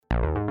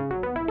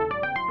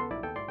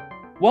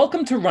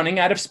Welcome to Running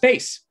Out of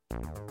Space,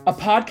 a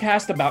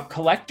podcast about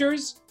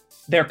collectors,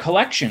 their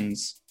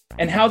collections,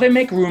 and how they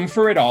make room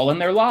for it all in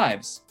their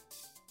lives.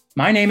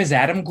 My name is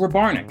Adam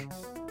Grabarnik,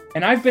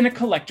 and I've been a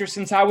collector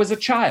since I was a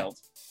child.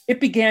 It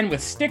began with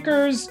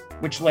stickers,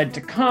 which led to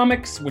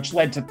comics, which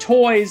led to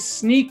toys,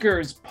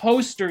 sneakers,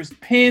 posters,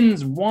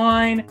 pins,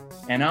 wine,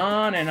 and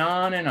on and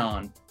on and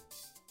on.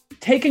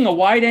 Taking a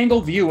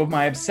wide-angle view of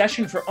my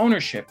obsession for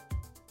ownership,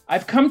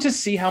 I've come to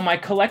see how my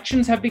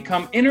collections have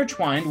become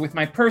intertwined with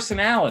my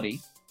personality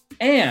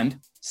and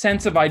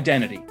sense of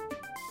identity.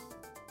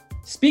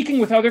 Speaking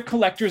with other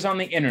collectors on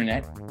the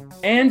internet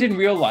and in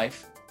real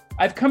life,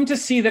 I've come to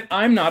see that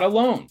I'm not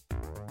alone.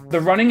 The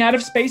Running Out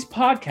of Space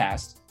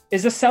podcast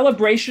is a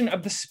celebration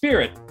of the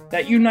spirit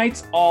that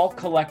unites all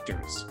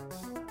collectors.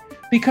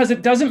 Because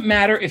it doesn't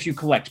matter if you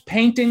collect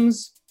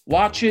paintings,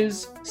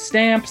 watches,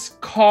 stamps,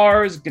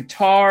 cars,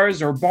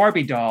 guitars, or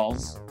Barbie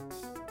dolls,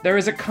 there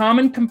is a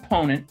common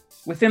component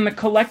within the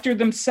collector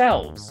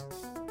themselves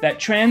that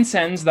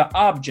transcends the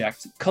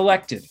object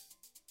collected.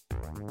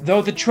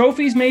 Though the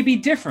trophies may be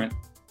different,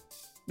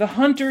 the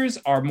hunters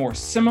are more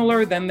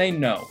similar than they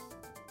know.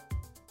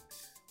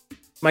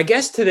 My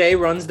guest today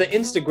runs the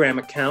Instagram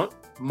account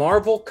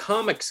Marvel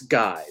Comics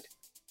Guide,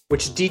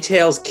 which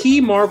details key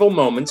Marvel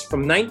moments from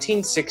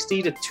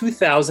 1960 to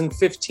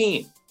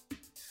 2015.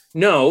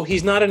 No,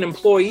 he's not an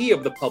employee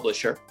of the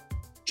publisher,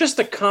 just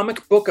a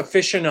comic book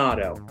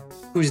aficionado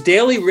whose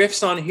daily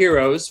riffs on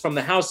heroes from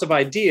the House of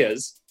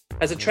Ideas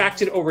has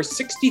attracted over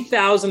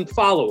 60,000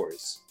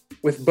 followers,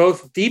 with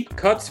both deep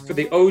cuts for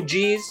the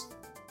OGs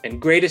and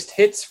greatest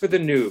hits for the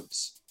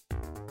noobs.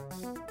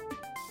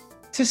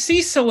 To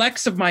see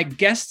selects of my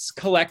guests'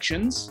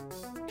 collections,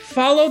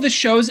 follow the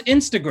show's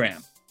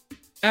Instagram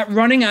at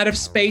Running Out of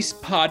Space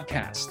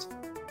Podcast.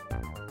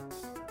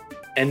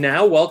 And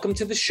now, welcome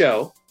to the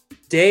show,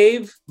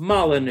 Dave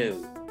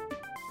Molyneux.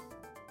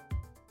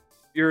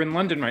 You're in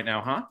London right now,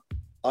 huh?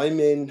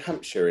 I'm in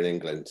Hampshire in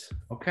England.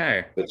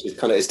 Okay. Which is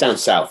it's down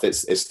south.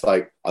 It's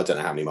like, I don't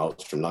know how many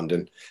miles from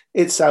London.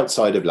 It's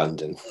outside of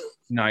London.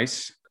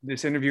 Nice.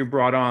 This interview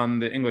brought on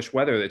the English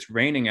weather. It's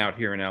raining out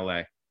here in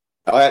LA.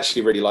 I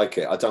actually really like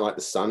it. I don't like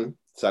the sun.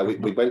 So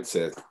we went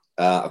to,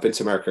 I've been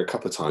to America a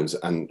couple of times,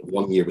 and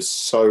one year was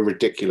so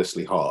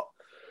ridiculously hot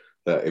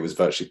that it was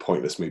virtually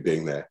pointless me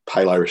being there.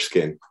 Pale Irish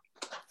skin.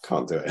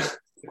 Can't do it.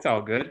 It's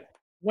all good.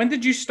 When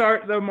did you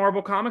start the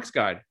Marvel Comics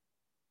Guide?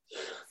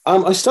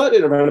 I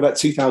started around about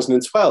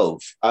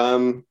 2012,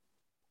 and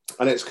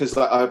it's because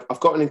I've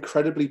got an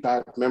incredibly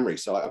bad memory.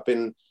 So I've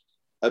been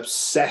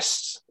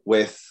obsessed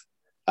with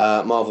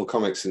Marvel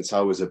Comics since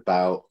I was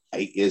about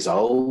 8 years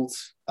old,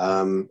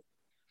 and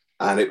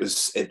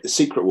the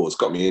Secret Wars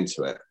got me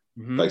into it,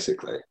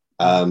 basically,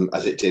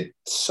 as it did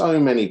so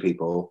many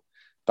people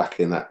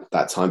back in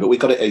that time. But we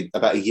got it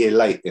about a year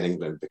late in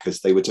England because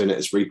they were doing it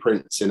as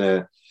reprints in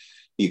a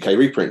UK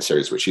reprint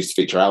series, which used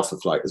to feature Alpha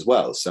Flight as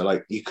well. So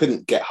like you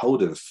couldn't get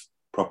hold of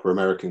proper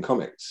American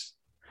comics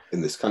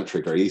in this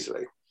country very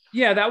easily.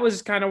 Yeah, that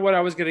was kind of what I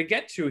was going to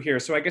get to here.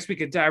 So I guess we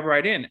could dive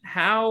right in.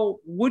 How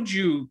would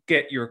you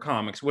get your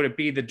comics? Would it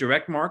be the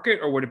direct market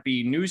or would it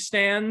be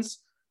newsstands?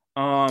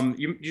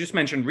 You just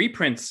mentioned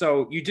reprints,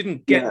 so you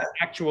didn't get the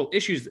actual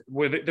issues.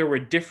 There were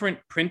different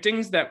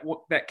printings that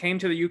came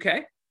to the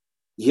UK?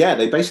 Yeah,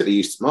 they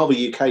basically Marvel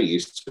UK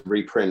used to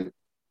reprint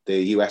the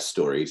US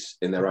stories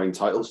in their own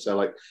titles. So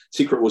like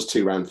Secret Wars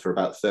 2 ran for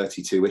about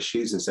 32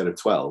 issues instead of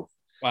 12.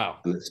 Wow.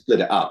 And they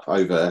split it up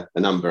over a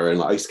number. And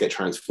like, I used to get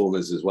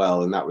Transformers as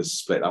well. And that was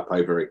split up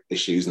over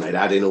issues. And they'd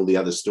add in all the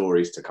other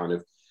stories to kind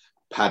of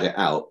pad it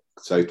out.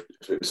 So it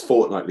was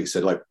fortnightly, so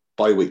like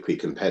bi-weekly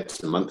compared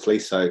to monthly.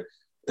 So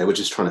they were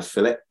just trying to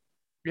fill it.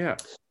 Yeah.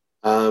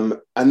 And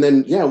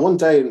then, one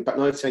day in about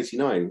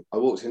 1989, I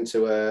walked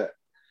into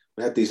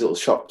we had these little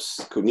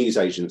shops called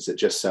newsagents that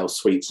just sell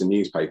sweets and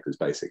newspapers,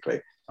 basically.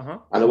 Uh-huh.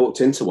 And I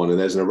walked into one and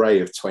there's an array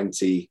of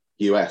 20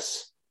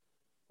 US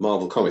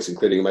Marvel comics,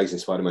 including Amazing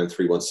Spider-Man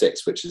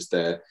 316, which is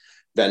the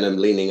Venom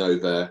leaning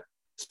over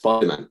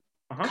Spider-Man,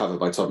 covered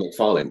by Todd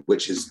McFarlane,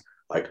 which is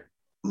like,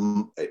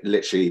 it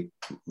literally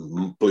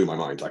blew my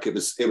mind. Like it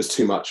was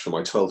too much for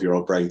my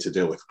 12-year-old brain to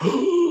deal with.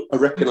 I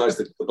recognized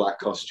the black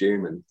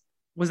costume. And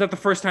was that the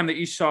first time that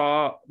you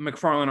saw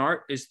McFarlane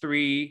art? Is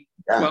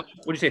 312?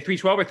 What did you say,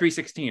 312 or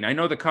 316? I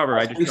know the cover.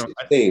 I just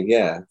 316,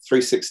 yeah,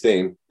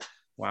 316.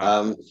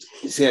 Wow.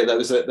 So yeah, there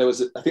was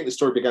I think the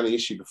story began the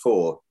issue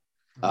before.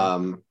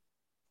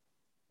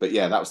 But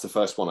yeah, that was the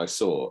first one I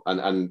saw.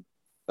 And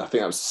I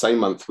think that was the same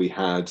month we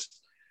had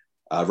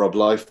Rob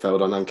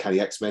Liefeld on Uncanny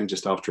X-Men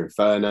just after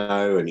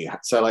Inferno. And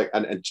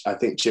and I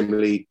think Jim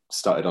Lee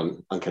started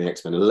on Uncanny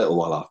X-Men a little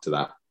while after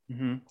that.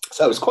 Mm-hmm.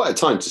 So it was quite a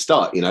time to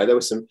start. There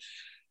were some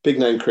big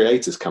name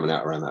creators coming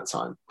out around that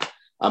time.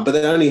 But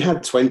they only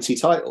had 20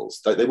 titles.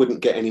 They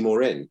wouldn't get any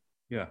more in.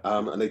 Yeah.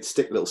 And they'd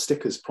stick little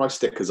stickers, price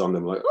stickers on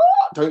them, like,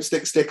 don't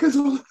stick stickers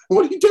on them.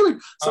 What are you doing?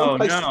 Some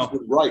places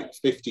would write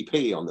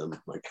 50p on them.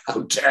 Like,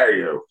 how dare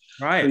you?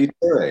 Right. What are you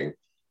doing?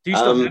 Do you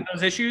still have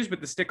those issues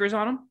with the stickers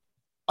on them?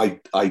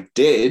 I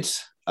did.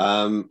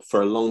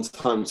 for a long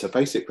time. So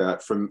basically,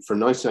 from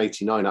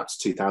 1989 up to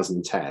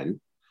 2010,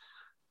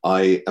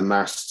 I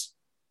amassed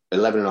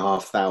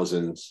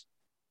 11,500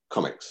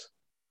 comics,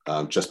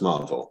 just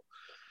Marvel.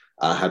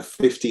 I had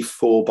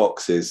 54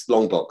 boxes,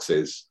 long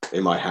boxes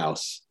in my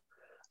house,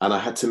 and I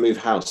had to move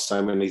house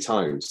so many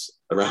times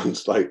around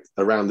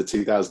the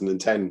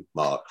 2010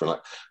 mark.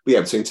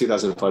 Between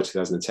 2005 and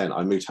 2010,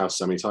 I moved house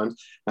so many times.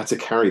 I had to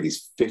carry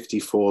these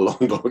 54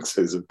 long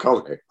boxes of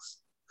comics.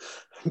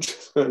 I'm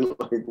just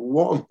like,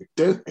 what am I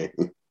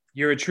doing?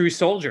 You're a true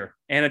soldier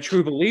and a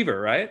true believer,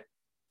 right?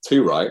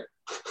 Too right.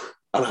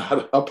 And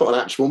I put on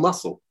actual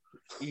muscle.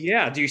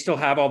 Yeah. Do you still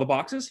have all the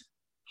boxes?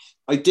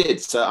 I did.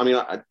 So, I mean,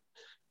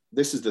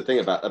 this is the thing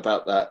about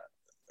that.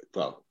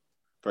 Well,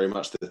 very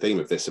much the theme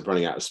of this of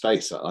running out of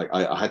space.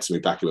 I had to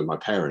move back in with my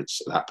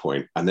parents at that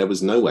point, and there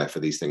was nowhere for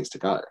these things to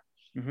go.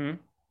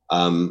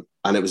 Mm-hmm.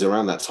 And it was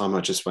around that time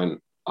I just went,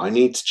 I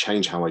need to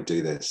change how I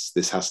do this.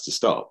 This has to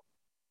stop.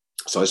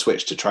 So I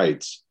switched to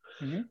trades,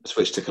 I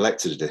switched to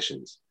collected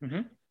editions,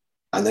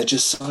 and they're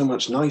just so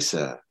much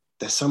nicer.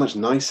 They're so much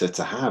nicer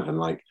to have.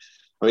 And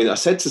I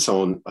said this to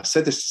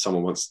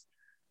someone once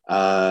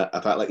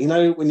about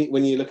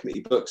when you're looking at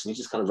your books and you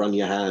just kind of run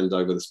your hand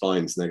over the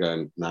spines and they're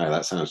going, no,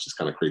 that sounds just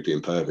kind of creepy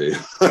and pervy.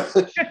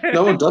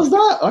 No one does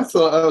that. I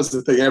thought that was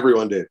the thing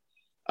everyone did.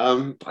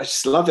 I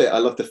just love it. I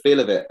love the feel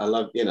of it. I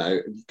love, you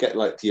get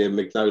like your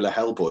Magnolia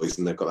Hellboys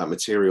and they've got that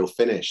material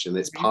finish, and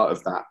it's part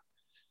of that.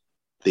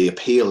 The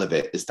appeal of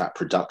it is that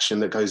production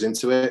that goes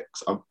into it.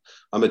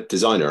 I'm a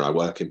designer and I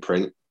work in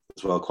print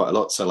as well quite a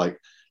lot. So I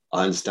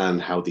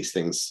understand how these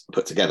things are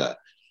put together.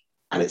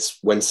 And it's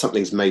when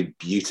something's made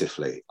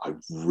beautifully, I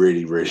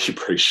really, really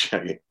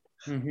appreciate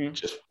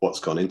just what's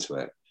gone into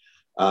it.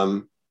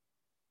 But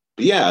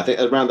yeah, I think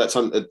around that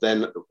time,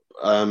 then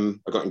I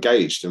got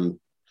engaged and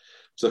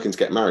was looking to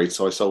get married.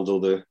 So I sold all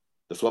the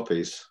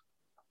floppies.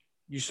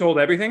 You sold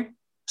everything?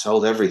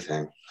 Sold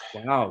everything.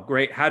 Wow,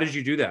 great. How did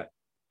you do that?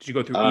 Did you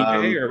go through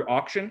eBay or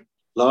auction?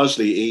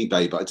 Largely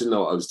eBay, but I didn't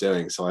know what I was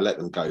doing. So I let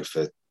them go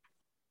for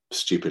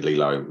stupidly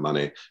low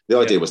money. The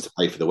idea was to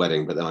pay for the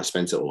wedding, but then I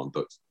spent it all on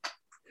books.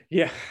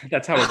 Yeah,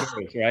 that's how it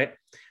goes, right?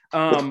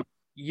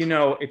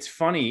 It's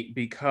funny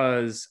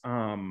because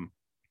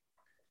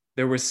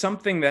there was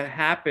something that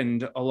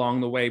happened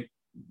along the way,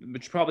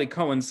 which probably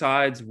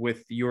coincides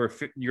with your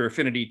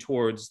affinity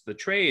towards the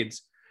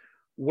trades,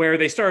 where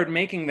they started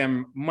making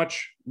them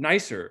much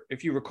nicer.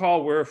 If you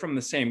recall, we're from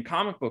the same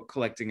comic book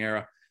collecting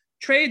era.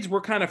 Trades were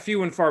kind of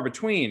few and far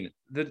between.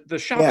 The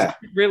shops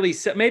really,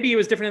 maybe it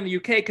was different in the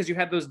UK because you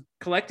had those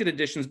collected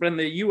editions, but in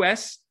the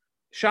US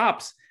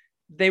shops,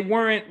 they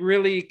weren't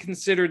really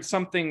considered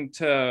something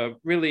to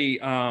really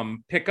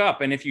pick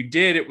up. And if you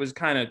did, it was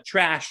kind of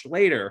trashed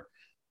later.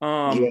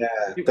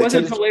 It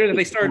wasn't until later that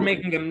they started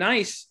making them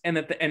nice,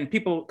 and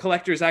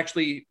collectors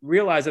actually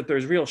realized that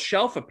there's real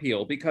shelf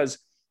appeal because,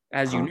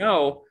 as you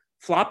know,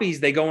 floppies,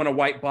 they go in a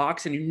white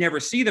box and you never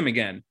see them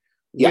again.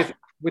 Yeah.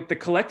 With the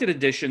collected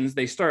editions,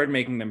 they started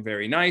making them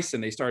very nice,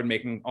 and they started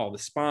making all the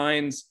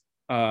spines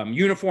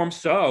uniform,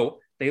 so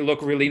they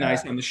look really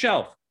nice on the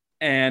shelf.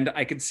 And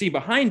I could see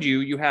behind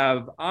you, you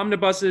have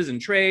omnibuses and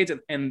trades,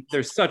 and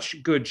there's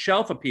such good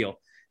shelf appeal.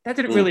 That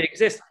didn't really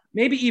exist.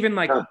 Maybe even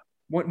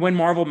when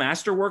Marvel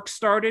Masterworks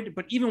started,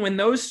 but even when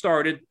those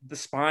started, the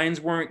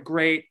spines weren't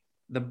great.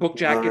 The book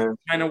jackets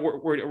kind of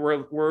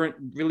weren't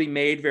really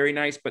made very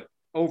nice, but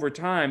over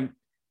time,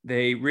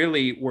 they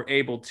really were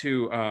able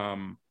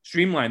to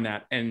streamline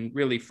that and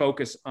really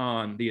focus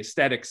on the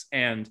aesthetics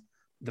and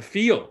the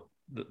feel,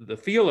 the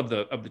feel of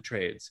the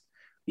trades.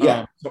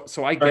 Yeah.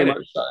 So I get it.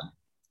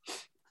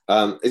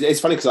 It's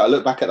funny because I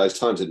look back at those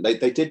times and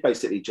they did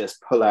basically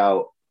just pull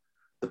out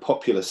the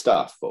popular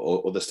stuff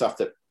or the stuff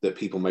that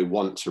people may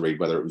want to read,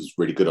 whether it was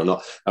really good or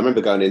not. I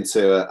remember going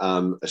into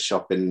a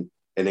shop in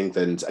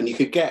England and you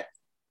could get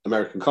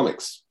American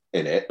comics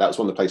in it. That was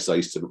one of the places I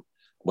used to,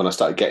 when I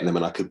started getting them,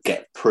 and I could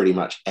get pretty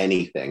much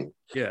anything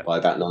by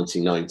about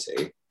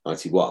 1990,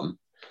 91.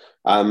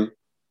 And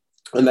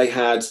they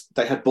had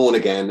Born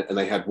Again and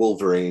they had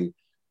Wolverine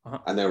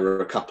and there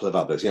were a couple of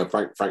others,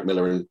 Frank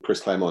Miller and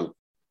Chris Claremont.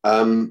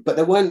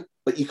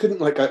 But you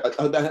couldn't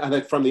and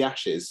then From the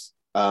Ashes,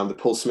 the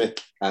Paul Smith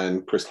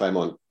and Chris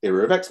Claremont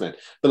era of X-Men.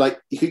 But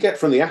you could get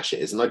From the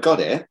Ashes and I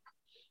got it,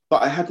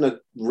 but I had no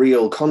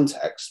real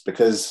context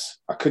because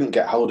I couldn't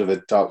get hold of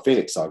a Dark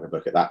Phoenix Saga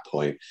book at that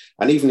point.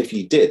 And even if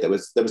you did, there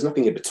was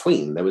nothing in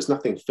between. There was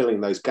nothing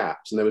filling those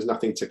gaps and there was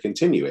nothing to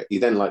continue it. You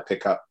then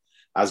pick up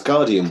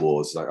Asgardian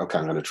Wars, okay,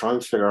 I'm going to try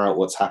and figure out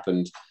what's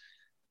happened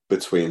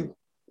between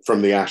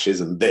From the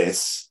Ashes and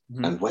this,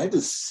 and where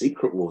does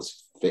Secret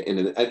Wars fit in?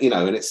 And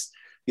and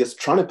you're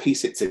trying to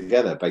piece it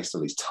together based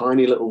on these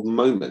tiny little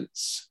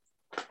moments,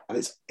 and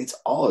it's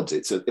odd.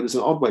 It was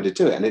an odd way to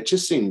do it, and it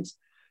just seemed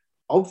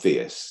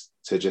obvious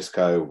to just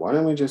go, why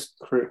don't we just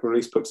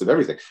release books of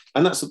everything?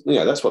 And that's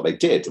what they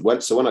did.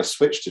 So when I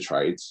switched to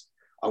trades,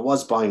 I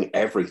was buying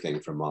everything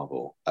from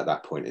Marvel at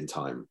that point in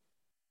time,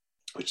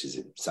 which is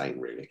insane,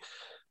 really.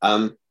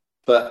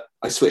 But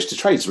I switched to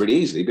trades really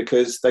easily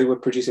because they were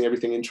producing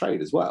everything in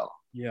trade as well.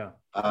 Yeah.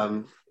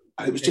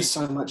 And it was just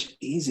so much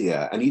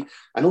easier.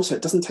 And also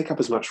it doesn't take up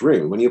as much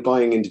room. When you're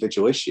buying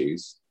individual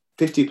issues,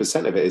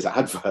 50% of it is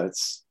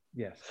adverts.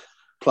 Yes.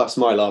 Plus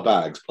Mylar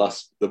bags,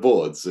 plus the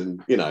boards.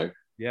 And,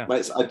 yeah,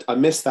 I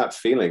miss that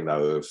feeling,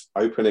 though, of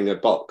opening a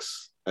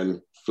box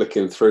and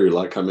flicking through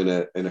like I'm in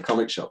a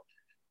comic shop.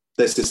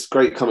 There's this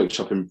great comic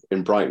shop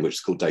in Brighton, which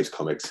is called Days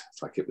Comics.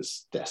 It's like it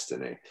was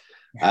destiny.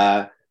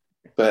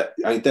 But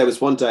there was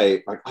one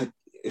day,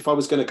 if I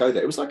was going to go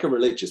there, it was like a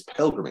religious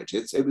pilgrimage.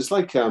 It was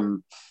like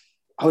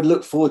I would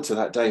look forward to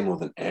that day more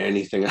than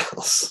anything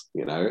else,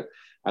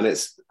 And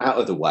it's out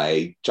of the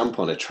way, jump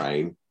on a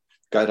train,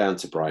 go down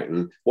to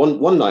Brighton.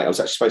 One night I was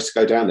actually supposed to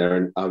go down there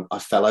and I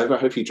fell over. I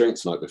had a few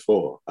drinks the night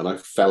before and I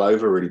fell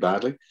over really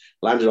badly,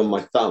 landed on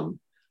my thumb,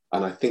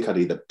 and I think I'd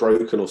either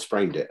broken or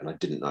sprained it and I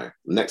didn't know.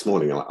 The next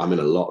morning I'm in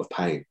a lot of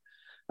pain.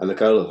 And the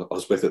girl I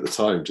was with at the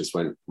time just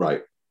went,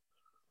 right,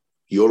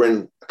 you're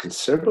in a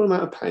considerable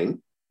amount of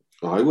pain.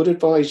 I would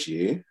advise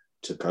you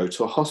to go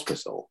to a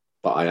hospital,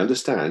 but I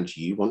understand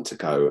you want to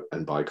go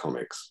and buy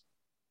comics.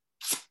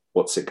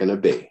 What's it going to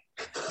be?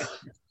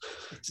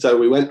 So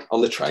we went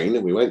on the train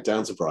and we went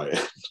down to Brighton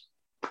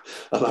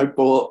and I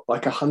bought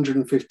like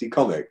 150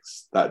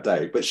 comics that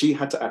day, but she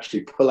had to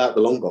actually pull out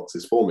the long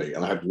boxes for me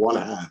and I had one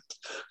hand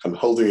and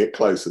holding it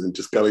close and then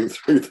just going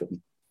through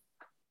them.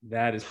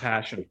 That is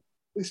passion.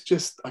 It's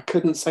just, I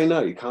couldn't say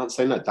no. You can't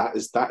say no. That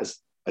is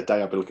a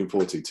day I've been looking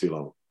forward to too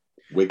long.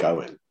 We're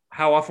going.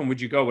 How often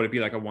would you go? Would it be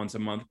like a once a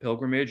month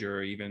pilgrimage,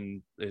 or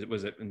even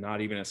was it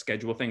not even a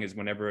schedule thing? Is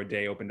whenever a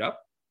day opened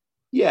up?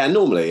 Yeah,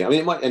 normally. I mean,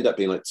 it might end up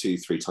being like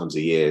 2-3 times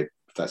a year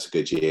if that's a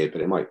good year, but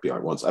it might be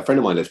like once. A friend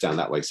of mine lives down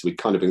that way, so we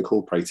kind of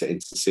incorporate it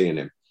into seeing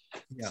him.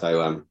 Yeah.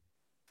 So,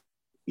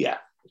 yeah.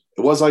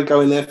 Was I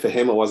going there for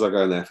him, or was I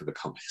going there for the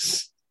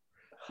comics?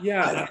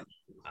 Yeah,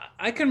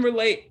 I can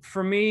relate.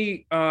 For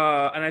me,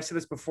 and I said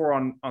this before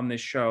on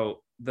this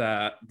show,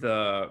 that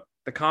the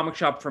comic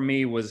shop for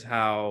me was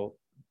how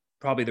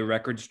probably the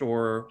record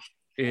store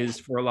is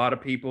for a lot of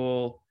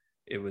people.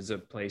 It was a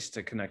place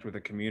to connect with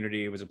a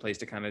community. It was a place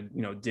to kind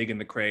of, dig in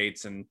the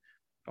crates, and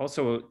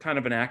also kind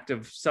of an act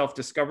of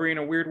self-discovery in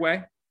a weird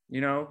way.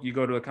 You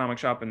go to a comic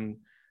shop and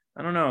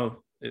I don't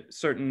know,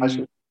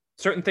 certain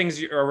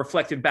things are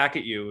reflected back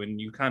at you and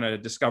you kind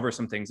of discover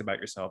some things about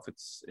yourself.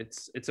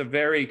 It's a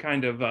very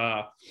kind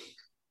of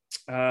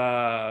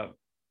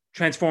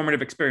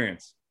transformative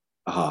experience.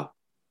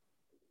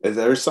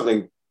 There is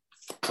something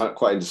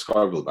quite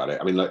indescribable about it.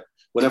 I mean, like,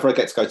 whenever I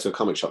get to go to a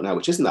comic shop now,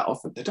 which isn't that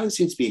often, there don't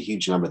seem to be a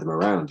huge number of them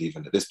around,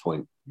 even at this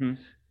point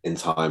in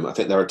time. I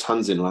think there are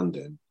tons in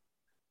London,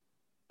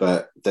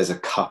 but there's a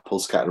couple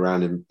scattered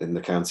around in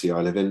the county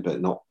I live in,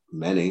 but not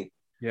many.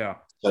 Yeah.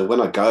 So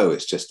when I go,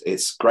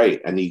 it's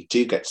great. And you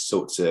do get to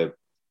talk to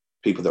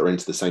people that are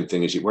into the same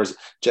thing as you. Whereas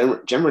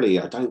generally,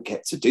 I don't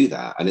get to do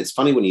that. And it's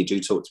funny when you do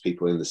talk to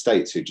people in the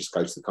States who just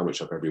go to the comic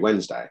shop every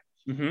Wednesday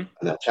and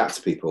they'll chat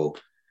to people.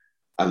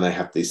 And they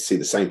have these see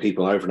the same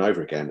people over and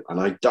over again.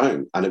 And I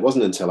don't. And it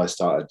wasn't until I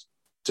started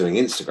doing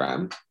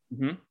Instagram,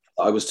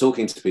 I was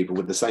talking to people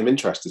with the same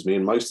interest as me.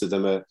 And most of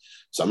them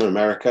some are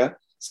America,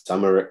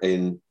 some are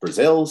in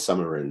Brazil,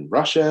 some are in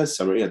Russia,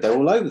 some are, they're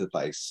all over the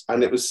place.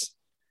 And it was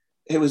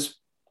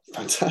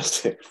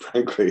fantastic,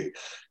 frankly,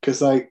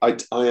 because I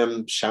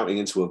am shouting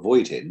into a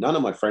void here. None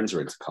of my friends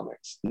are into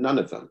comics. None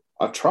of them.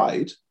 I've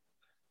tried,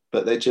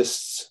 but they're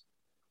just,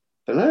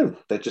 I don't know,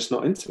 they're just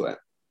not into it.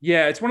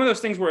 Yeah, it's one of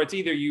those things where it's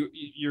either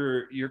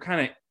you're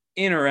kind of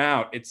in or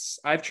out.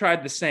 I've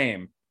tried the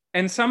same,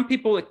 and some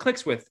people it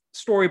clicks with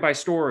story by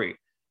story,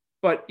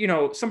 but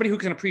somebody who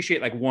can appreciate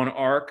like one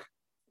arc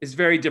is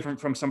very different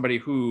from somebody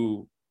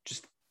who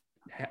just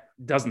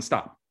doesn't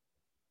stop.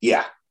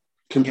 Yeah,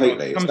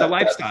 completely. It becomes a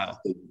lifestyle.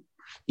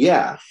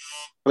 Yeah,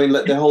 I mean,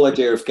 the whole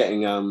idea of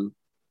getting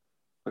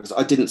because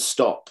I didn't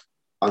stop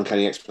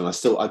Uncanny X-Men. I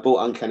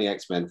bought Uncanny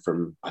X-Men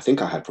from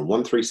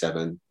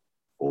 137.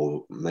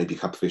 Or maybe a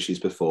couple of issues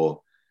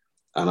before.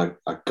 And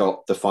I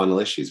got the final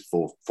issues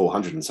for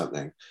 400 and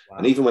something. Wow.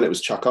 And even when it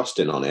was Chuck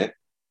Austin on it,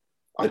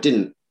 I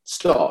didn't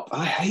stop.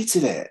 I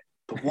hated it.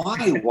 But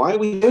why? Why are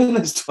we doing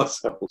this to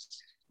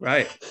ourselves?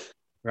 Right.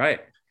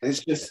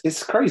 It's a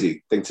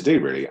crazy thing to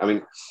do, really. I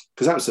mean,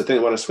 because that was the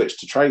thing when I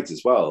switched to trades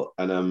as well.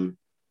 And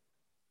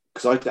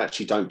because I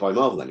actually don't buy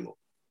Marvel anymore.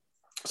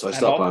 So I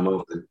stopped buying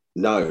Marvel.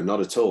 No,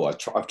 not at all.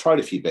 I've tried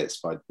a few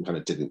bits, but I kind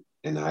of didn't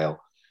inhale.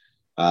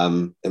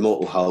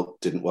 Immortal Hulk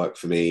didn't work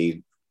for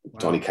me. Wow.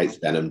 Donny Cates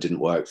Venom didn't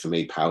work for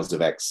me. Powers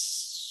of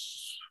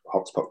X,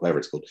 Hoxpox, whatever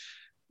it's called,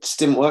 just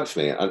didn't work for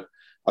me. I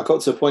got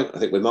to a point, I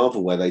think, with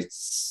Marvel where they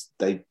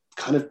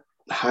kind of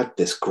had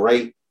this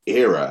great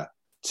era,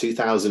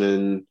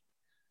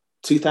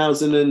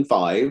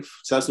 2005,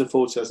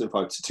 2004,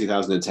 2005 to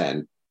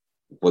 2010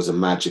 was a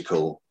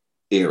magical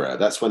era.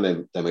 That's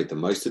when they made the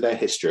most of their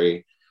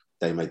history.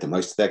 They made the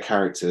most of their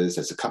characters.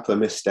 There's a couple of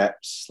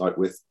missteps, like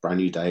with Brand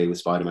New Day, with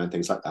Spider-Man,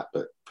 things like that.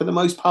 But for the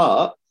most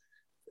part,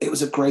 it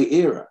was a great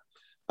era.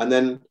 And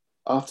then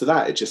after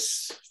that, it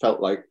just felt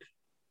like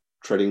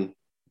treading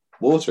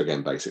water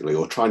again, basically,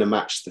 or trying to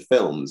match the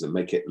films and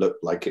make it look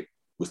like it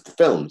was the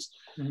films.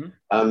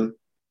 And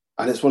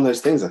And it's one of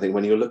those things, I think,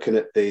 when you're looking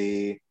at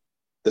the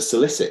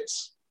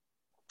solicits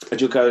and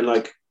you're going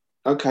like,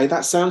 okay,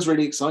 that sounds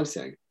really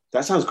exciting.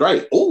 That sounds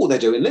great. Oh, they're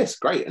doing this.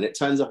 Great. And it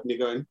turns up and you're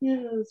going,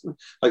 yeah.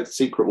 Like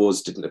Secret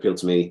Wars didn't appeal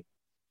to me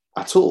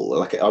at all.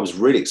 Like I was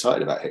really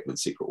excited about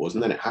Hickman's Secret Wars.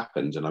 And then it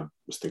happened. And I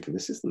was thinking,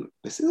 this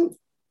isn't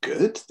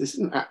good. This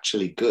isn't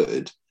actually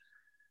good.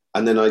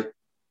 And then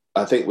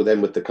I think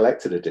with the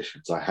collected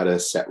editions, I had a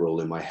set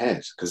rule in my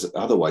head, because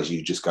otherwise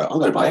you just go, I'm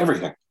going to buy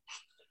everything.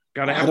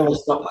 How do I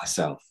stop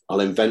myself? I'll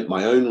invent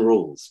my own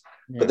rules.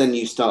 Yeah. But then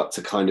you start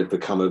to kind of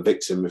become a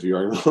victim of your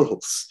own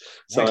rules.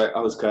 So right.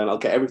 I was going, I'll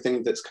get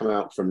everything that's come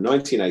out from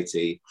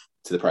 1980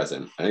 to the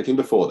present. Anything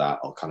before that,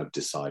 I'll kind of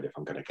decide if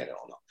I'm going to get it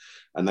or not.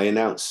 And they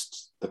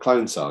announced the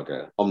Clone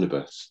Saga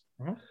Omnibus.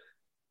 Mm-hmm.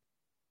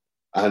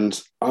 And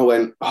I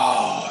went,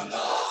 oh,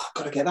 no, I've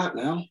got to get that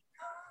now.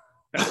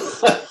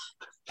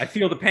 I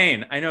feel the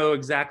pain. I know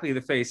exactly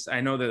the face.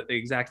 I know the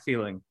exact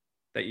feeling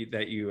that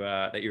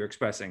you're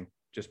expressing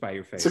just by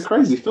your face. It's a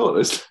crazy thought.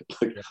 It's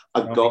like,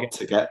 I've got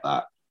to get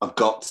that. I've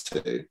got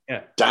to.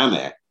 Yeah. Damn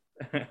it.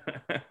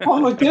 What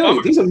am I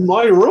doing? These are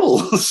my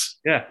rules.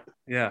 Yeah.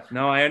 Yeah.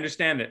 No, I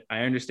understand it. I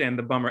understand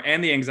the bummer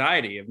and the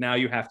anxiety of now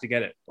you have to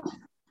get it.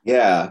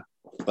 Yeah.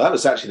 Well, that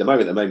was actually the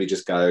moment that made me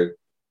just go,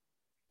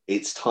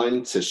 it's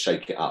time to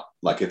shake it up.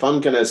 Like if I'm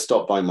going to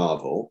stop by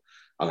Marvel,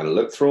 I'm going to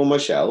look through all my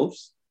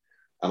shelves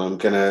and I'm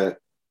going to,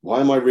 why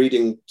am I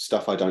reading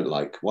stuff I don't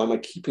like? Why am I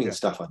keeping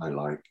stuff I don't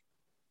like?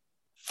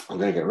 I'm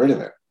going to get rid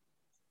of it.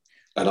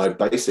 And I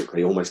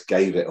basically almost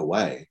gave it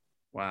away.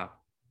 Wow.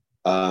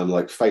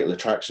 Like Fatal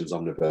Attractions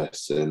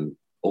Omnibus and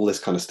all this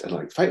kind of stuff.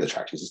 Like Fatal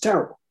Attractions is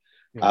terrible.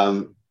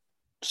 Yeah.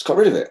 Just got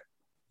rid of it.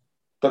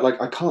 But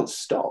like I can't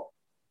stop.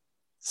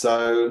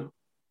 So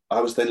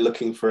I was then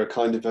looking for a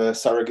kind of a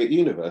surrogate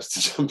universe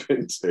to jump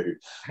into.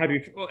 How do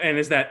you? And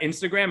is that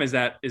Instagram? Is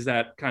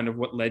that kind of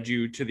what led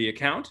you to the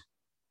account?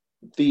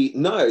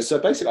 No. So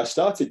basically, I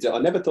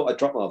never thought I'd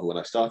drop Marvel when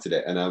I started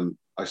it, and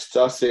I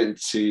started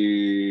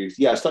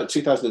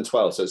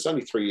 2012. So it's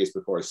only 3 years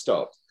before I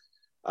stopped.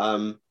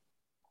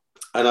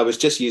 And I was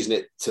just using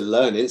it to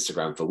learn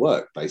Instagram for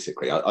work.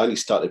 Basically, I only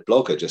started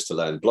Blogger just to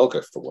learn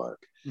Blogger for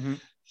work. Mm-hmm.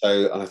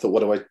 So, and I thought, what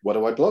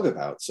do I blog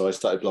about? So I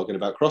started blogging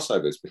about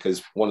crossovers,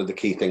 because one of the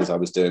key things I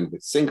was doing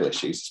with single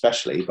issues,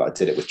 especially, but I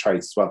did it with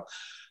trades as well,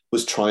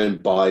 was try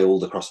and buy all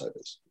the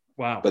crossovers.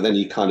 Wow. But then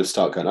you kind of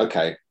start going,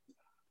 okay,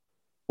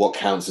 what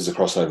counts as a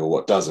crossover,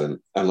 what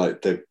doesn't? And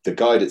like the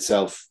guide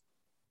itself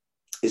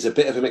is a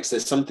bit of a mix.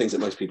 There's some things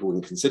that most people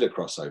wouldn't consider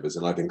crossovers,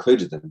 and I've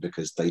included them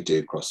because they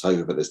do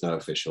crossover, but there's no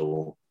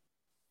official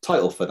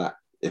title for that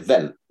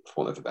event,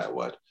 for want of a better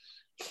word.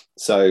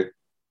 So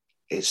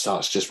it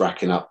starts just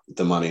racking up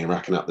the money and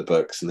racking up the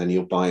books, and then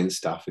you're buying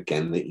stuff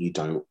again that you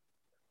don't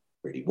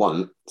really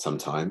want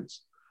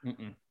sometimes.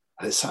 Mm-mm.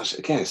 And it's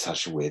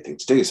such a weird thing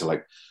to do. So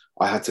like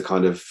I had to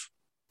kind of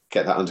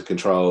get that under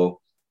control,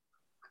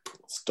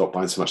 stop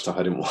buying so much stuff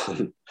I didn't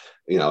want.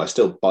 You know, I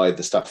still buy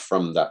the stuff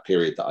from that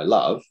period that I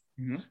love,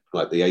 mm-hmm.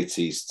 like the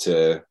 80s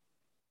to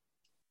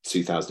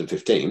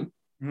 2015.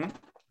 Mm-hmm.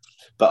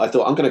 But I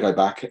thought I'm going to go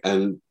back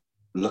and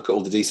look at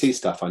all the DC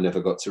stuff I never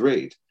got to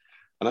read.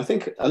 And I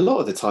think a lot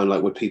of the time,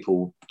 like with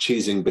people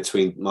choosing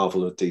between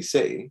Marvel or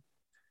DC,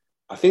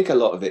 I think a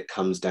lot of it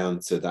comes down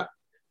to that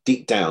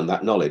deep down,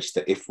 that knowledge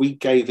that if we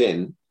gave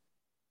in,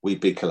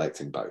 we'd be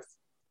collecting both.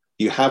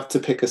 You have to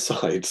pick a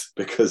side,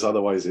 because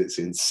otherwise it's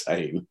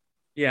insane.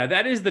 Yeah,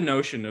 that is the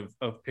notion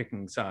of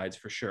picking sides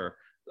for sure.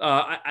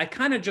 I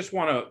kind of just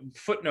want to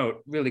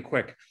footnote really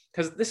quick,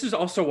 because this is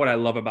also what I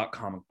love about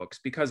comic books,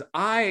 because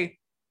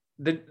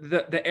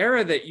the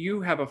era that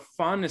you have a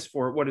fondness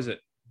for, what is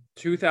it?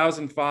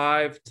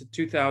 2005 to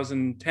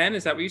 2010,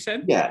 is that what you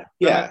said? Yeah.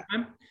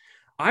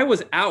 I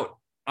was out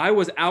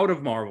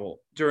of Marvel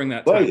during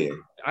that time. Were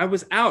you? I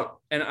was out,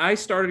 and I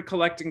started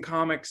collecting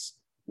comics.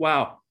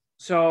 Wow.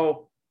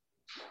 So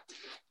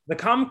the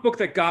comic book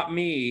that got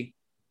me,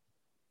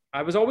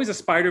 I was always a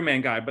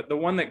Spider-Man guy, but the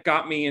one that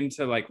got me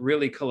into like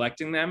really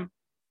collecting them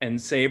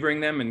and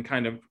savoring them and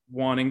kind of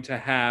wanting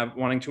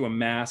to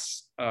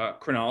amass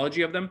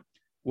chronology of them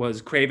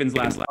was Kraven's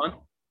Last Hunt.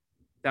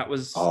 That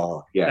was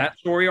that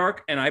story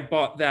arc, and I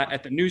bought that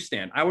at the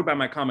newsstand. I would buy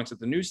my comics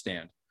at the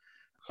newsstand.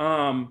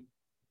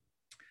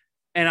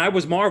 And I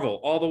was Marvel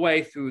all the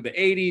way through the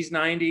 80s,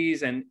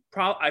 90s, and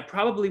I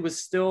probably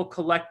was still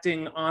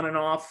collecting on and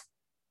off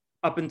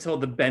up until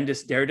the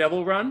Bendis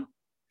Daredevil run.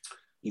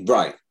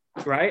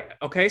 Right.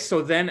 Okay.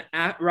 So then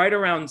right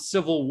around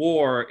Civil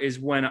War is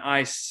when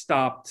I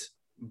stopped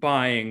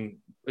buying,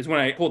 is when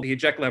I pulled the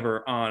eject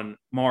lever on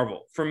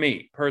Marvel, for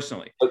me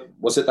personally.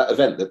 Was it that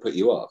event that put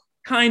you off?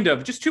 Kind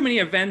of, just too many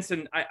events.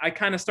 And I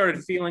kind of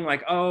started feeling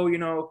like,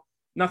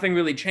 nothing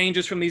really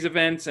changes from these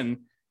events. And,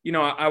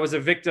 I was a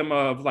victim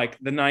of like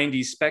the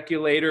 90s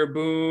speculator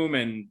boom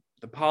and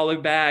the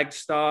polybag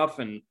stuff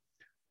and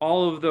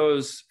all of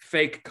those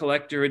fake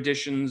collector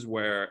editions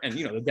and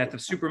the death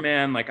of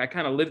Superman, like I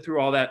kind of lived through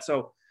all that.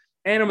 So,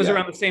 and it was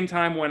around the same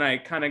time when I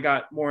kind of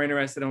got more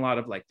interested in a lot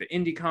of like the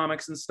indie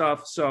comics and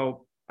stuff.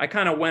 So I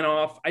kind of went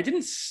off. I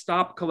didn't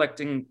stop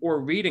collecting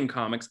or reading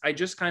comics. I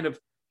just kind of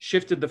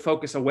shifted the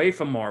focus away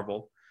from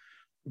Marvel.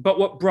 But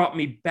what brought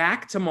me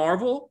back to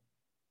Marvel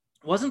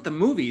wasn't the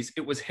movies.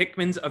 It was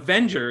Hickman's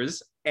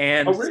Avengers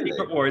and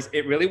Secret Wars.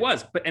 It really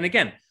was. But, and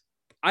again,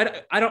 I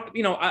don't,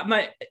 you know,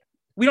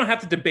 we don't have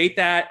to debate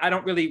that.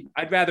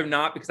 I'd rather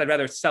not, because I'd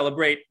rather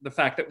celebrate the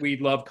fact that we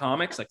love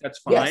comics. Like, that's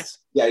fine. Yes.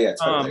 Yeah,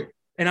 totally.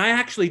 And I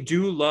actually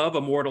do love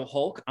Immortal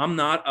Hulk. I'm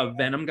not a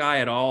Venom guy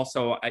at all.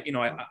 So,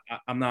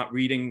 I'm not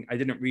reading, I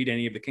didn't read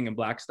any of the King in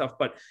Black stuff.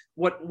 But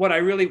what I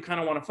really kind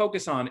of want to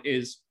focus on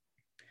is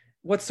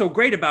what's so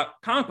great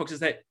about comic books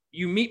is that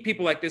you meet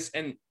people like this,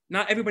 and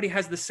not everybody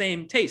has the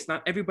same taste.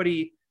 Not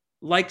everybody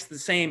likes the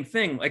same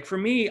thing. Like for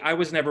me, I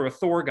was never a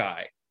Thor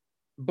guy,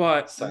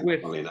 but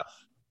funny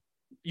enough.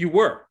 You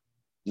were.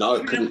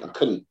 No, I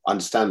couldn't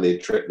understand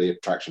the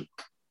attraction.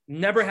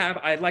 Never have.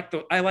 I like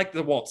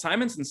the Walt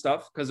Simonson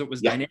stuff because it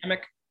was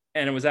dynamic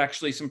and it was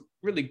actually some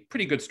really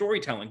pretty good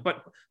storytelling.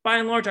 But by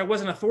and large, I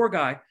wasn't a Thor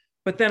guy.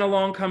 But then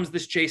along comes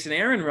this Jason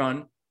Aaron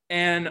run,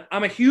 and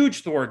I'm a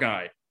huge Thor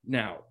guy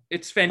now.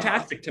 It's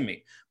fantastic to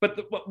me.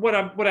 But what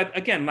I'd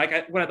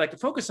like to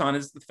focus on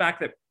is the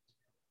fact that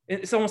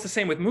it's almost the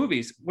same with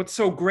movies. What's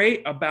so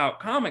great about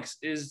comics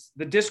is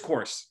the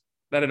discourse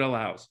that it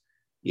allows,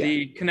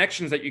 the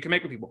connections that you can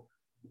make with people,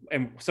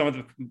 and some of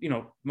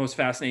the most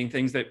fascinating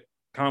things that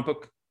comic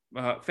book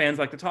fans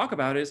like to talk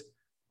about is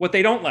what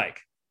they don't like,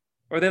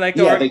 or they like,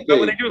 what they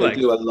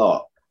do a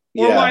lot,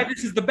 or why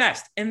this is the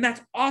best, and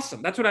that's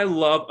awesome. That's what I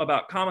love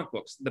about comic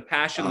books: the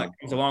passion that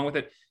comes along with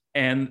it,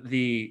 and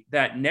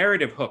that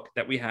narrative hook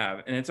that we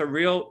have, and it's a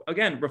real,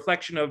 again,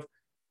 reflection of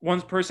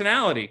one's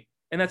personality,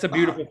 and that's a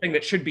beautiful thing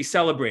that should be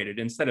celebrated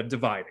instead of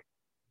dividing.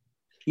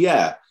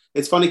 Yeah,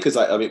 it's funny because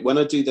I mean, when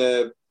I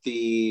do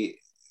the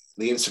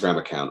Instagram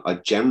account, I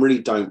generally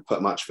don't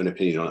put much of an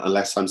opinion on it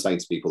unless I'm saying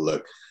to people,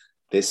 look,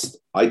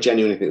 I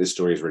genuinely think this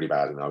story is really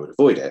bad and I would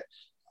avoid it.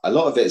 A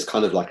lot of it is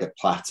kind of like a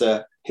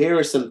platter. Here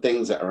are some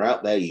things that are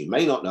out there you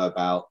may not know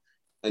about,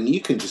 and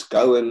you can just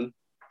go and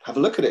have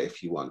a look at it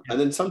if you want. And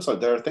then sometimes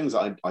there are things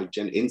that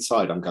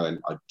inside I'm going,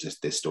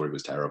 this story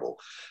was terrible.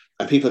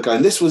 And people are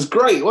going, this was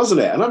great,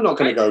 wasn't it? And I'm not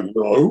going to go,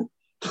 no.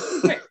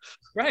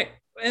 Right.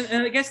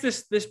 And I guess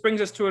this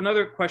brings us to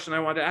another question I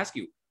wanted to ask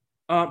you.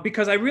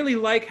 Because I really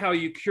like how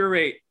you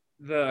curate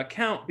the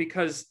account,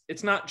 because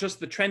it's not just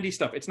the trendy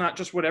stuff. It's not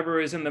just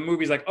whatever is in the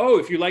movies. Like, oh,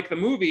 if you like the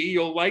movie,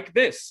 you'll like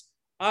this.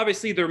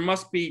 Obviously, there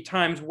must be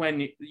times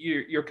when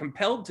you're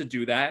compelled to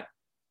do that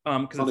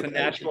because it's a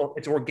natural,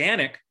 it's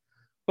organic.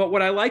 But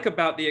what I like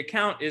about the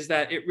account is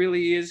that it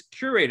really is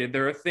curated.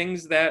 There are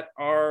things that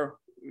are,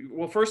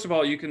 well, first of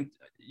all, you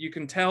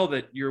can tell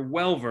that you're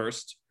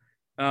well-versed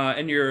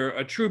and you're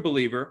a true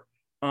believer.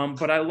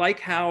 But I like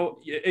how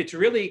it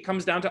really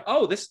comes down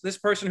to, this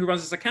person who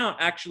runs this account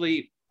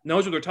actually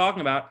knows what they're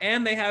talking about,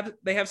 and they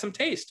have some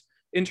taste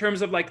in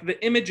terms of like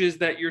the images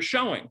that you're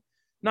showing.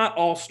 Not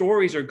all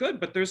stories are good,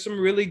 but there's some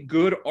really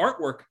good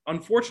artwork,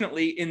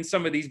 unfortunately, in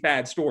some of these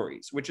bad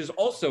stories, which is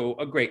also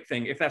a great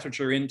thing if that's what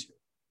you're into.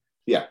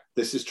 Yeah,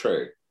 this is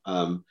true.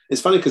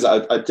 It's funny because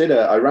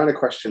I ran a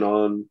question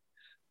on,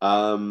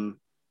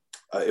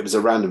 it was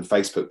a random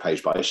Facebook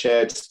page, but I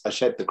shared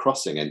the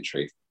Crossing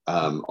entry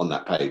on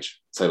that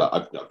page. So like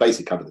I've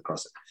basically covered the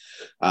Crossing.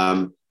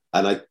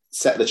 And I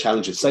set the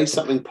challenge of say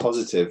something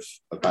positive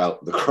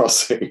about the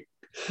Crossing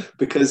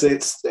because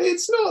it's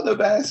not the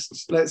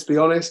best, let's be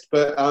honest.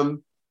 But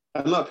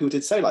a lot of people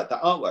did say like the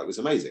artwork was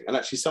amazing. And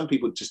actually some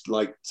people just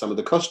like some of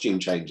the costume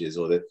changes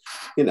or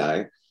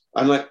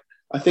I'm like,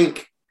 I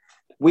think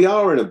we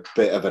are in a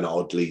bit of an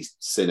oddly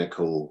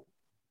cynical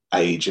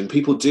age, and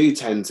people do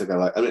tend to go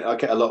like, I mean, I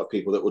get a lot of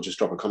people that will just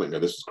drop a comment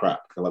and go, this is crap.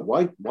 They're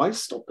like, why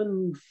stop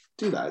and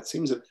do that? It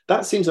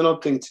seems an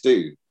odd thing to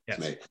do to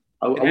me.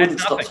 I wouldn't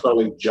stop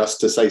scrolling just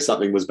to say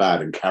something was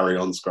bad and carry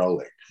on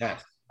scrolling.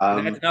 Yes.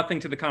 It adds nothing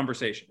to the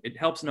conversation. It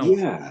helps no one.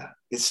 Yeah,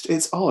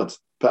 it's odd.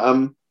 But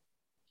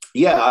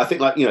I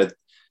think like,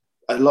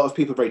 a lot of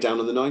people are very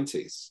down on the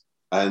 90s.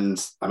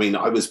 And I mean,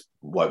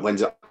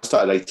 when I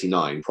started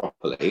 89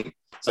 properly.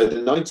 So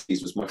the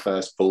 90s was my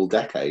first full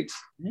decade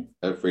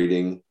of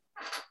reading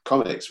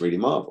comics, reading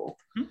Marvel.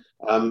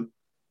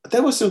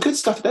 There was some good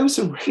stuff. There was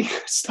some really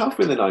good stuff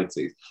in the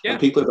 90s. Yeah. And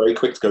people are very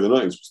quick to go, the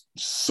 90s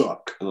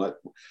suck. And like,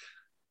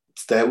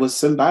 there was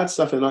some bad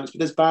stuff in the 90s, but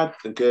there's bad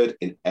and good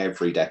in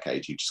every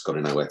decade. You just got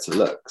to know where to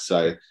look.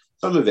 So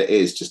some of it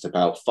is just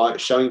about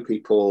showing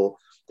people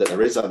that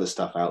there is other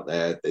stuff out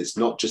there. It's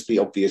not just the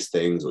obvious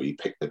things, or you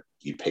pick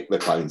the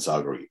Clone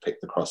Saga, or you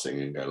pick the Crossing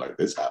and go like,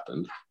 this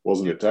happened.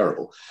 Wasn't it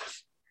terrible?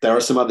 There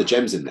are some other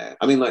gems in there.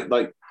 I mean,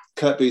 like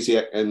Kurt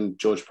Busiek and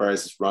George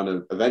Perez's run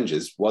of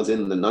Avengers was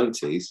in the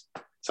 90s.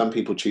 Some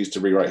people choose to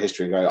rewrite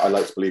history and go, I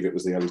like to believe it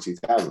was the early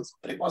 2000s,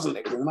 but it wasn't.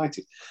 It was in the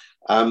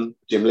 90s.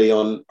 Jim Lee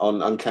on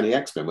Uncanny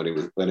X-Men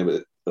when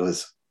it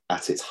was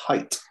at its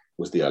height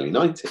was the early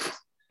 90s.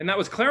 And that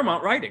was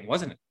Claremont writing,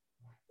 wasn't it?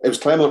 It was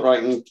Claremont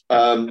writing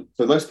for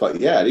the most part,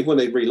 yeah. And even when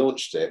they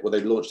relaunched it,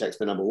 they launched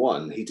X-Men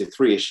 #1, he did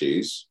 3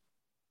 issues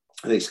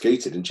and they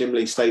scooted, and Jim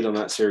Lee stayed on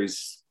that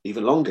series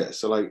even longer.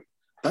 So like,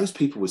 those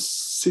people were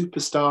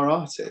superstar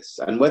artists,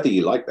 and whether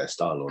you like their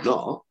style or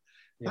not,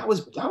 that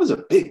was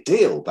a big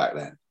deal back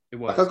then. It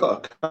was. Like, I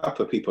got a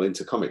couple of people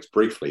into comics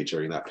briefly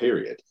during that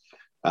period.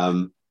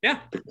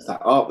 Because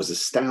that art was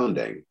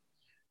astounding.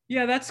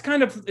 Yeah, that's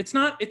kind of, it's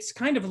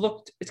kind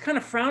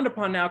of frowned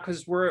upon now,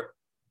 because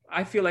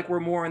I feel like we're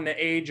more in the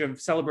age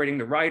of celebrating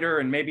the writer,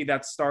 and maybe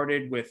that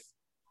started with,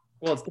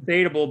 well, it's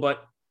debatable,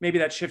 but maybe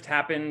that shift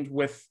happened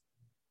with,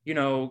 you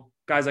know,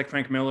 guys like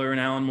Frank Miller and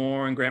Alan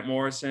Moore and Grant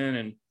Morrison,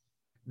 and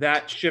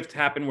that shift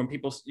happened when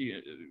people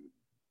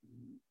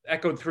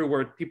echoed through,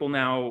 where people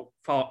now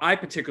follow. I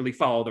particularly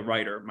follow the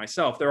writer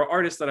myself. There are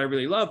artists that I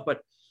really love,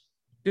 but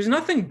there's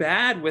nothing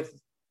bad with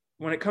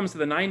when it comes to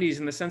the 90s,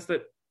 in the sense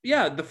that,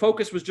 yeah, the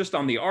focus was just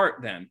on the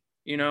art then.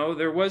 You know,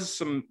 there was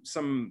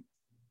some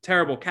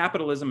terrible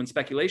capitalism and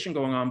speculation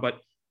going on, but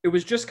it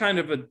was just kind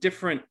of a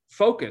different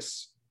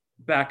focus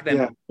back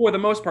then, for the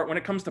most part, when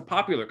it comes to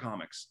popular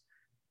comics,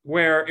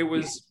 where it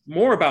was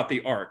more about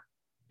the art,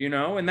 you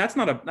know, and that's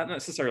not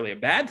necessarily a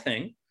bad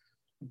thing.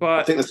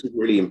 But I think that's a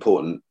really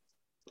important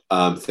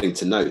thing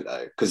to note,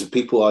 though, because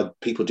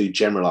people do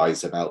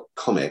generalize about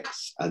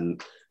comics,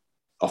 and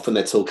often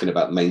they're talking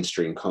about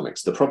mainstream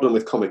comics. The problem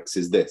with comics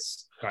is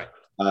this. Right.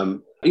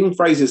 Even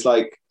phrases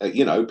like,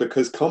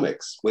 because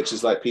comics, which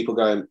is like people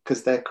going,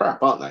 because they're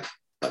crap, aren't they?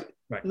 Like,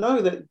 right.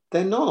 No,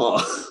 they're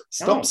not.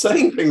 Stop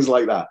saying things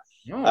like that.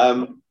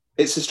 No.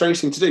 It's a strange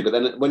thing to do. But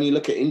then when you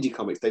look at indie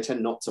comics, they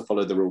tend not to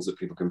follow the rules that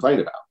people complain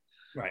about.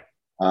 Right.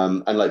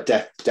 And like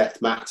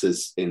death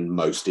matters in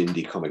most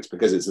indie comics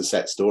because it's a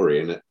set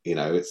story, and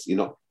you're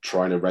not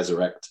trying to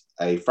resurrect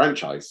a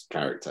franchise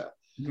character.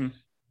 Mm-hmm.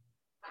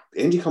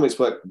 Indie comics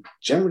work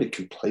generally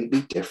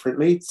completely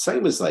differently,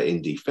 same as like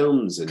indie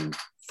films and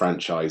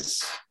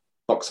franchise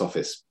box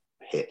office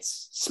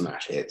hits,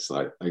 smash hits.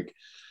 Like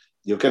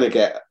you're going to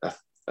get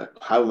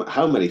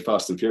how many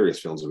Fast and Furious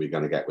films are we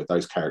going to get with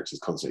those characters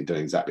constantly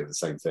doing exactly the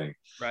same thing?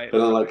 Right. But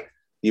then, like,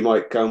 you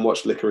might go and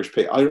watch Licorice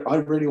Pizza. I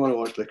really want to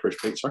watch Licorice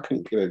Pizza. I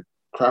couldn't give a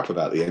crap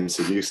about the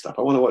MCU stuff.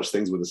 I want to watch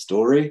things with a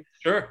story.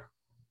 Sure.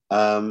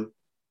 And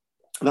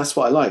that's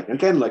what I like.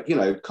 Again, like,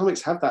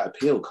 comics have that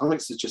appeal.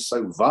 Comics is just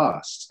so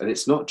vast, and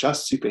it's not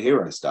just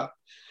superhero stuff.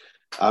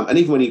 And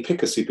even when you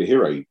pick a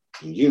superhero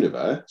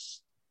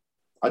universe,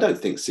 I don't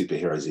think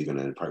superhero is even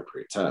an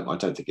appropriate term. I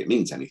don't think it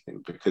means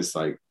anything, because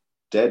like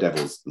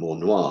Daredevil's more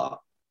noir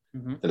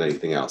than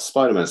anything else.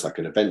 Spider-Man's like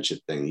an adventure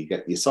thing. You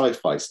get your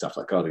sci-fi stuff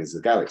like Guardians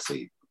of the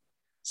Galaxy.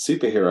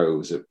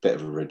 Superhero is a bit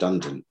of a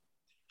redundant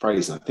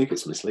phrase, and I think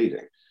it's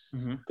misleading.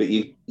 Mm-hmm. But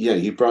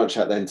you branch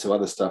out then to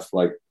other stuff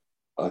like,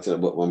 I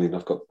don't know what, I mean,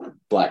 I've got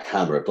Black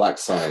Hammer, Black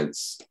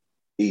Science,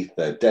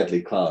 Ether,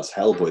 Deadly Class,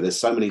 Hellboy. There's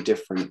so many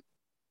different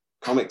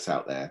comics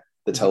out there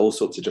that tell all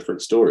sorts of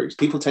different stories.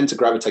 People tend to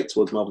gravitate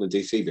towards Marvel and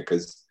DC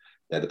because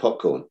they're the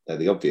popcorn, they're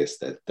the obvious,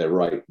 they're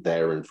right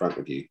there in front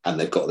of you, and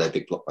they've got their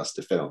big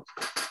blockbuster film.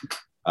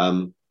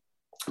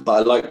 But I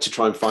like to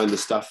try and find the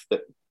stuff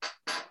that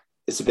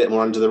is a bit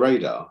more under the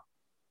radar,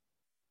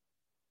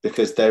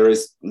 because there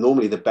is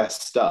normally the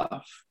best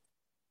stuff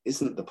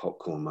isn't the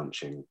popcorn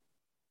munching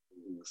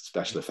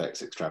special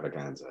effects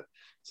extravaganza.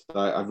 So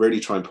I really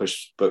try and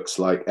push books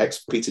like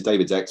Peter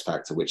David's X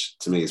Factor, which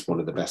to me is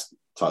one of the best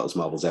titles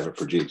Marvel's ever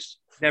produced.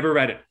 Never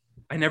read it.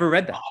 I never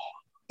read that.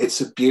 It's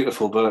a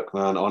beautiful book,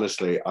 man.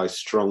 Honestly, I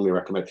strongly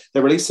recommend.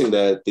 They're releasing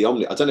the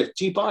Omni. I don't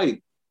know.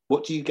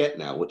 What do you get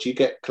now? What do you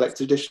get?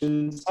 Collector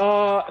editions?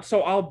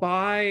 So I'll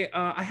buy.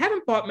 I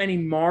haven't bought many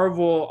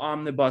Marvel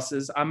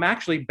omnibuses. I'm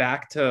actually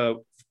back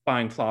to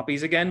buying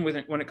floppies again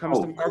when it comes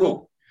to Marvel.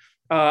 Cool.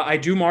 I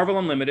do Marvel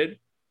Unlimited.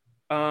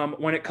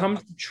 When it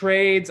comes to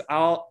trades,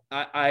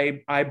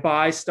 I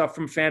buy stuff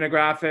from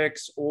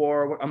Fantagraphics,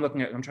 or I'm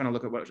trying to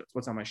look at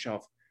what's on my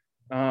shelf.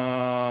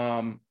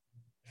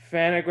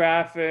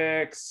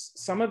 Fantagraphics,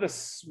 some of the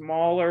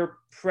smaller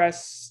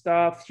press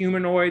stuff,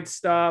 Humanoid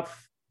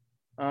stuff,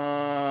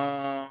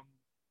 some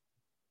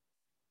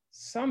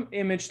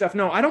Image stuff.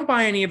 No, I don't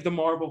buy any of the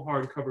Marvel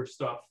hardcover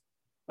stuff.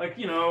 Like,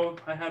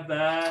 I have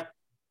that.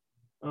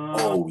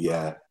 Oh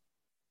yeah.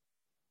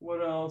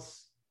 What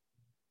else?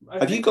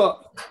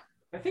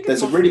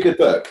 There's a really good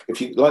book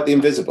if you like The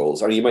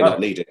Invisibles. I mean, you may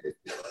not need it,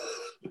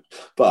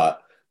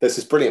 but there's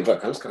this brilliant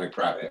book. I'm just going to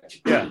grab it.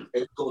 Yeah,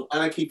 it's called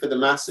Anarchy for the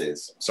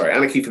Masses.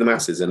 Anarchy for the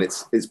Masses, and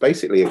it's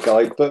basically a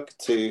guidebook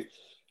to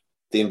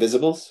The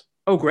Invisibles.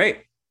 Oh,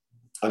 great!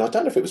 And I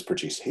don't know if it was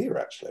produced here.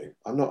 Actually,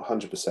 I'm not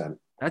 100%.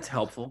 That's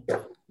helpful.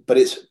 But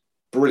it's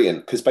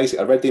brilliant because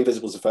basically, I read The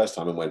Invisibles the first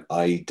time and went,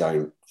 I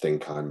don't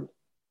think I'm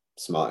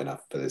smart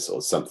enough for this or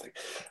something.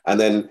 And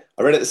then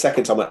I read it the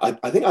second time.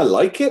 I think I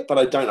like it, but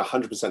I don't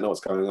 100% know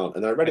what's going on.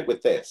 And I read it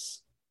with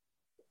this,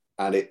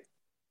 and it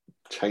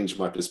changed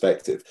my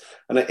perspective.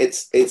 And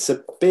it's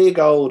a big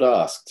old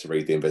ask to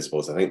read The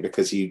Invisibles, I think,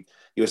 because you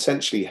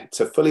essentially,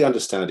 to fully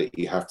understand it,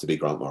 you have to be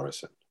Grant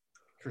Morrison.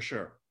 For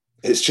sure.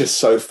 It's just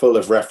so full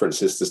of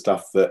references to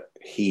stuff that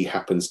he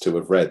happens to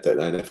have read.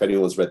 And if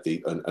anyone's read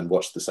and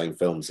watched the same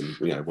films and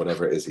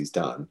whatever it is he's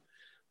done,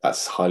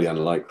 that's highly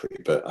unlikely.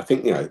 But I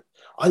think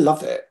I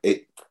love it.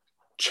 It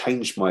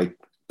changed my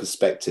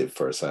perspective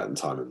for a certain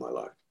time in my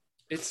life.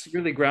 It's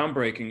really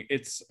groundbreaking.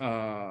 It's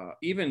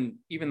even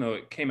though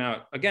it came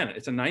out again,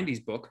 it's a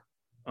 90s book.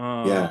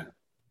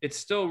 It's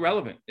still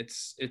relevant.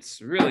 It's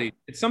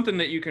something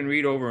that you can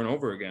read over and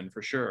over again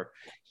for sure.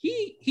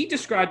 He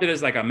described it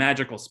as like a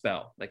magical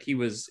spell, like he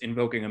was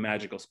invoking a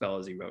magical spell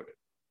as he wrote it.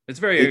 It's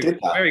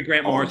very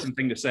Grant Morrison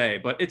thing to say,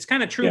 but it's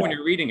kind of true when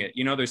you're reading it.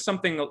 You know, there's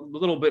something a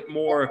little bit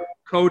more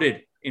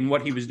coded in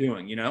what he was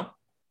doing, you know?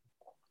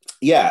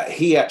 Yeah,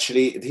 he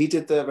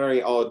did the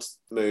very odd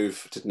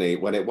move, didn't he,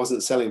 when it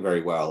wasn't selling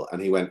very well,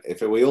 and he went,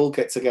 if we all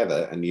get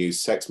together and use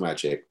sex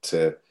magic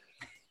to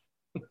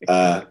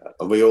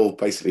we all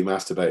basically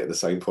masturbate at the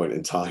same point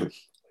in time,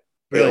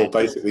 it'll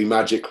basically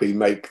magically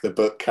make the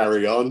book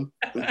carry on.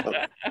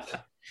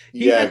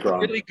 He has a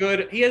really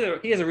good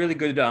there's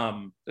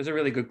a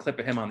really good clip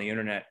of him on the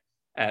internet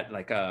at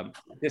like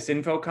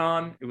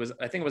Disinfocon.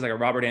 I think it was like a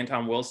Robert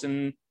Anton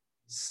Wilson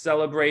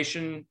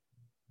celebration,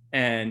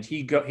 and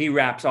he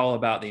raps all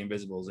about the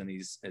Invisibles, and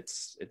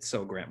it's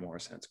so Grant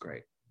Morrison. It's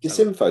great.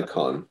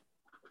 Disinfocon,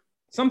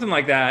 something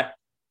like that.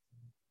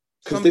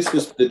 Because this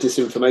was the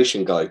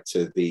disinformation guide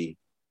to the.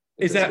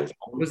 Is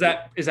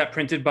that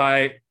printed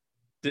by?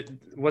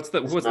 What's the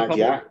Mad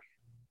Yak?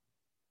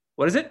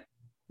 What is it?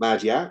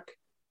 Mad Yak.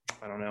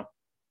 I don't know.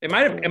 It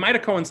might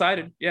have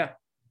coincided. Yeah.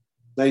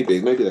 Maybe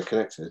they're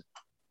connected.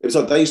 It was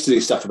like they used to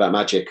do stuff about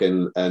magic,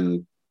 and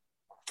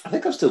I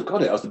think I've still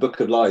got it. It was the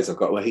Book of Lies I've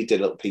got, where he did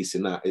a little piece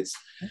in that.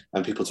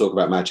 And people talk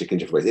about magic in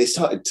different ways. It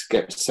started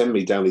to send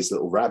me down these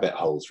little rabbit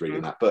holes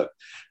reading that book,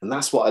 and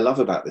that's what I love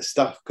about this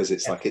stuff, because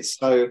it's like it's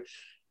so.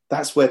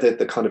 That's where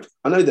the kind of,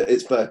 I know that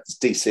it's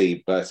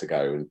DC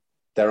Vertigo and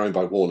they're owned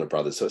by Warner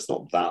Brothers, so it's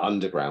not that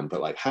underground, but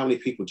like how many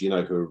people do you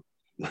know who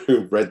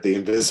read The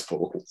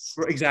Invisibles?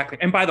 Exactly.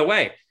 And by the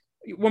way,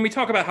 when we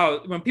talk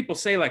about when people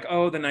say like,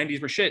 oh, the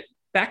 90s were shit,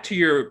 back to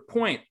your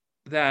point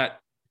that,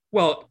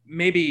 well,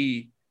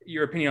 maybe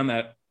your opinion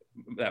on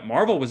that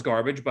Marvel was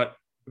garbage, but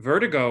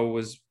Vertigo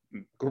was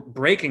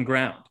breaking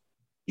ground.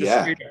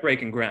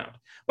 Breaking ground.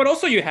 But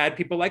also you had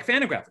people like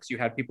Fantagraphics. You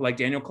had people like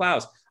Daniel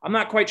Clowes. I'm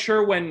not quite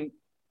sure when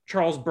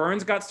Charles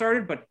Burns got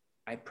started, but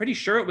I'm pretty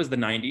sure it was the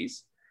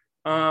 90s.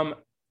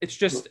 It's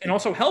just, and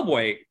also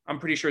Hellboy, I'm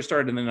pretty sure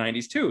started in the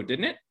 90s too,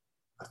 didn't it?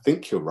 I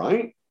think you're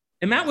right.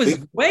 And that was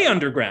way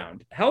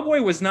underground.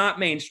 Hellboy was not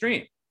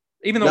mainstream,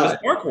 even though it was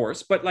Dark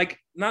Horse, but like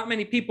not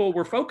many people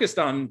were focused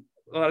on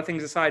a lot of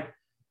things aside,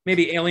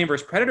 maybe Alien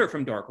vs. Predator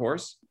from Dark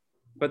Horse,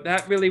 but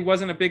that really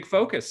wasn't a big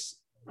focus.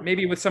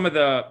 Maybe with some of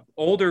the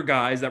older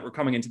guys that were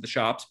coming into the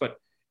shops, but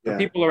for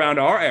people around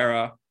our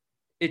era,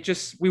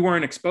 we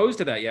weren't exposed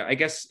to that yet. I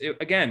guess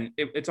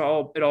it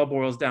all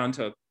boils down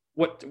to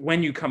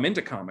when you come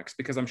into comics,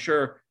 because I'm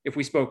sure if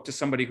we spoke to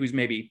somebody who's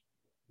maybe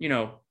in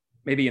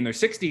their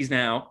 60s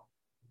now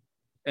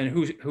and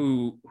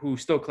who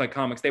still collect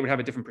comics, they would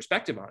have a different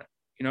perspective on it,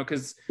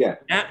 because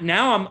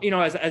now I'm,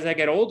 as I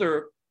get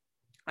older,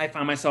 I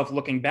find myself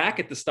looking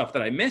back at the stuff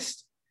that I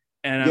missed,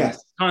 and I'm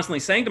constantly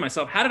saying to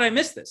myself, how did I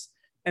miss this?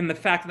 And the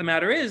fact of the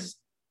matter is,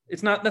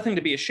 it's nothing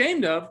to be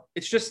ashamed of.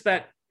 It's just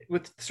that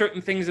with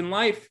certain things in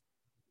life,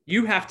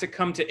 you have to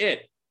come to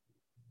it.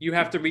 You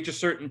have to reach a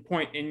certain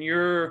point in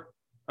your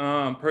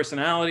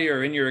personality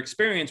or in your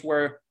experience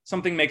where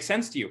something makes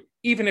sense to you.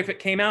 Even if it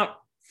came out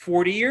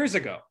 40 years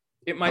ago,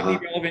 it might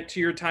be relevant to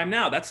your time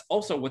now. That's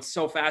also what's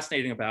so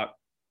fascinating about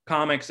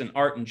comics and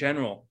art in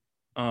general,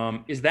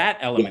 is that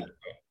element.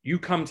 You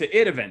come to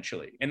it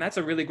eventually. And that's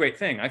a really great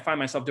thing. I find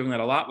myself doing that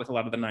a lot with a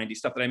lot of the 90s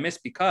stuff that I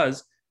missed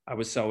because I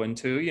was so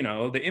into,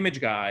 the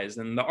image guys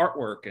and the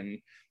artwork and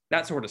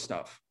that sort of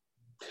stuff.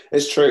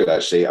 It's true,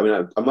 actually. I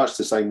mean, I'm much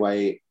the same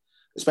way,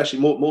 especially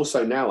more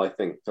so now, I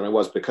think, than I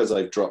was, because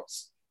I've dropped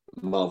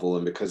Marvel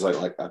and because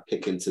I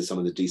pick into some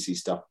of the DC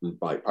stuff and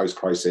like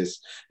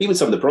post-crisis, even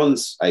some of the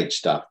Bronze Age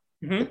stuff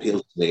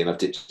appeals to me, and I've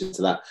ditched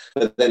into that.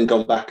 But then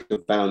gone back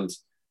and found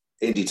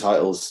indie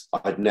titles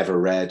I'd never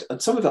read,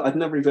 and some of it I'd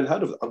never even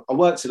heard of. I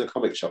worked in a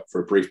comic shop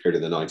for a brief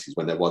period in the 90s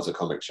when there was a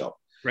comic shop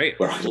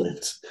where I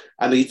lived,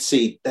 and you'd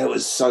see there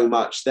was so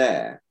much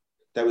there.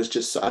 There was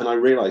just, and I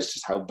realized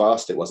just how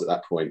vast it was at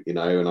that point, and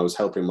I was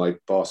helping my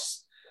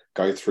boss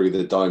go through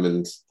the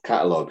Diamond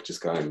catalog,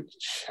 just going,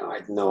 I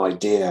had no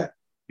idea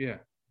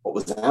what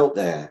was out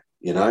there,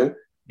 and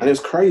it was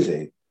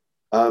crazy.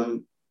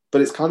 But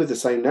it's kind of the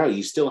same now.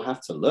 You still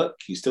have to look.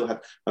 You still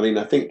have,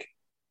 I think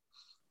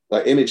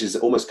like Image is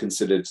almost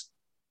considered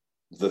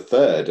the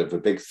third of the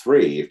big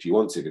three, if you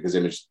want to, because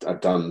Image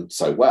have done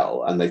so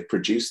well, and they've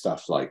produced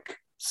stuff like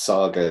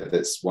Saga,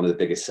 that's one of the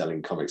biggest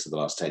selling comics of the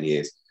last 10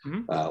 years,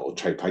 or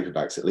trade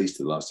paperbacks at least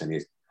of the last 10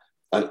 years.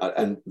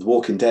 And The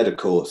Walking Dead, of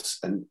course,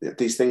 and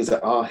these things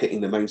that are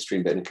hitting the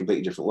mainstream, but in a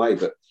completely different way.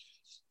 But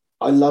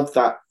I love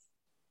that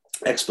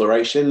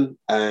exploration,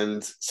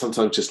 and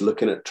sometimes just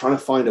looking at, trying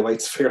to find a way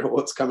to figure out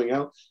what's coming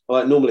out.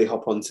 I normally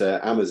hop onto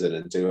Amazon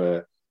and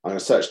I'm going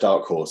to search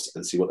Dark Horse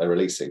and see what they're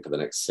releasing for the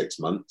next 6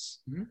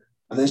 months. And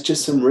there's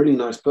just some really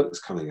nice books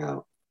coming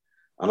out.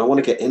 And I want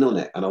to get in on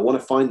it, and I want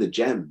to find the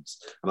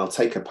gems, and I'll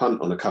take a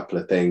punt on a couple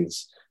of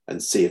things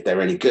and see if they're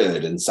any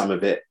good. And some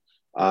of it,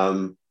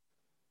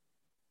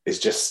 is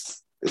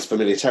just it's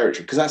familiar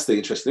territory, because that's the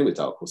interesting thing with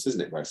Dark Horse,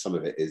 isn't it? Where some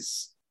of it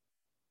is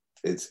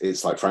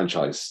it's like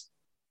franchise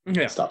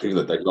stuff, even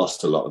though they've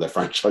lost a lot of their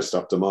franchise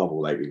stuff to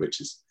Marvel lately, which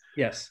is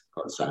quite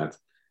sad.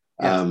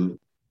 Yes.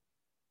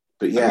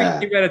 But yeah, I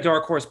recently read a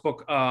Dark Horse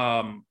book.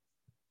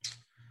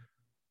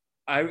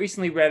 I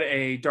recently read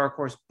a Dark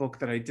Horse book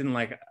that I didn't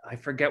like. I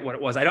forget what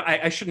it was.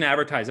 I shouldn't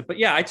advertise it, but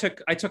yeah, I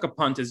took a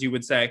punt, as you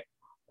would say.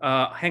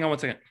 Hang on one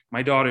second.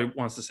 My daughter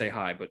wants to say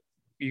hi, but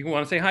you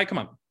want to say hi? Come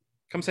on,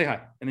 come say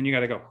hi, and then you got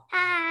to go.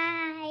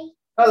 Hi.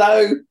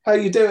 Hello. How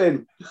you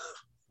doing?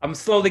 I'm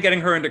slowly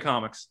getting her into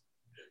comics.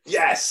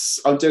 Yes,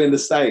 I'm doing the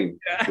same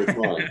with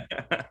mine.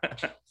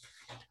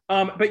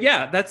 But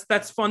yeah,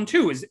 that's fun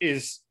too.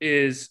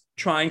 Is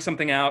trying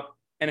something out,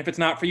 and if it's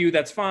not for you,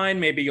 that's fine.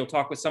 Maybe you'll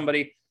talk with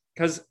somebody.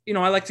 Because, you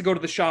know, I like to go to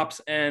the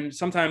shops, and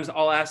sometimes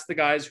I'll ask the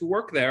guys who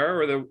work there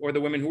or the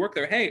women who work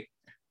there, hey,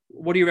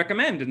 what do you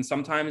recommend? And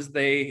sometimes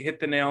they hit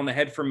the nail on the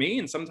head for me,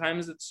 and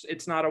sometimes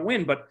it's not a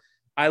win. But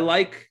I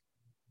like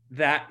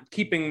that,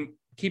 keeping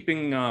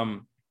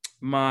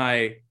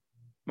my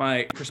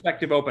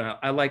perspective open.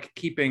 I like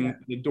keeping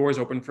the doors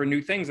open for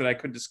new things that I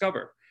could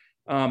discover.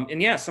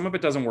 And yeah, some of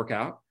it doesn't work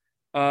out,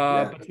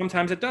 but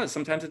sometimes it does.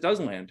 Sometimes it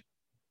does land.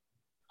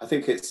 I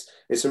think it's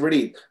a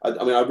really,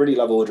 I mean, I really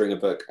love ordering a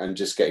book and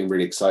just getting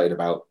really excited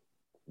about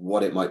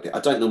what it might be. I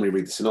don't normally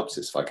read the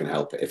synopsis if I can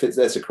help it. If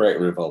there's a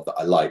creator involved that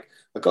I like.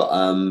 I got,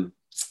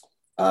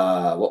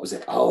 what was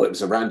it? Oh, it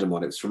was a random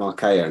one. It was from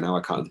Archaea. Now I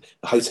can't.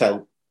 The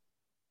Hotel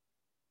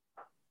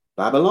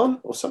Babylon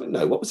or something?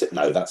 No, what was it?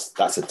 No,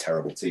 that's a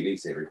terrible TV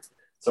series.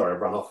 Sorry,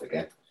 I've run off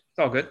again. It's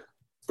all good.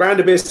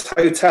 Grand Abyss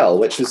Hotel,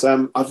 which is,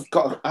 I've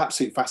got an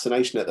absolute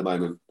fascination at the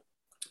moment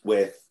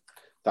with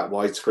that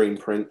widescreen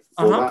print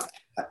format.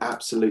 I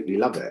absolutely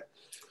love it.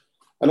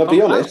 And I'll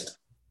be honest,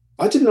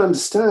 I didn't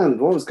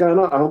understand what was going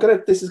on.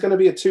 This is going to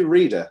be a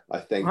 2-reader, I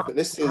think. But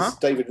this is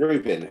David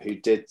Rubin, who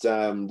did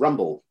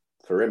Rumble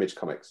for Image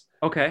Comics.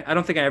 Okay, I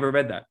don't think I ever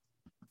read that.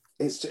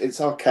 It's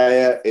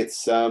Archaea.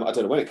 It's I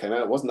don't know when it came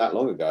out. It wasn't that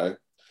long ago.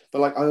 But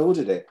like, I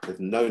ordered it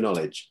with no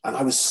knowledge, and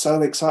I was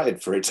so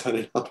excited for it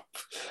turning up.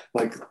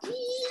 Like,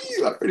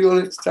 I really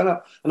wanted it to turn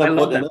up. And I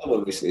bought another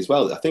one recently as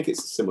well. I think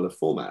it's a similar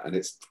format, and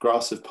it's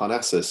Grass of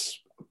Parnassus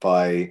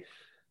by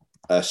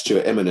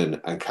Stuart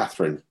Immonen and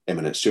Catherine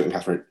Immonen. Stuart and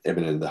Catherine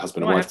Immonen, the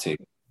husband and wife team.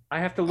 I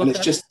have to look. And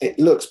it's just, it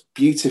looks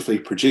beautifully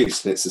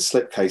produced, and it's a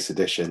slipcase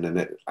edition, and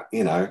it,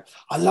 you know,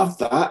 I love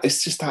that.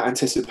 It's just that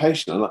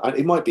anticipation. And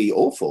it might be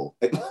awful.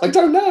 I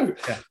don't know,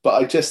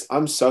 but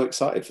I'm so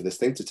excited for this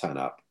thing to turn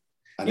up.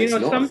 And you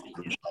know,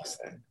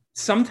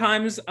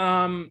 sometimes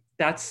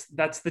that's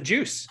the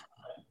juice.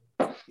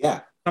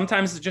 Yeah.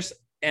 Sometimes it's just,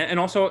 and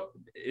also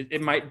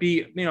it might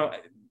be, you know,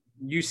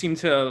 you seem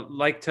to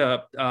like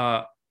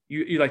to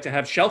you like to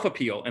have shelf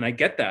appeal, and I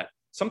get that.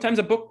 Sometimes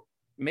a book,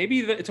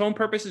 maybe its own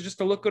purpose is just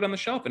to look good on the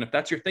shelf, and if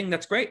that's your thing,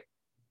 that's great.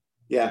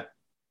 Yeah.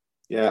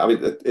 I mean,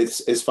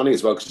 it's funny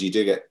as well, because you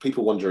do get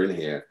people wander in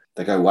here.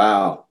 They go,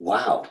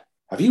 "Wow,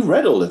 have you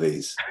read all of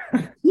these?"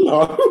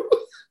 No.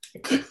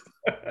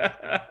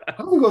 I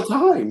haven't got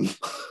time.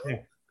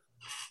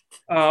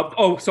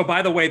 So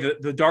by the way,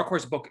 the Dark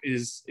Horse book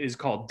is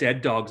called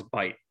Dead Dogs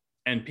Bite,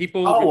 and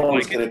people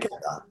like it.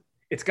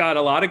 It's got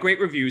a lot of great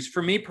reviews.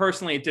 For me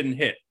personally, it didn't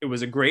hit. It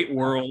was a great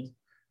world.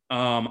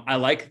 I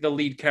like the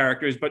lead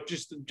characters, but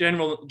just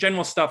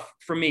general stuff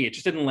for me, it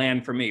just didn't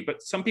land for me.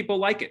 But some people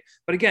like it.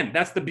 But again,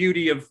 that's the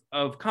beauty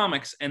of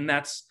comics, and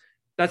that's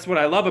what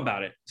I love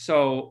about it.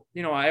 So,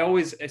 you know, I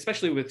always,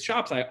 especially with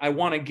shops, I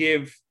want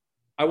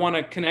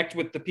to connect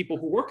with the people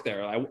who work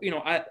there.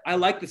 I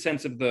like the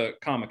sense of the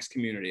comics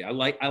community. I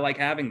like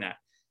having that,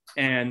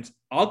 and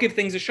I'll give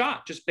things a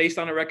shot just based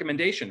on a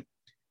recommendation.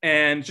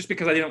 And just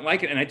because I didn't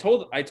like it, and I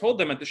told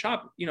them at the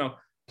shop, you know,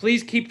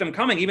 please keep them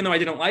coming, even though I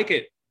didn't like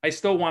it. I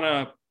still want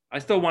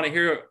to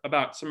hear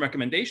about some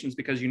recommendations,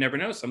 because you never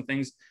know, some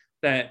things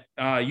that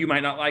you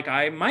might not like,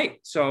 I might.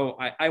 So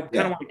I kind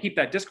of want to keep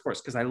that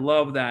discourse, because I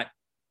love that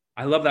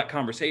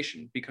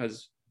conversation,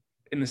 because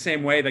in the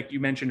same way, like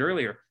you mentioned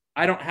earlier,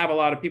 I don't have a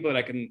lot of people that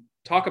I can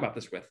talk about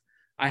this with.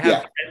 I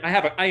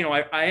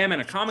am in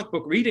a comic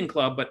book reading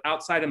club, but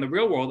outside in the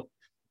real world,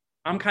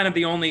 I'm kind of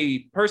the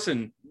only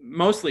person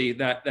mostly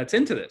that's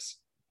into this.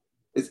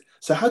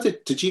 So how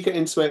did you get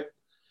into it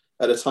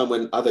at a time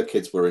when other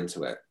kids were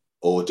into it,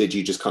 or did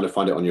you just kind of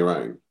find it on your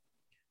own?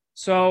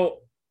 So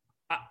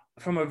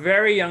from a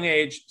very young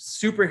age,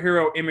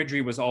 superhero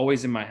imagery was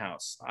always in my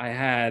house. I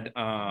had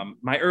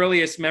my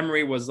earliest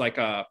memory was like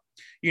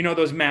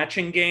those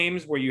matching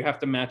games where you have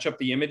to match up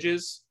the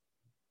images.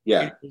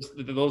 Yeah.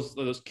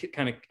 Those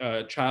kind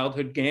of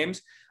childhood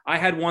games. I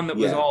had one that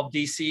was all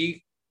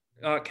DC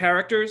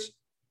characters.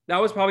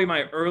 That was probably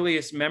my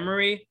earliest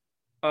memory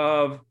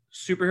of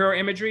superhero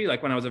imagery,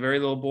 like when I was a very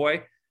little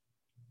boy.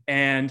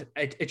 And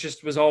it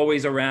just was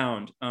always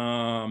around.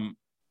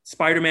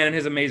 Spider-Man and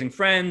His Amazing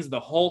Friends, the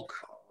Hulk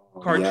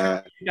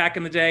cartoon back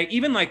in the day,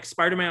 even like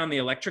Spider-Man on the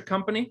Electric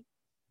Company.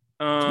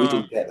 We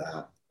didn't get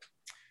that.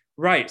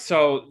 Right.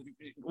 So,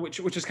 which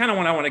is kind of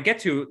what I want to get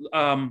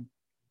to.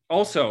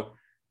 Also,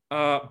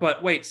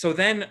 But wait, so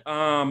then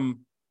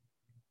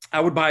I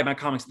would buy my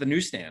comics at the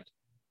newsstand,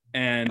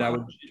 and I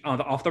would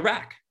off the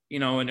rack,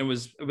 and it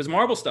was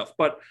Marvel stuff.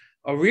 But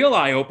a real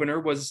eye opener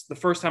was the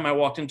first time I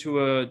walked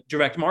into a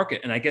direct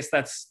market, and I guess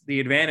that's the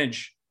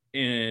advantage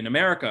in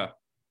America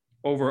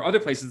over other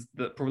places,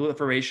 the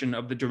proliferation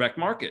of the direct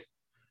market.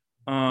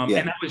 And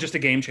that was just a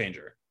game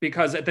changer,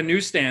 because at the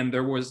newsstand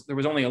there was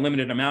only a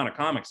limited amount of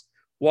comics.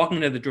 Walking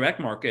into the direct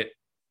market,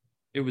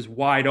 it was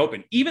wide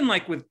open. Even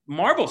like with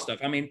Marvel stuff,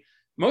 I mean,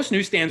 most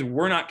newsstands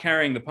were not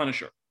carrying the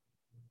Punisher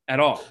at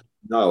all.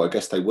 No, I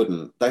guess they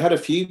wouldn't. They had a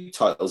few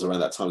titles around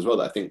that time as well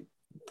that I think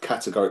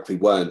categorically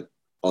weren't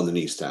on the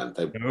newsstand.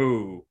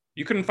 No,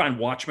 you couldn't find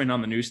Watchmen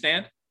on the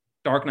newsstand.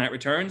 Dark Knight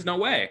Returns, no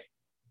way.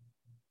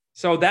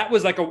 So that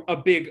was like a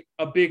big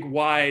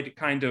wide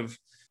kind of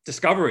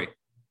discovery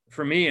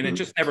for me, and it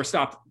just never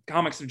stopped.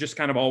 Comics have just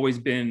kind of always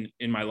been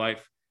in my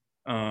life.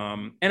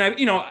 And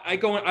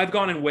I've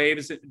gone in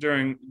waves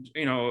during,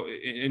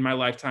 in my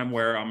lifetime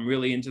where I'm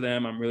really into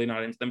them, I'm really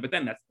not into them. But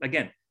then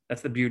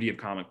that's the beauty of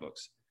comic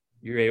books.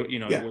 You're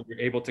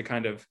able to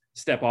kind of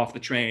step off the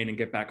train and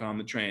get back on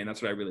the train.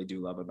 That's what I really do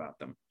love about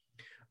them.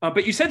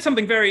 But you said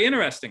something very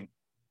interesting.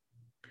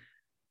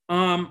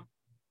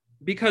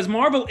 Because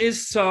Marvel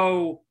is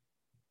so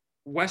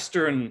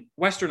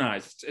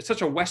westernized. It's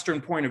such a Western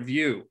point of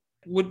view.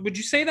 Would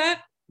you say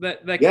that?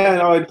 Yeah,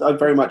 no, I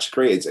very much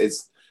agree.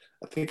 It's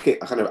I think it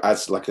kind of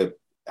adds to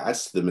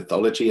the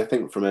mythology, I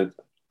think, from an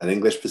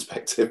English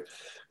perspective,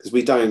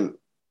 because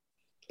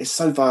it's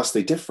so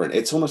vastly different.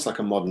 It's almost like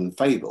a modern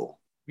fable.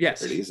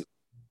 Yes. Really, isn't it?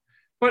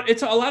 But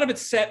it's a lot of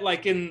it's set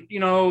like in,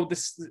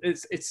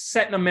 it's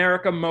set in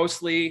America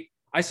mostly.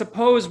 I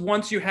suppose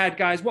once you had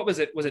guys, what was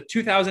it? Was it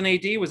 2000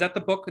 AD? Was that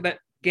the book that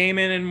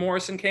Gaiman and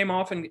Morrison came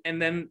off and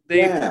then they...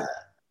 Yeah.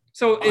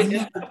 So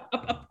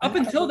up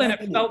until then,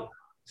 it felt...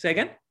 Say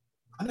again?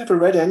 I never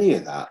read any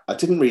of that. I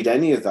didn't read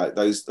any of that.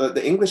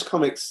 The English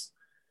comics,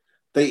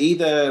 they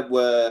either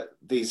were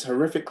these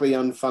horrifically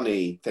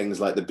unfunny things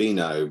like the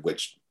Beano,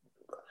 which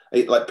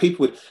like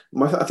people would...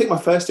 I think my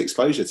first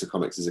exposure to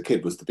comics as a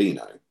kid was the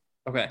Beano.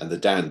 Okay. And the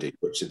Dandy,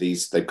 which are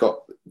these... They've got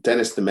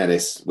Dennis the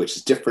Menace, which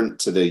is different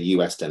to the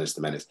US Dennis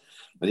the Menace.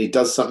 And he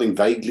does something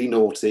vaguely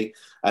naughty,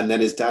 and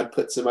then his dad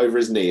puts him over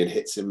his knee and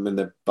hits him in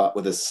the butt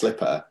with a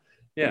slipper.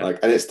 Yeah.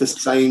 And it's the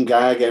same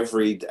gag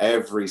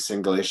every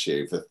single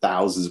issue for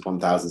thousands upon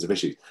thousands of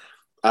issues.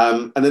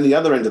 And then the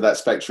other end of that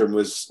spectrum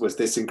was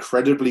this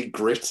incredibly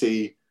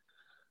gritty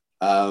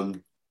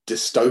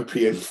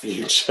dystopian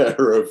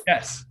future of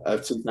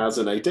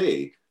 2000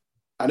 AD.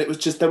 And it was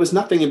just, there was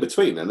nothing in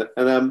between. And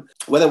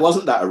where there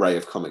wasn't that array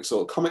of comics,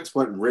 or comics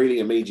weren't really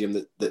a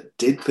medium that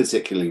did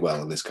particularly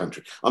well in this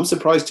country. I'm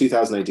surprised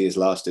 2000 AD has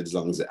lasted as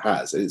long as it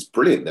has. It's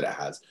brilliant that it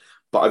has.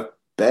 But I've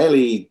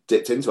barely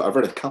dipped into it. I've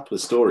read a couple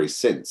of stories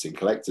since in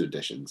collected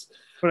editions.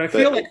 But I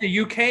feel like the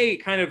UK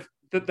kind of,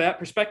 that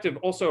perspective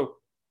also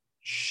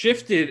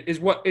shifted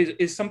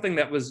is something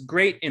that was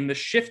great in the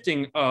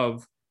shifting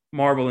of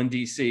Marvel and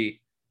DC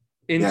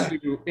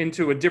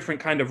into a different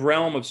kind of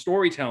realm of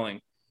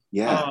storytelling.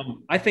 Yeah,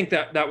 I think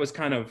that was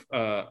kind of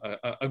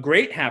a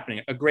great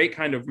happening, a great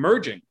kind of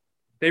merging.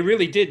 They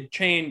really did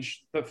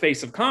change the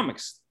face of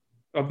comics,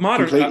 of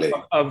modern,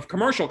 of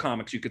commercial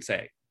comics, you could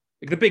say.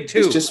 Like the big two.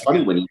 It's just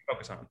funny when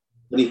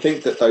you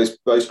think that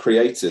those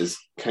creators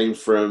came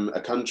from a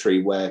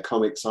country where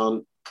comics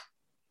aren't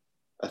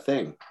a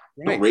thing.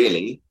 Right. Not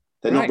really.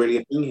 They're not really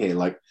a thing here.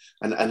 Like,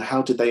 and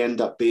how did they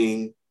end up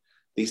being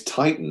these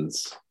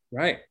titans?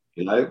 Right.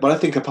 But I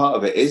think a part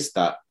of it is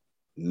that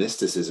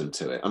mysticism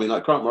to it. I mean,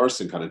 like Grant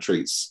Morrison kind of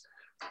treats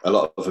a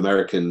lot of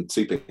American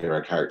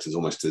superhero characters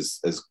almost as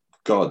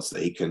gods,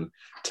 that he can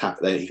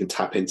tap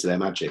into their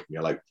magic. And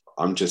you're like,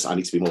 I need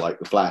to be more like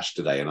the Flash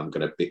today, and I'm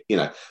going to be,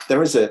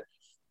 there is a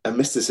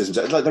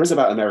mysticism, like there is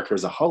about America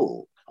as a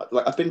whole.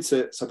 Like I've been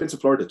to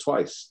Florida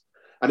twice,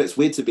 and it's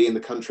weird to be in the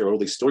country where all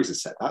these stories are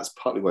set. That's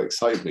partly what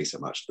excited me so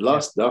much. The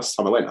last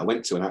time I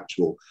went to an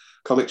actual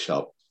comic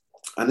shop,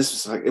 and this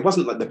was like, it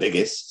wasn't like the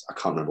biggest, I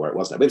can't remember where it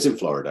was now, but it was in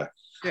Florida.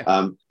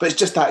 Yeah. But it's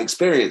just that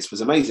experience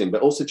was amazing,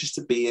 but also just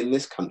to be in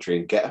this country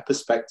and get a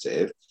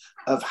perspective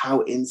of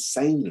how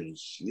insanely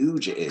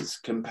huge it is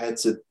compared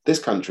to this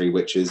country,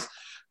 which is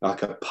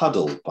like a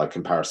puddle by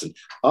comparison.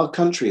 Our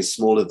country is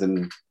smaller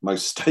than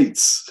most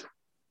states.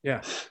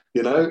 Yeah.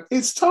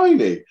 It's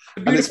tiny.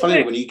 And it's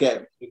funny when you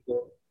get, it's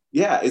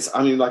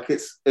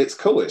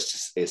cool.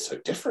 It's so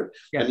different.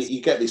 Yes. And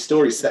you get these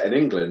stories set in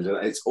England,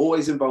 and it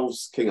always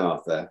involves King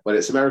Arthur. When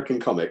it's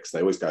American comics, they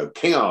always go,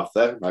 King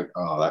Arthur, like,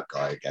 oh, that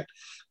guy again.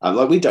 And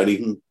like,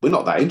 we're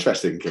not that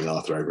interested in King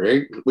Arthur over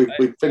here.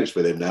 We've finished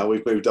with him now.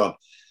 We've moved on.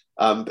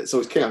 But so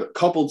it's King Arthur,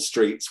 cobbled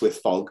streets with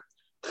fog.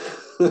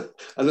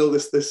 And all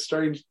this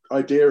strange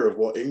idea of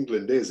what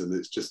England is, and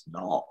it's just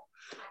not.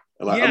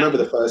 And I remember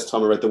the first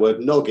time I read the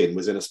word noggin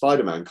was in a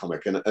Spider-Man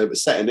comic, and it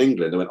was set in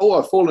England. I went, "Oh,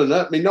 I've fallen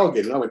at me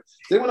noggin." And I went,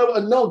 "Does anyone know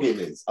what a noggin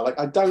is?"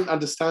 I don't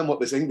understand what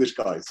this English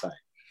guy is saying.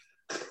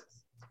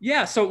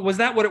 Yeah. So was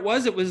that what it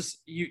was? It was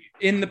you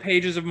in the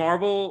pages of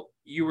Marvel.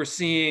 You were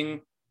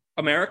seeing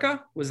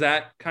America. Was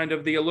that kind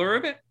of the allure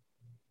of it?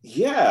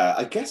 Yeah,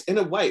 I guess in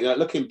a way,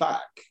 looking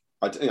back,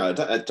 I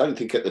don't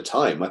think at the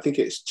time. I think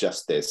it's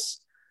just this.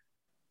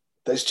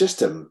 There's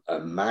just a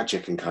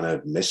magic and kind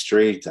of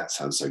mystery. That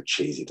sounds so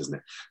cheesy,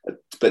 doesn't it?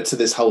 But to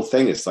this whole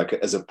thing, it's like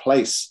as a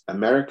place,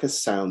 America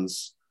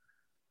sounds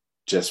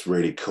just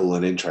really cool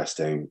and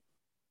interesting,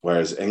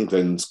 whereas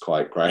England's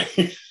quite grey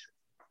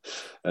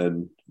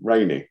and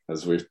rainy,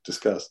 as we've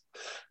discussed.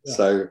 Yeah.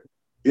 So,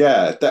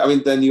 yeah, I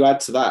mean, then you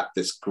add to that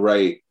this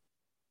great,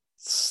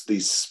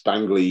 these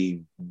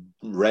spangly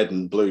red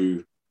and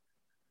blue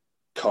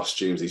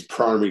costumes, these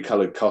primary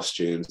coloured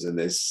costumes, and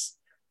this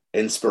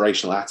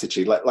inspirational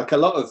attitude. Like a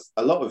lot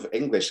of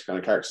English kind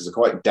of characters are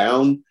quite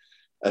down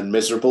and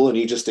miserable, and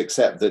you just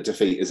accept that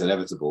defeat is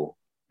inevitable,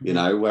 you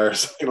know,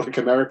 whereas like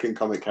American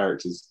comic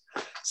characters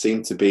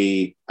seem to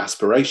be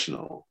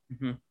aspirational.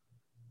 Mm-hmm.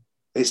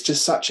 It's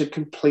just such a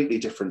completely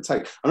different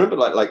take. I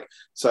remember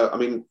so I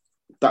mean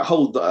that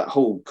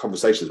whole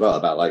conversation as well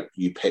about like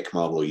you pick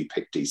Marvel or you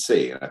pick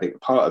DC, and I think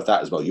part of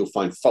that as well, you'll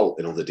find fault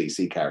in all the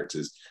DC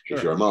characters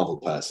if you're a Marvel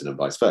person and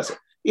vice versa,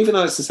 even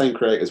though it's the same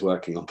creators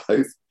working on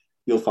both.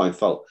 You'll find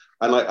fault.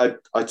 And like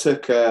I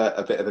took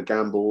a bit of a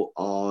gamble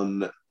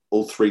on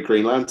all 3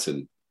 Green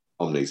Lantern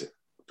omnis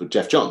with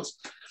Geoff Johns,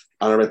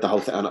 and I read the whole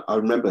thing, and I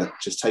remember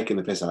just taking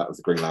the piss out of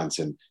the Green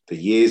Lantern for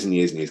years and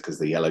years and years because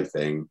the yellow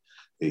thing,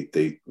 so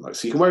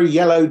you can wear a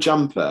yellow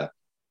jumper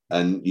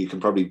and you can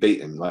probably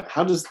beat him. Like,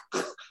 how does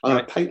I'm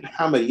gonna paint a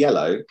hammer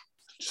yellow?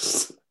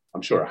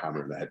 I'm sure a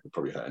hammer in the head would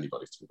probably hurt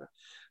anybody to do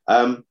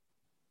that.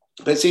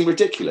 But it seemed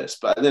ridiculous.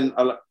 But then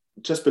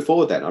just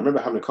before then, I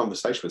remember having a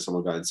conversation with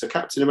someone going, so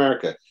Captain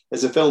America,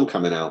 there's a film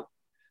coming out.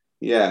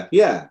 Yeah.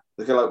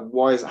 They're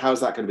like,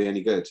 how's that going to be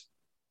any good?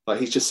 Like,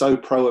 he's just so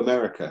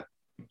pro-America.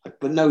 Like,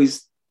 but no,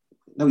 he's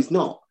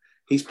not.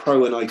 He's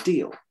pro an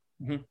ideal.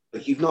 Mm-hmm.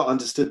 Like, you've not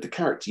understood the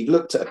character. You've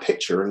looked at a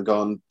picture and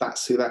gone,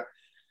 that's who that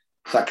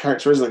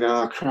character is. And I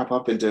go, oh crap,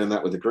 I've been doing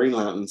that with the Green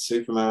Lantern,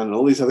 Superman, and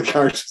all these other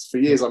characters for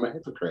years. I'm a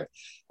hypocrite.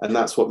 And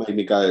that's what made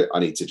me go, I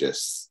need to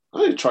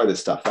try this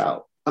stuff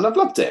out. And I've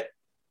loved it.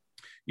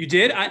 You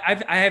did?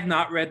 I have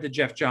not read the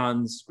Geoff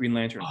Johns Green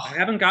Lantern. I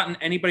haven't gotten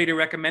anybody to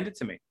recommend it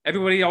to me.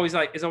 Everybody is always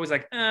like,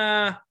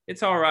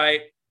 it's all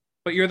right.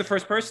 But you're the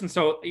first person,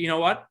 so you know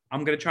what?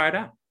 I'm gonna try it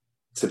out.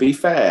 To be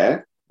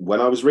fair,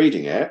 when I was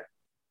reading it,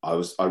 I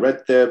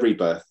read the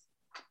Rebirth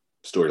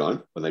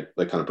storyline when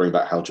they kind of bring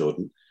back Hal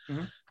Jordan.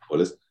 Mm-hmm.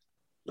 Spoilers,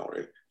 not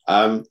really.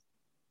 And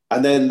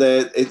then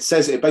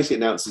it basically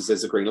announces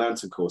there's a Green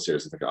Lantern Corps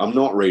series. I'm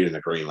not reading a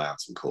Green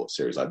Lantern Corps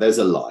series. Like, there's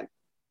a line.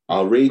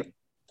 I'll read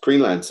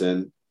Green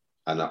Lantern,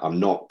 and I'm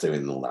not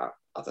doing all that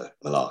other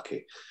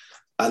malarkey.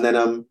 And then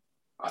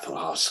I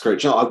thought, screw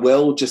it. I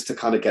will, just to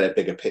kind of get a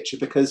bigger picture,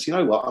 because you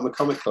know what? I'm a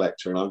comic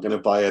collector and I'm going to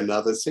buy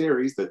another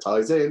series that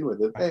ties in with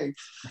the thing.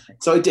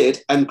 So I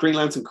did. And Green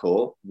Lantern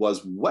Corps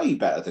was way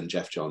better than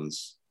Geoff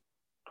Johns'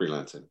 Green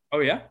Lantern. Oh,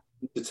 yeah?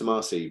 Peter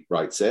Tomasi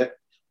writes it.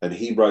 And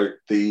he wrote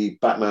the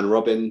Batman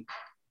Robin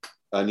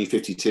New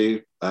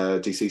 52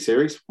 DC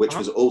series, which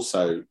was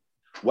also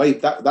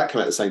that came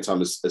out at the same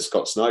time as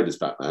Scott Snyder's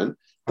Batman,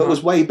 but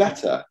was way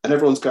better. And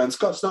everyone's going,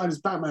 Scott Snyder's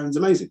Batman is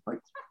amazing. Like,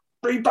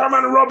 read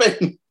Batman and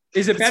Robin.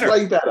 Is it better? It's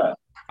way better.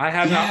 I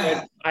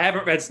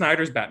haven't read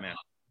Snyder's Batman.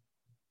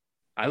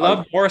 I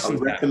love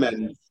Morrison's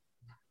Batman.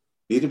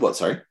 You did what,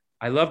 sorry?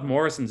 I love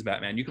Morrison's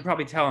Batman. You can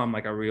probably tell I'm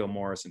like a real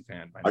Morrison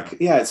fan by now.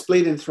 Yeah, it's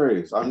bleeding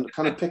through. I'm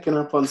kind of picking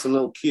up on some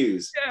little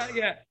cues.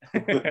 Yeah.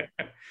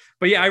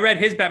 But yeah, I read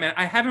his Batman.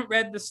 I haven't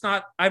read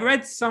I've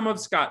read some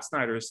of Scott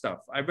Snyder's stuff.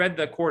 I've read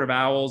the Court of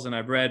Owls, and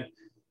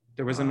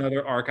there was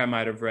another arc I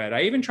might have read.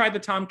 I even tried the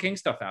Tom King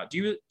stuff out.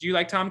 Do you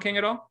like Tom King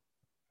at all?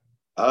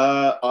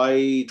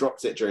 I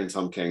dropped it during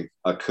Tom King.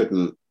 I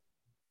couldn't.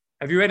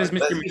 Have you read his Mr.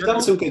 Miracle? He's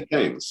done some good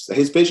things.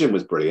 His vision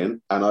was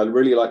brilliant, and I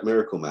really like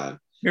Miracle Man.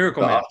 But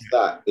after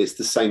that, it's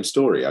the same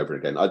story over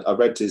again. I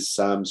read his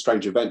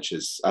Strange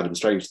Adventures, Adam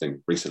Strange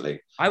thing recently.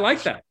 I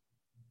like that.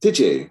 Did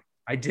you?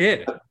 I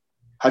did.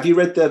 Have you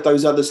read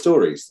those other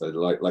stories, though,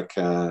 like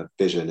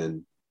Vision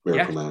and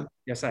Miracle Man?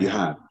 Yes, I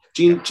have.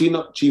 Do you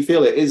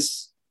feel it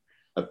is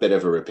a bit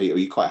of a repeat? Or are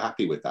you quite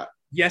happy with that?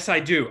 Yes, I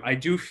do. I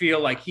do feel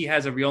like he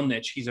has a real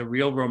niche. He's a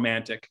real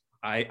romantic.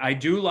 I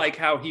do like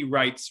how he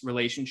writes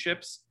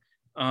relationships.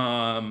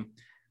 I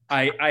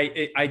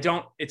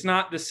don't. It's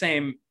not the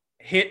same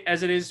hit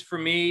as it is for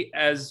me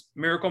as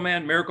Miracle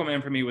Man. Miracle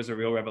Man for me was a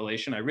real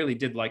revelation. I really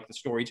did like the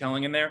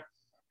storytelling in there.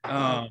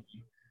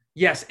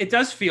 Yes, it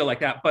does feel like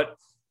that, but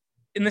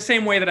in the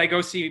same way that I go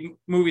see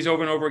movies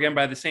over and over again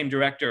by the same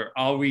director,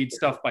 I'll read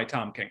stuff by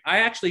Tom King. I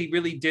actually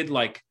really did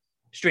like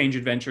Strange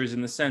Adventures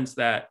in the sense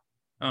that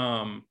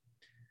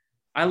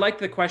I like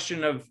the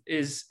question of,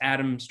 is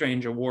Adam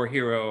Strange a war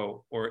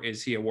hero or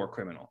is he a war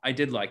criminal? I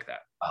did like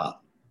that.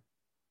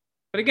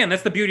 But again,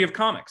 that's the beauty of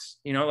comics,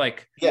 people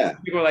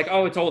are like,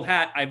 oh, it's old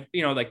hat.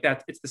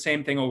 It's the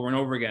same thing over and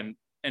over again.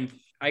 And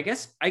I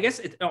guess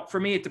for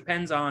me, it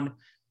depends on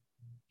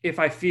if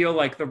I feel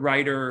like the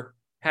writer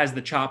has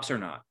the chops or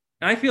not.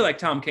 And I feel like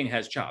Tom King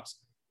has chops.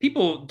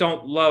 People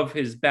don't love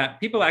his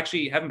people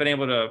actually haven't been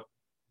able to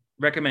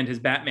recommend his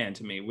Batman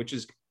to me, which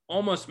is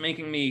almost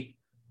making me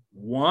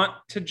want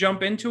to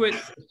jump into it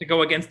to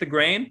go against the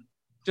grain,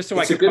 just so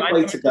It's I a can good find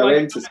way something to go like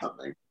into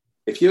something.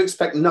 If you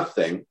expect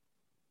nothing,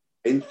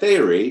 in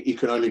theory, you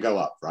can only go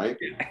up, right?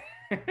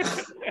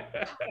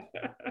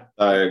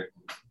 So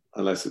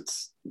unless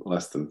it's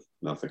less than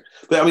nothing.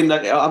 But I mean,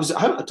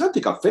 I don't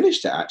think I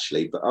finished it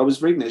actually, but I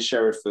was reading his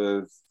Sheriff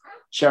of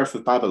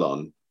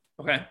Babylon,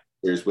 Okay.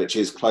 which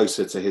is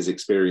closer to his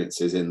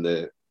experiences in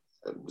the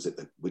was it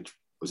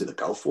the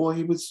Gulf War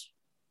he was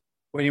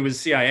when he was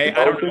CIA.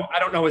 I don't know. I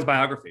don't know his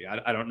biography.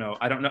 I don't know.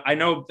 I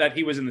know that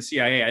he was in the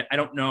CIA. I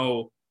don't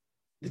know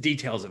the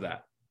details of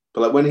that.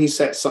 But like when he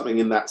set something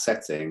in that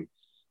setting,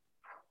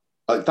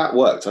 like that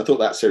worked. I thought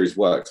that series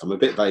worked. I'm a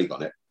bit vague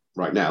on it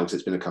right now because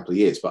it's been a couple of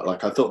years, but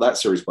like I thought that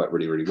series worked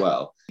really, really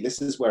well.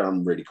 This is where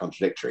I'm really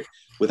contradictory.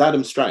 With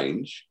Adam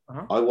Strange,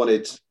 I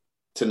wanted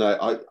to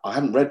know, I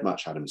hadn't read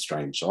much Adam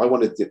Strange, so I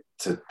wanted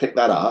to pick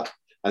that up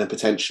and then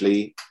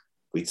potentially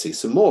we'd see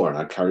some more and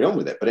I'd carry on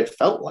with it. But it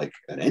felt like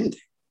an ending.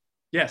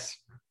 Yes.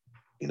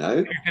 You know?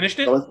 Have you finished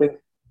it? So I think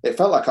it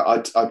felt like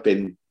I'd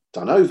been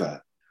done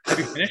over. Have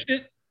you finished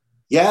it?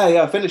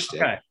 Yeah, I finished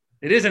it. Okay.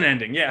 It is an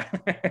ending, yeah.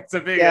 It's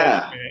a big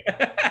yeah.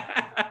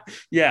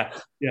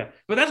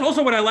 But that's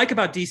also what I like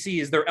about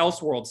DC is their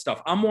Elseworld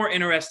stuff. I'm more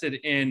interested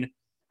in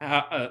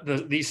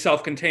these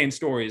self-contained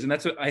stories, and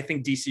that's what I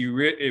think DC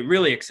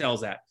really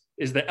excels at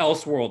is the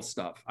Elseworld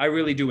stuff. I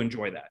really do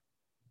enjoy that.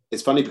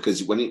 It's funny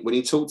because when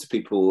you talk to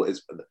people,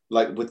 it's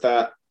like with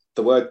that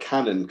the word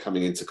canon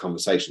coming into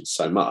conversation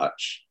so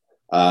much.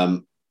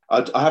 I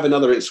have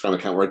another Instagram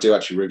account where I do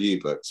actually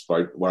review books,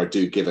 where I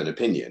do give an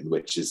opinion,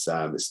 which is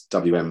it's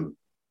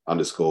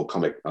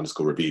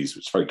WM_comic_reviews,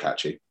 which is very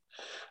catchy.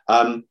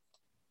 But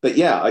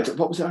yeah,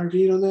 what was it I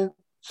reviewed on there?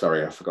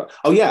 Sorry, I forgot.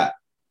 Oh yeah,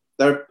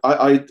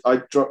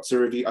 I dropped a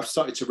review. I've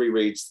started to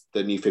reread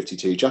the New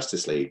 52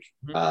 Justice League,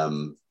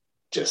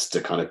 just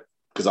to kind of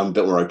because I'm a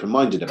bit more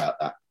open-minded about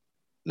that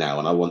now,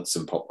 and I want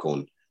some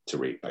popcorn to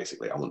read.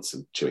 Basically, I want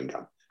some chewing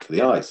gum for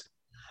the eyes.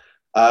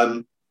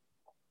 I'm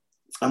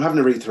having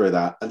to read through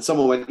that, and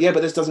someone went, "Yeah,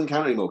 but this doesn't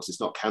count anymore because it's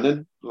not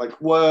canon." Like,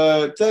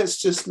 word,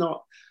 that's just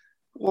not.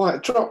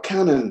 What? Drop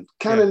canon.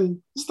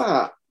 Canon. What's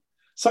that?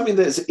 Something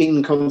that's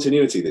in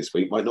continuity this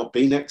week might not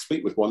be next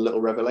week with one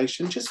little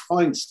revelation. Just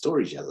find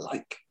stories you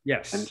like,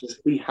 yes, and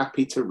just be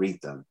happy to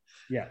read them.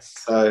 Yes.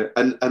 So,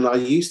 and I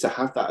used to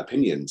have that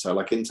opinion. So,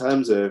 like in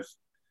terms of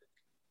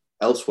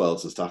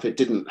Elseworlds and stuff, it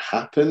didn't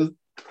happen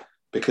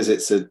because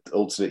it's an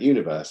alternate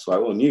universe. Like,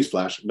 well,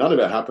 newsflash, none of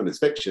it happened. It's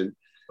fiction.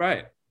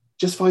 Right.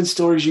 Just find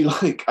stories you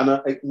like. And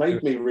it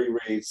made me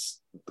reread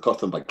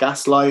Gotham by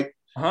Gaslight.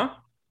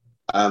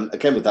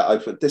 Again, with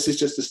that, this is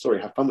just a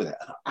story. Have fun with it.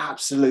 And I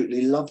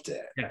absolutely loved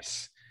it.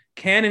 Yes.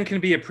 Canon can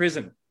be a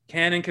prison.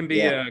 Canon can be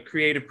a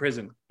creative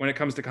prison when it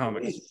comes to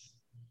comics.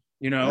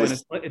 You know, and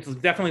it's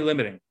definitely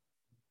limiting.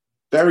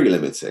 Very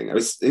limiting.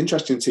 It's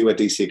interesting to see where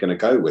DC are going to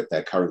go with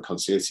their current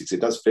continuity, because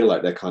it does feel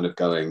like they're kind of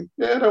going,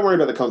 yeah, don't worry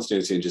about the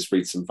continuity and just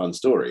read some fun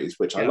stories,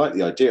 which I like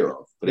the idea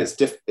of. But it's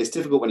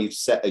difficult when you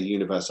set a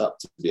universe up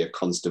to be a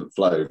constant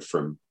flow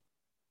from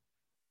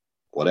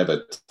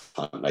whatever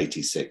time,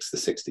 86, the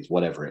 60s,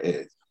 whatever it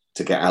is,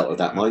 to get out of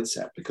that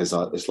mindset. Because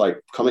it's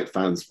like comic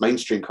fans,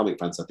 mainstream comic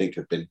fans, I think,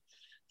 have been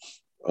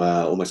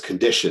almost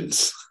conditioned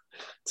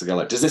to go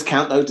like, does this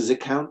count though? Does it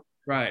count?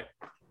 Right.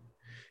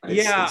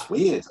 It's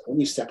weird. When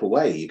you step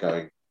away, you're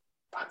going,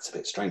 that's a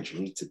bit strange. You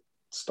need to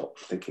stop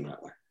thinking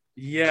that way.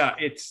 Yeah,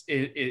 it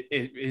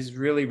is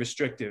really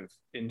restrictive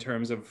in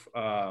terms of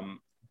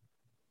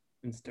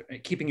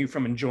keeping you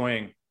from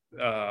enjoying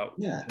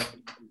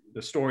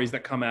the stories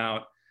that come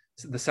out,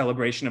 the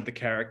celebration of the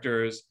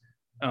characters.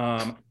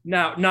 Now,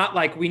 not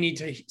like we need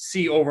to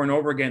see over and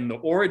over again the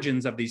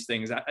origins of these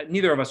things.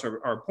 Neither of us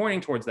are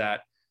pointing towards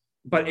that,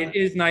 but it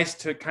is nice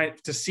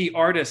to see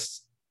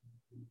artists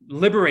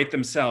liberate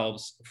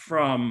themselves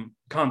from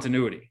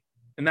continuity,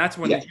 and that's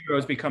when the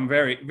heroes become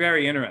very,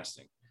 very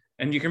interesting,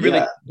 and you can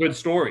really good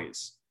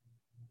stories.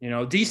 You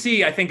know,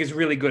 DC I think is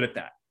really good at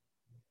that.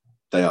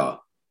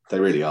 They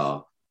really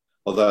are.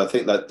 Although I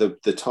think that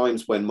the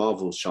times when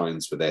Marvel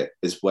shines with it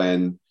is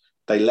when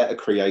they let a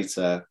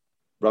creator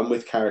run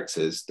with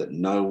characters that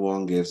no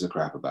one gives a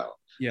crap about.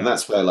 And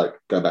that's where, like,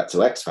 go back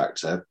to X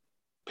Factor,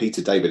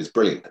 Peter David is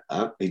brilliant at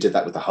that. He did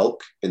that with the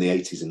Hulk in the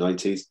 80s and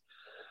 90s.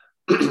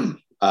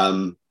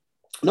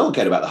 No one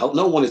cared about the Hulk.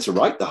 No one wanted to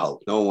write the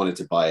Hulk. No one wanted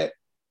to buy it.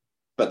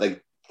 But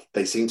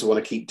they seem to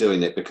want to keep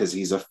doing it because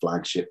he's a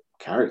flagship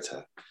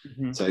character.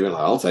 So he went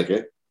like, I'll take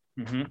it.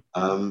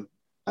 And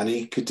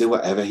he could do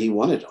whatever he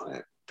wanted on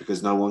it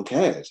because no one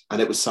cared. And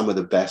it was some of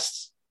the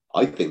best,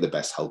 I think the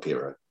best Hulk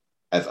era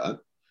ever.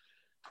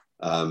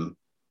 And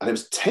it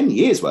was 10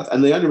 years worth.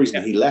 And the only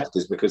reason he left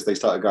is because they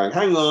started going,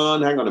 hang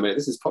on a minute,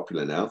 this is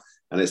popular now.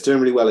 And it's doing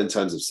really well in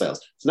terms of sales.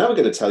 So now we're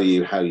going to tell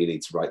you how you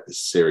need to write this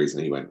series.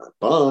 And he went,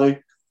 bye.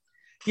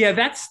 Yeah,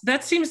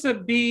 that seems to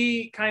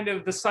be kind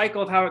of the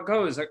cycle of how it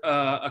goes.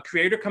 A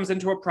creator comes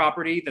into a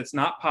property that's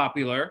not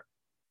popular,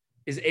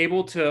 is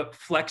able to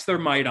flex their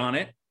might on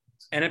it,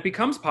 and it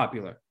becomes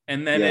popular.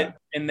 And then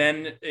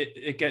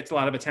it gets a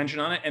lot of attention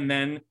on it. And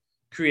then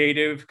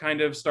creative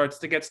kind of starts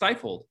to get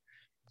stifled.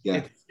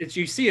 Yeah. It's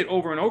you see it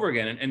over and over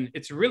again, and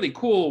it's really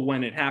cool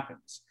when it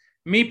happens.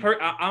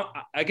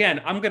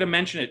 Again, I'm going to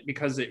mention it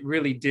because it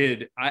really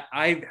did.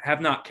 I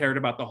have not cared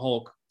about the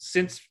Hulk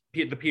since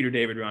the Peter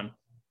David run.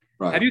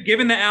 Right. Have you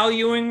given the Al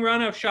Ewing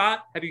run a shot?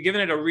 Have you given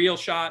it a real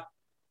shot?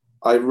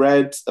 I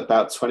read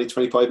about 20,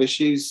 25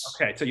 issues.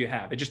 Okay, so you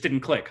have. It just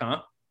didn't click,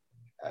 huh?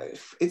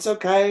 It's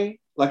okay.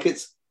 Like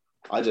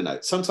I don't know.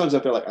 Sometimes I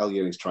feel like Al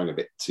Ewing's trying a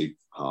bit too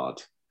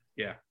hard.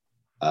 Yeah.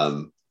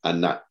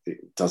 And that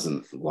it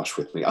doesn't wash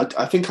with me.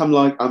 I think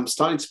I'm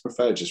starting to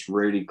prefer just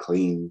really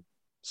clean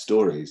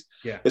stories.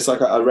 Yeah. It's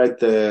like I read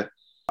the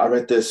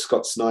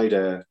Scott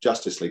Snyder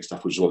Justice League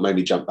stuff, which is what made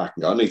me jump back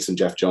and go, I need some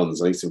Jeff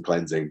Johns, I need some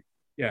cleansing.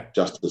 Yeah.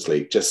 Justice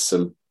League, just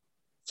some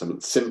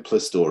simpler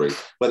stories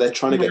where they're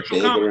trying to get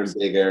bigger and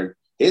bigger.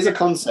 Here's a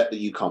concept that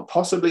you can't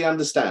possibly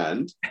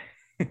understand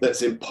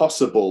that's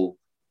impossible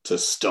to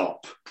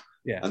stop.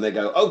 Yeah. And they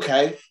go,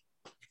 okay,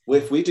 well,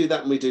 if we do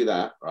that and we do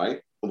that,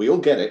 right? And we all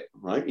get it,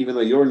 right? Even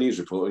though you're a news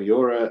reporter,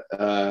 you're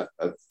a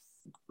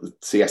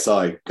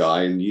CSI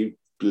guy and you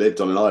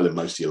lived on an island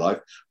most of your life,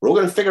 we're all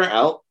going to figure it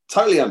out,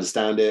 totally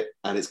understand it,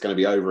 and it's going to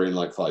be over in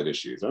like 5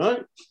 issues, all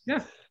right?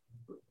 Yeah.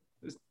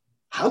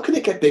 How can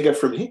it get bigger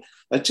from here?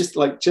 Just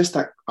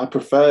that, I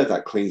prefer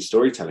that clean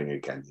storytelling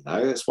again, you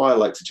know? That's why I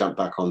like to jump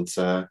back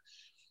onto, I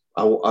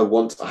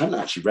haven't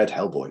actually read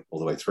Hellboy all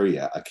the way through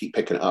yet. I keep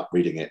picking it up,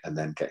 reading it, and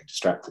then getting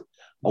distracted.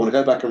 I want to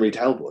go back and read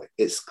Hellboy.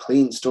 It's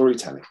clean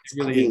storytelling. It's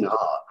really clean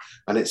art.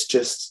 And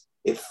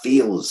it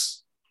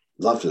feels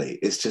lovely.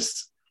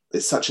 It's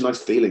such a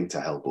nice feeling to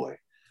Hellboy.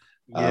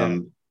 Yeah.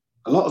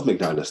 A lot of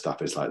Mignola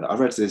stuff is like that. I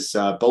read this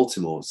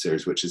Baltimore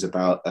series, which is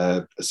about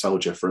a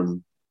soldier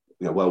from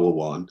World War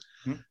One,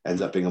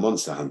 ends up being a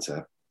monster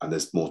hunter, and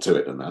there's more to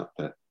it than that.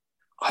 But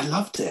I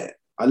loved it.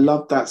 I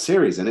loved that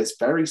series, and it's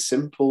very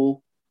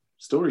simple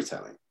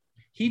storytelling.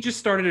 He just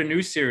started a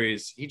new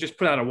series. He just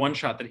put out a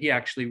one-shot that he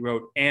actually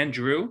wrote and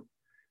drew.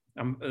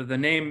 The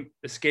name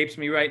escapes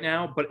me right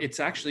now, but it's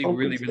actually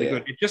really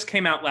good. It just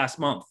came out last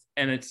month,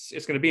 and it's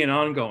going to be an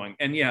ongoing.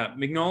 And yeah,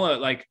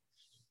 Mignola,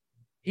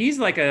 he's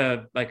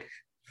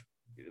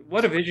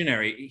what a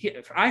visionary.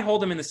 I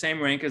hold him in the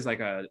same rank as like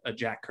a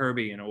Jack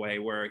Kirby in a way,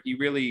 where he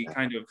really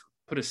kind of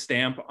put a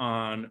stamp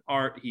on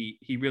art.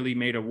 He really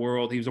made a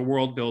world. He was a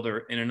world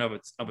builder in and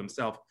of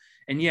himself.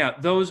 And yeah,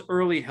 those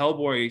early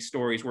Hellboy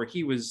stories where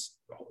he was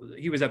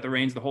at the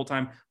reins the whole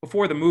time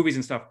before the movies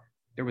and stuff,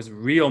 there was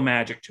real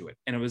magic to it.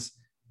 And it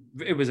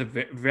was a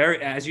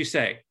very, as you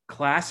say,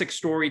 classic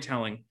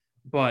storytelling,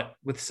 but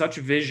with such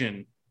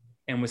vision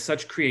and with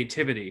such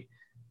creativity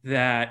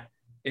that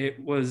it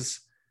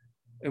was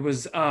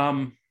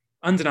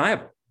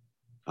undeniable.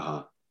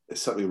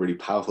 There's something really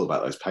powerful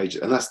about those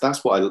pages, and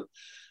that's what I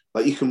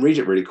like. You can read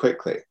it really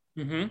quickly.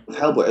 Mm-hmm.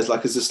 Hellboy is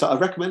as a start. I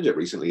recommend it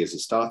recently as a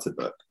starter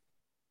book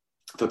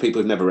for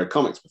people who've never read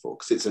comics before,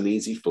 because it's an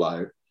easy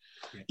flow.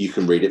 Yeah. You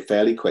can read it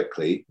fairly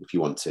quickly if you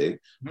want to,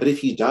 mm-hmm. but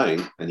if you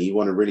don't and you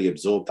want to really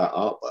absorb that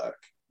artwork,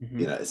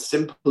 mm-hmm. As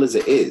simple as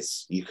it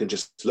is, you can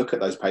just look at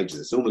those pages.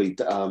 It's normally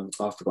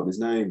I've forgotten his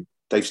name,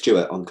 Dave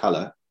Stewart on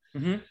color,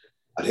 mm-hmm.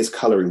 and his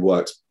coloring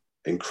works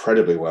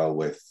incredibly well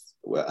with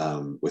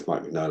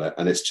Mike Mignola,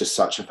 and it's just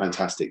such a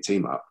fantastic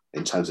team up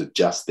in terms of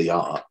just the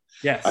art.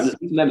 Yes, and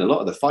then a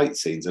lot of the fight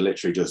scenes are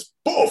literally just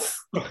poof,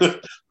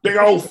 big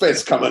old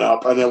fist coming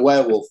up and a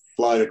werewolf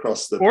flying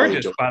across the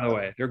gorgeous page. By the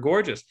way, they're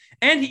gorgeous.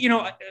 And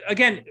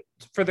again,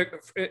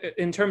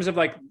 in terms of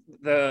like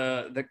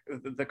the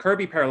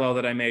Kirby parallel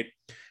that I made,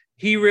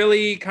 he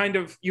really kind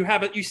of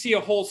you see a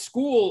whole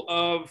school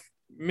of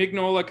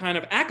Mignola kind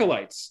of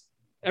acolytes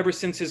ever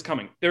since his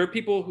coming. There are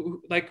people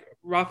who like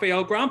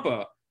Rafael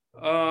Grampa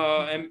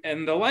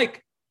and the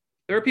like.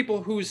 There are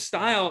people whose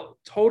style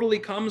totally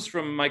comes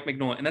from Mike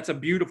Mignola, and that's a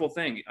beautiful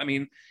thing. I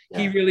mean,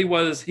 he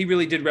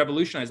really did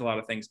revolutionize a lot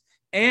of things.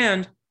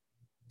 And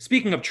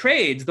speaking of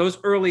trades, those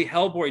early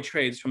Hellboy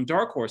trades from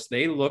Dark Horse,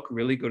 they look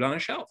really good on a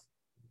shelf.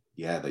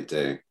 Yeah, they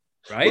do.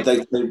 Right?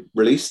 Well, they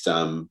released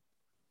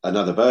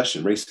another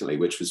version recently,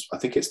 which was, I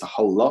think it's the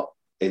whole lot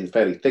in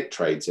fairly thick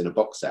trades in a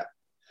box set.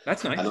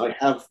 That's nice. And I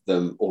have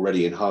them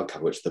already in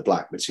hardcover, which is the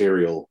black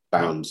material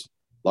bound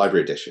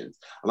library editions.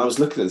 And I was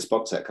looking at this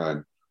box set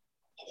going,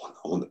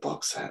 I want the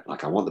box set.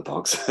 I want the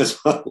box set as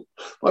well.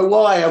 Like,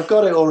 why? I've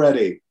got it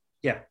already.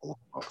 Yeah. I want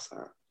the box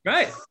set.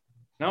 Right.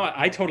 No,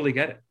 I totally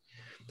get it.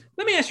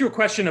 Let me ask you a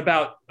question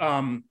about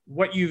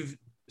what you've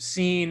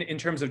seen in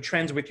terms of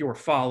trends with your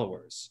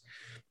followers.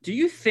 Do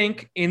you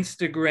think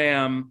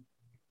Instagram,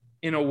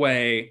 in a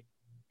way,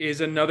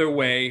 is another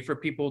way for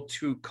people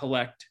to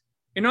collect?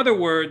 In other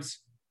words,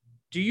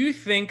 do you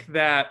think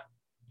that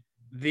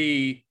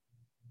the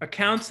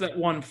accounts that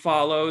one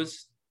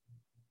follows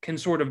can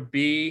sort of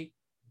be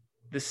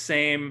the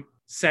same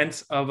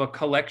sense of a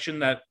collection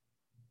that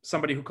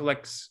somebody who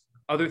collects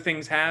other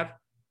things have?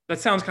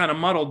 That sounds kind of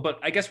muddled, but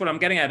I guess what I'm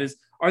getting at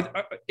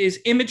is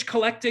image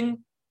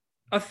collecting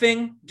a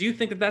thing? Do you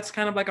think that that's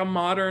kind of like a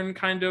modern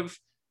kind of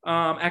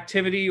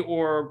activity?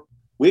 Or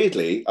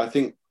weirdly, I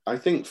think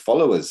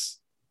followers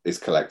is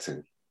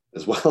collecting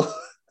as well.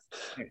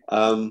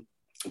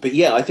 But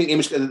yeah, I think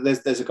Image.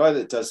 There's a guy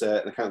that does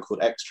an account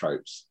called X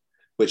Tropes,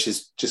 which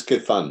is just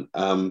good fun.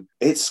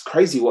 It's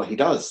crazy what he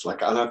does.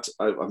 Like, and I've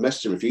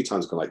messaged him a few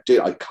times, going like, dude,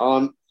 I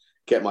can't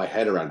get my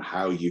head around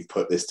how you've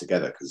put this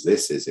together because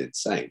this is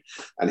insane.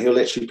 And he'll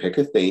literally pick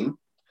a theme,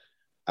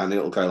 and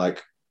it'll go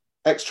like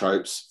X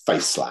Tropes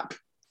face slap,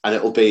 and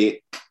it'll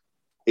be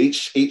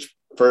each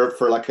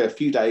for like a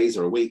few days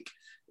or a week.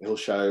 He'll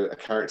show a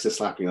character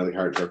slapping another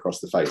character across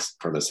the face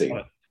from a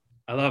scene.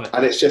 I love it.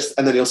 And it's just,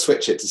 and then he'll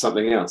switch it to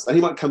something else. And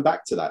he might come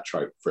back to that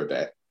trope for a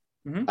bit.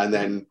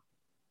 And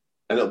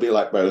it'll be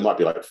like, well, it might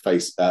be like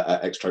face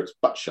X Tropes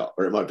butt shot,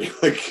 or it might be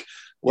like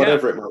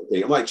whatever it might be.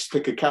 It might just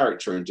pick a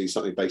character and do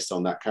something based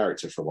on that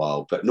character for a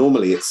while. But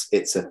normally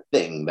it's a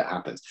thing that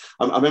happens.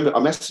 I remember I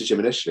messaged him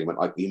initially, went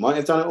like, you might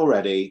have done it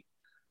already,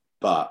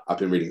 but I've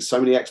been reading so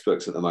many X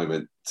books at the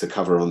moment to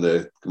cover on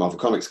the Marvel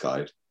Comics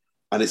Guide.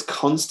 And it's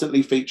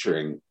constantly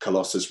featuring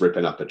Colossus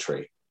ripping up a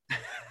tree.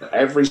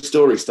 Every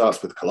story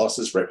starts with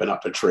Colossus ripping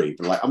up a tree.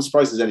 But like, I'm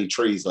surprised there's any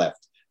trees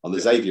left on the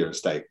Xavier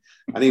estate.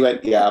 And he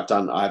went, yeah, I have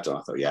done. I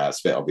thought, yeah,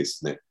 it's a bit obvious,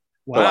 isn't it?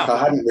 Wow. But like,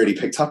 I hadn't really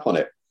picked up on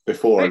it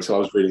before until I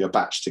was reading a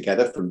batch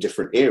together from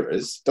different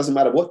eras. Doesn't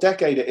matter what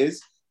decade it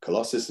is,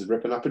 Colossus is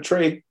ripping up a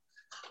tree.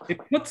 It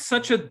puts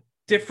such a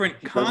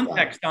different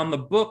context on the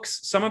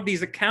books. Some of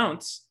these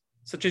accounts,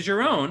 such as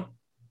your own,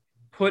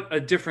 put a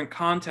different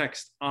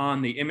context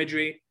on the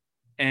imagery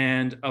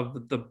and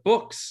of the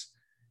books.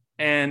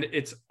 And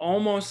it's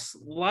almost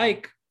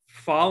like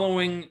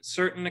following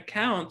certain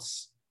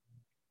accounts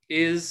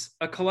is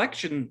a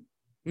collection,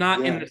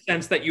 not in the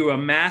sense that you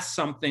amass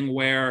something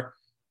where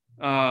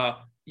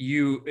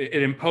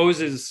it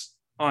imposes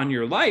on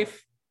your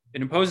life,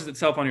 it imposes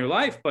itself on your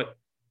life, but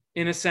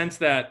in a sense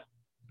that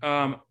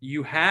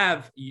you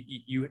have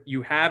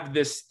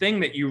this thing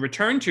that you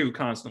return to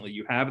constantly.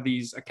 You have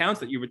these accounts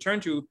that you return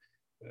to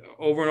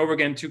over and over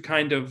again to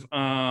kind of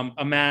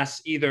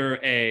amass either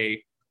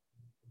a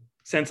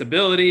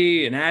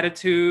sensibility, an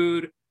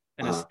attitude,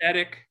 an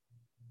aesthetic.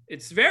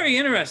 It's very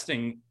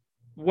interesting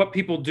what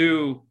people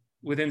do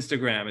with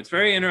Instagram. It's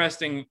very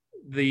interesting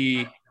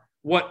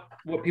what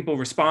people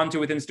respond to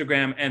with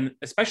Instagram, and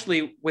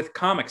especially with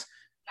comics.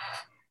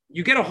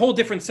 You get a whole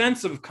different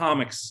sense of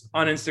comics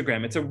on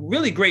Instagram. It's a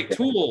really great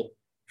tool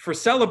for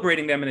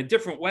celebrating them in a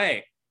different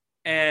way.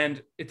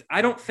 And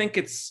I don't think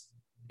it's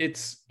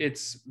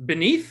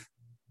beneath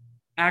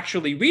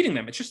actually reading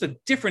them. It's just a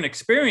different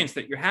experience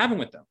that you're having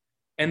with them.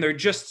 And they're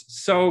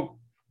just so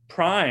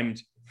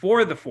primed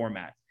for the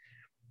format,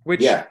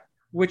 which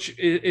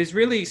is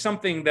really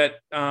something that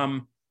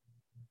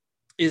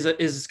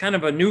is kind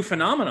of a new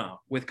phenomenon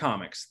with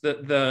comics.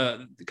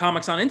 The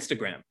comics on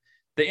Instagram,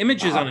 the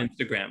images on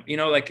Instagram. You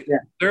know, like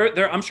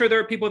I'm sure there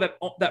are people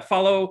that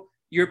follow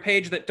your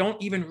page that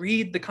don't even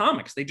read the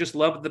comics. They just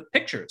love the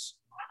pictures.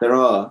 There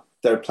are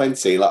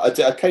plenty. Like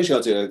occasionally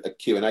I'll do a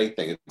Q&A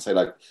thing and say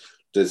like,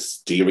 do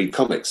you read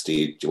comics? Do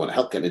you want to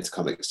help getting into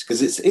comics?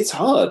 Because it's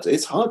hard.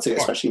 It's hard to get,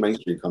 especially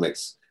mainstream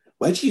comics.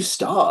 Where do you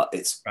start?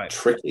 It's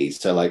tricky.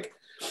 So like,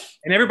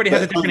 and everybody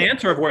has a different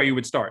answer of where you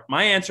would start.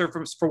 My answer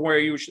for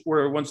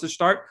where one should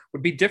start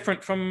would be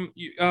different from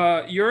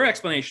your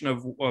explanation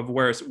of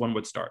where one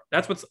would start.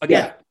 That's what's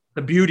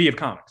the beauty of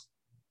comics.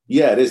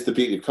 Yeah, it is the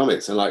beauty of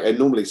comics. And like, it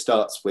normally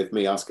starts with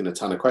me asking a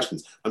ton of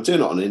questions. I'm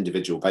doing it on an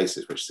individual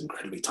basis, which is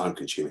incredibly time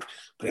consuming,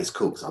 but it's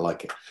cool because I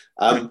like it.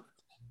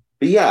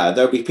 But yeah,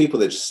 there'll be people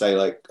that just say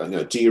like,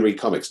 do you read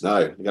comics?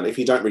 No. If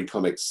you don't read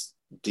comics,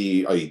 do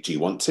you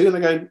want to? And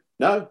they go,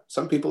 no.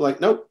 Some people are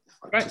like, nope.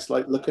 I just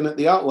like looking at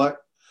the artwork.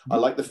 I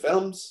like the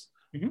films,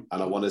 and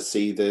I want to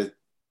see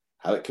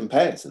how it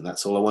compares, and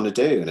that's all I want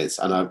to do. And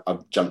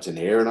I've jumped in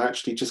here, and I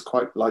actually just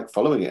quite like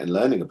following it and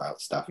learning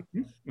about stuff.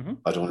 I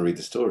don't want to read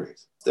the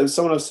stories. There was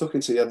someone I was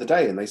talking to the other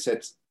day, and they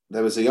said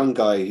there was a young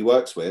guy he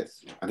works with,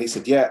 and he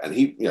said, and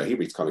he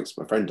reads comics.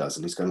 My friend does,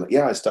 and he's going like,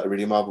 I started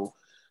reading Marvel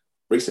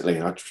recently,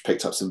 and I just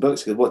picked up some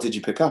books. He goes, what did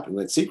you pick up? And he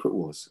went, Secret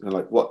Wars. And I'm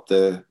like,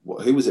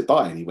 who was it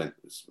by? And he went,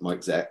 it was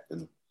Mike Zeck.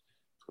 And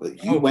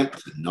you went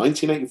to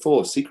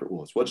 1984 Secret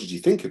Wars. What did you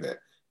think of it?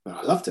 And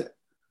I loved it.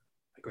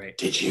 Great.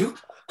 Did you?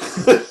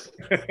 Because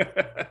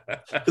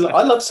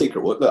I love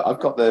Secret Wars. Look, I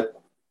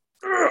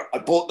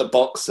bought the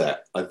box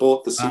set. I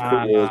bought the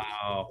Secret Wars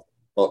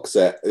box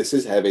set. This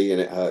is heavy and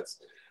it hurts.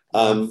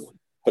 But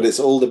it's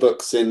all the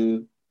books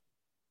in.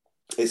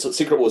 It's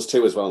Secret Wars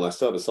 2 as well, and I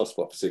still have a soft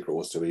spot for Secret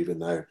Wars 2, even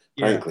though,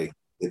 frankly,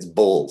 it's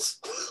balls.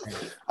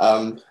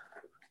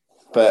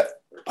 But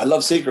I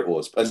love Secret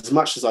Wars. But as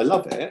much as I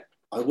love it,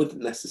 I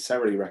wouldn't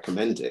necessarily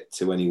recommend it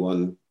to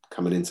anyone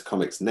coming into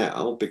comics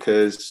now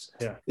because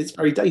it's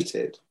very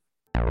dated.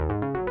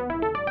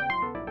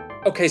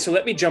 Okay, so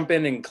let me jump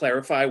in and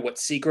clarify what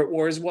Secret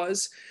Wars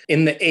was.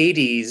 In the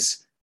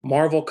 80s,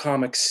 Marvel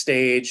Comics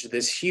staged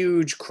this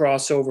huge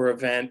crossover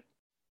event.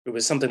 It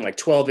was something like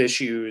 12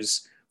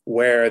 issues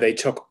where they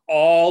took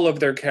all of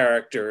their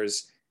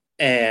characters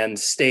and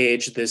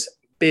staged this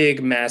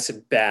big,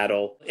 massive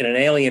battle in an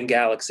alien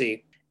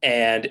galaxy.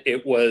 And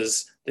it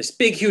was this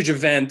big, huge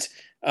event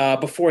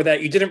Before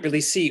that, you didn't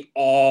really see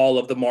all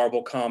of the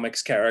Marvel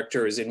Comics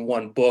characters in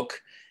one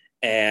book,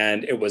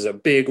 and it was a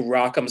big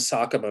rock'em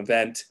sock'em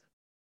event.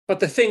 But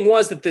the thing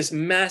was that this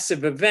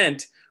massive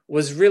event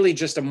was really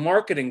just a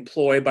marketing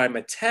ploy by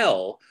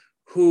Mattel,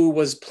 who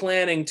was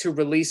planning to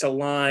release a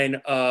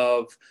line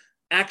of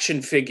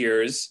action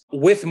figures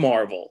with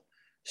Marvel.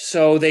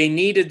 So they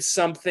needed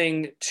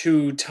something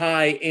to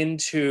tie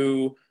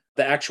into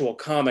the actual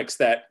comics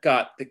that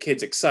got the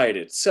kids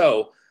excited.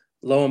 So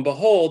lo and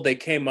behold, they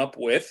came up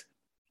with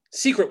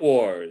Secret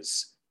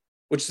Wars,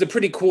 which is a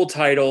pretty cool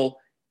title,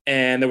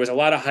 and there was a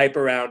lot of hype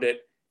around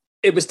it.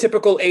 It was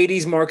typical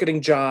 80s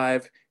marketing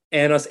jive,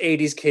 and us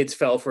 80s kids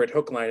fell for it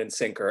hook, line, and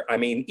sinker. I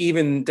mean,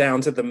 even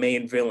down to the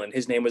main villain.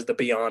 His name was the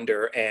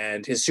Beyonder,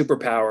 and his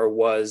superpower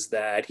was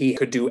that he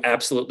could do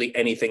absolutely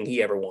anything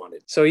he ever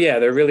wanted. So yeah,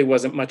 there really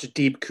wasn't much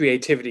deep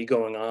creativity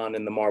going on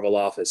in the Marvel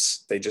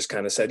office. They just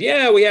kind of said,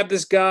 yeah, we have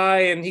this guy,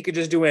 and he could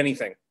just do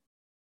anything.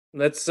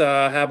 Let's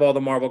have all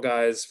the Marvel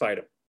guys fight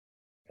him.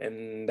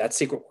 And that's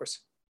Secret Wars.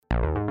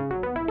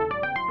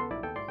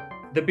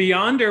 The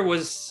Beyonder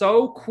was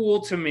so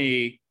cool to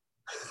me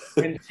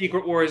when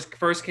Secret Wars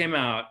first came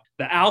out.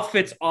 The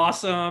outfit's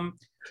awesome.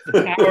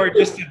 The power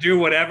just to do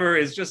whatever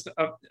is just,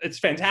 it's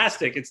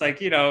fantastic. It's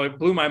like, it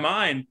blew my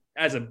mind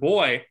as a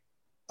boy.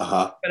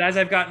 Uh-huh. But as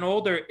I've gotten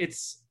older,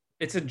 it's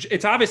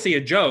obviously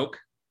a joke.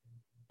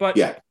 But,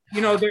 yeah.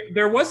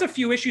 There was a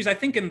few issues, I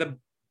think, in the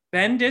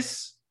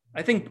Bendis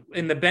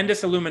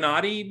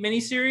Illuminati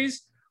miniseries,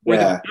 where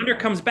the Beyonder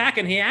comes back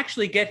and he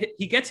actually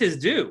gets his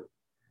due.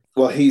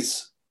 Well,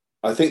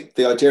 I think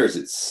the idea is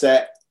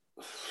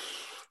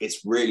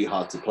it's really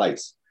hard to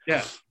place.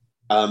 Yeah.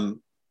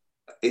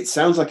 It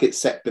sounds like it's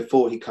set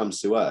before he comes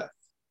to Earth.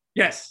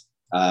 Yes.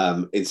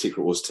 In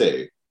Secret Wars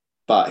 2,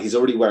 but he's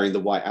already wearing the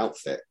white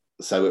outfit,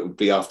 so it would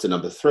be after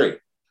number 3.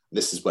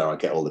 This is where I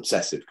get all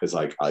obsessive because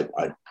I've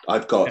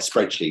got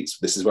spreadsheets.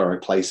 This is where I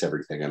place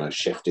everything, and I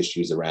shift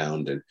issues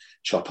around and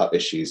chop up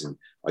issues, and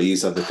I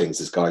use other things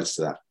as guides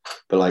to that.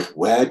 But like,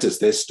 where does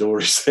this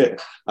story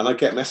sit? And I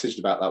get messaged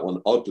about that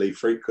one oddly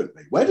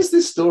frequently. Where does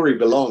this story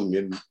belong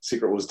in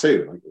Secret Wars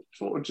 2?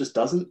 Like, it just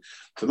doesn't.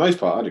 For the most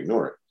part, I'd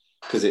ignore it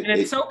because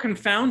it's so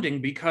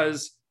confounding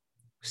because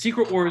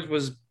Secret Wars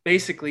was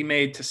basically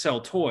made to sell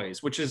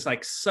toys, which is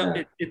like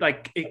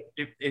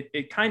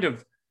it kind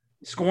of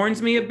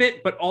scorns me a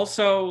bit, but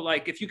also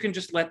like if you can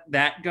just let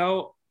that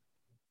go,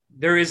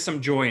 there is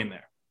some joy in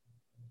there.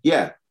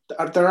 Yeah,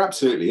 there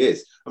absolutely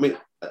is. I mean,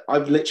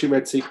 I've literally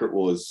read Secret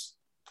Wars,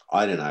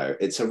 I don't know,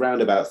 it's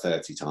around about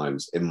 30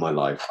 times in my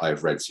life.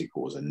 I've read Secret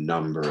Wars a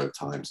number of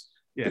times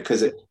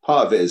because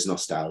part of it is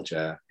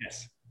nostalgia.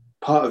 Yes.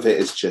 Part of it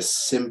is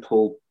just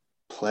simple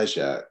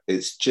pleasure.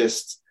 It's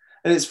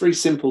very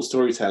simple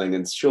storytelling,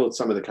 and sure,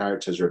 some of the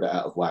characters are a bit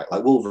out of whack.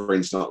 Like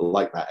Wolverine's not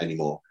like that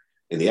anymore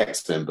in the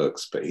X-Men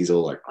books, but he's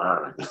all like,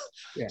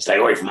 stay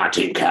away from my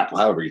team cap,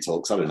 however he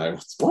talks. I don't know.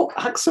 What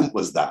accent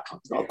was that? I'm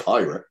not a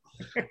pirate.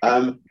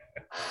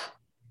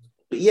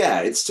 But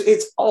yeah, it's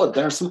odd.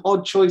 There are some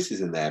odd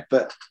choices in there,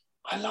 but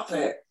I love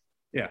it.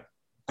 Yeah.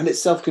 And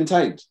it's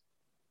self-contained.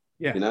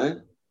 Yeah.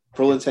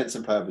 For all intents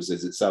and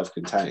purposes, it's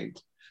self-contained.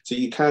 So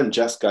you can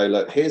just go,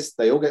 look,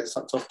 they all get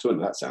sucked off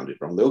that sounded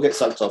wrong. They all get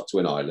sucked off to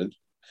an island,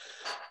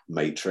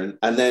 matron,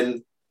 and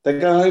then they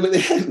go home at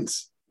the end.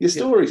 Your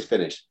story's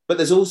finished. But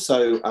there's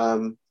also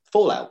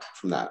fallout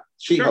from that.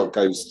 She-Hulk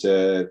goes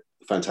to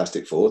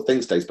Fantastic Four.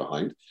 Thing stays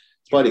behind.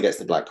 Spidey gets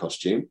the black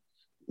costume.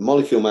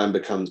 Molecule Man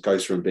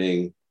goes from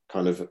being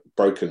kind of a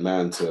broken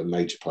man to a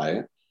major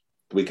player.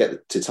 We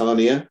get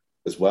Titania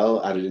as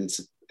well added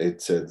into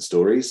the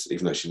stories,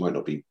 even though she might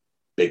not be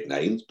big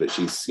names, but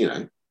she's,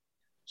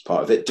 it's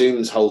part of it.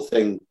 Doom's whole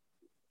thing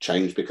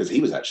changed because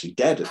he was actually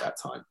dead at that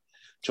time.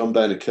 John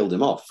Byrne killed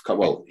him off.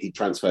 Well, he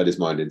transferred his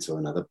mind into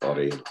another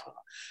body.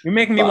 You're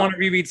making me want to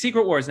reread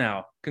Secret Wars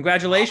now.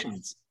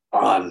 Congratulations.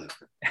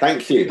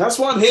 Thank you. That's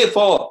what I'm here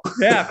for.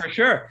 Yeah, for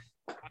sure.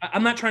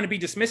 I'm not trying to be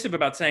dismissive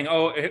about saying,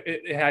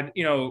 it had,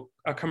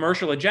 a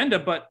commercial agenda,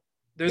 but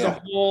there's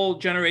a whole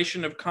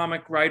generation of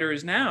comic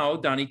writers now,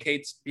 Donny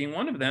Cates being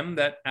one of them,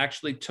 that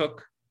actually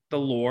took the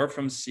lore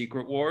from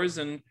Secret Wars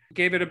and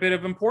gave it a bit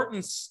of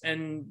importance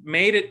and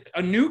made it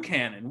a new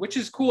canon, which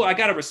is cool. I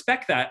got to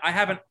respect that.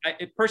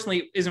 It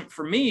personally isn't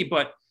for me,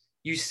 but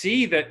you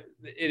see that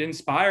it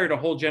inspired a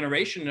whole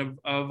generation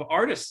of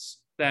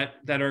artists that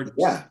are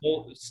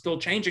still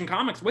changing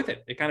comics with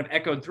it. It kind of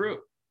echoed through.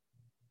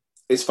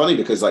 It's funny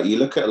because you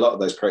look at a lot of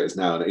those creators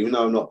now, and even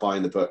though I'm not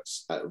buying the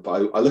books,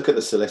 but I look at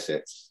the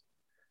solicits,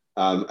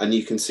 and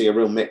you can see a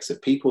real mix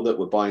of people that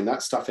were buying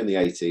that stuff in the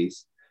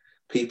 80s,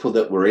 people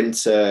that were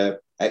into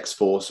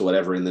X-Force or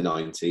whatever in the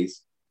 90s.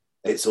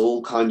 It's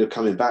all kind of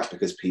coming back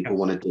because people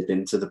want to dip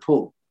into the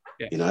pool.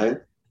 Yeah.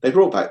 They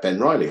brought back Ben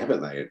Reilly,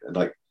 haven't they?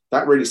 And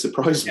that really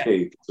surprised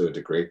me to a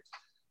degree.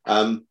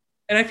 And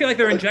I feel like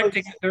they're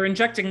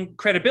injecting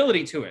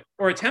credibility to it,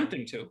 or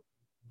attempting to.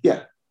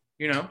 Yeah.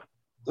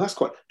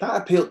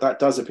 That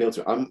does appeal to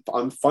me.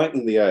 I'm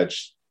fighting the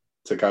urge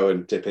to go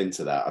and dip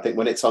into that. I think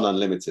when it's on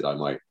Unlimited, I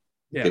might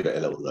give it a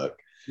little look.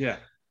 Yeah.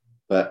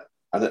 But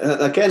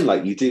And again,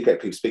 like you do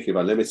get people speaking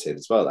of Unlimited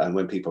as well. And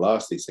when people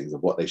ask these things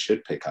of what they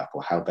should pick up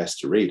or how best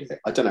to read it,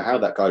 I don't know how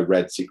that guy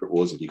read Secret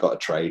Wars. If you got a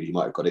trade, he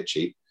might have got it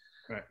cheap.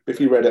 Right. But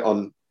if you read it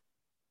on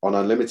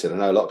Unlimited, I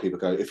know a lot of people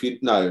go, if you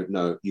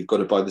no, you've got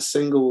to buy the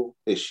single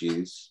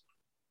issues.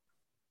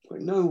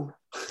 Like, no,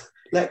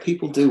 let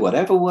people do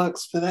whatever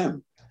works for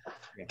them.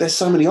 Yeah. There's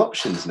so many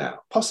options now,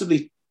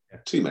 possibly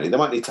too many. They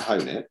might need to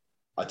hone it.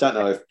 I don't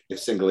know if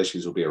single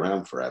issues will be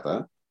around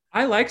forever.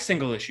 I like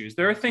single issues.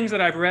 There are things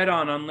that I've read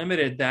on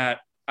Unlimited that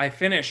I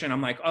finish and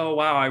I'm like, oh,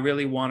 wow, I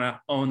really want to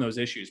own those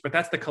issues. But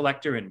that's the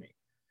collector in me.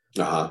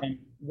 And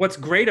what's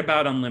great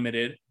about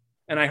Unlimited,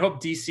 and I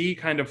hope DC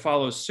kind of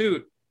follows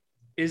suit,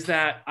 is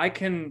that I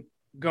can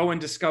go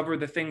and discover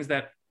the things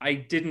that I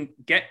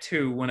didn't get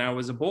to when I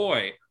was a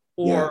boy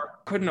or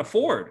couldn't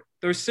afford.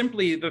 There's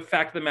simply the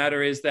fact of the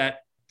matter is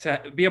that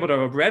to be able to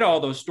have read all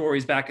those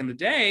stories back in the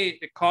day,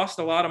 it cost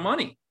a lot of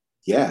money.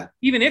 Yeah.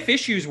 Even if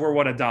issues were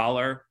what,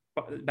 $1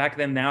 back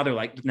then, now they're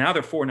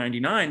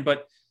 $4.99.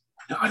 But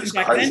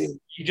back then,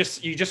 you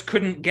just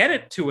couldn't get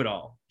it to it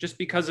all just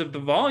because of the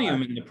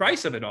volume and the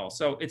price of it all.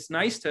 So it's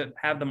nice to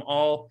have them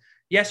all.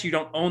 Yes, you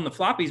don't own the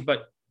floppies,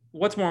 but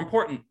what's more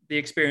important, the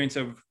experience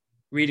of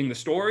reading the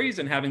stories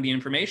and having the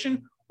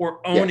information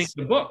or owning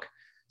the book.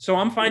 So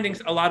I'm finding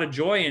a lot of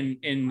joy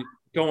in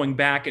going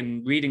back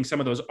and reading some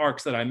of those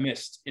arcs that I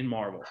missed in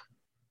Marvel.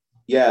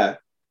 Yeah,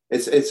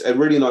 it's a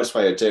really nice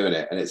way of doing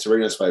it. And it's a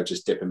really nice way of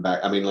just dipping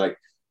back. I mean, like,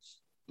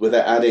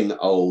 without adding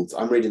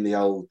I'm reading the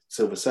old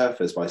Silver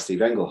Surfers by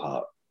Steve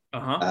Englehart.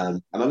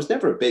 And I was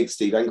never a big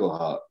Steve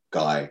Englehart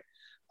guy.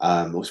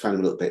 I always found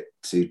him a little bit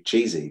too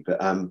cheesy,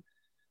 but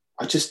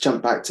I just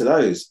jumped back to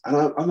those,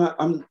 and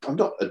I'm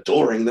not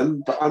adoring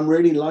them, but I'm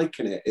really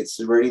liking it. It's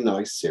a really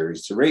nice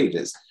series to read.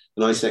 It's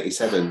the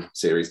 1987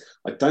 series.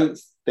 I don't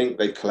think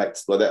they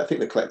collect. Well, I think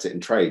they collect it in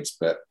trades,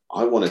 but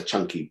I want a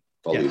chunky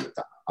volume of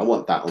that. I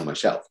want that on my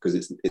shelf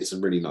because it's a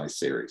really nice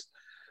series.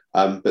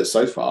 But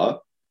so far,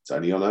 it's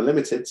only on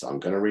Unlimited, so I'm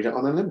going to read it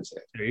on Unlimited.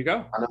 There you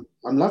go. And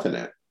I'm loving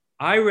it.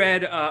 I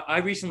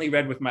recently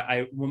read with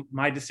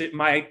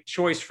my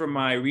choice from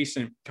my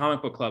recent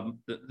comic book club.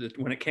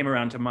 When it came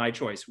around to my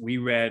choice, we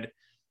read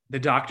the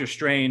Doctor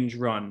Strange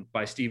run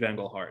by Steve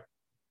Englehart.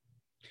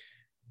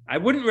 I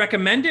wouldn't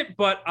recommend it,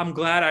 but I'm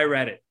glad I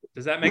read it.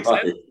 Does that make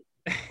sense?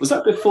 Was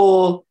that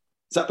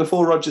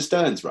before Roger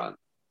Stern's run?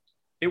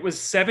 It was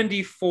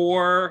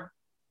 74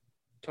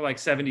 to like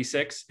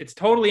 76. It's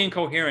totally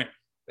incoherent.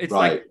 It's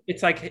right.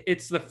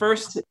 It's the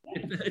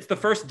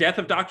first death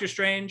of Doctor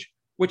Strange,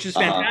 which is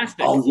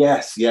fantastic. Oh,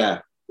 yes, yeah.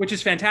 Which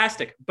is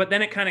fantastic. But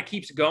then it kind of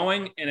keeps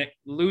going and it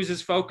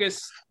loses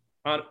focus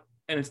on,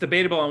 and it's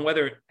debatable on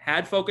whether it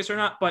had focus or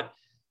not. But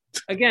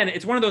again,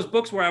 it's one of those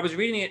books where I was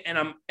reading it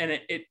and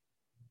it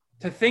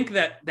to think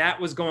that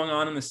was going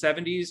on in the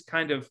 70s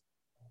kind of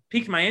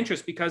piqued my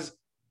interest, because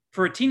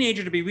for a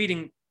teenager to be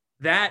reading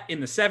that in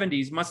the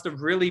 70s must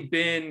have really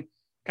been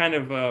kind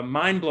of a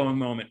mind-blowing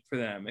moment for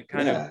them. It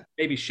kind of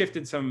maybe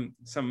shifted some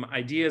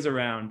ideas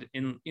around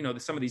in,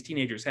 some of these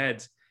teenagers'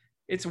 heads.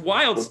 It's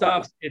wild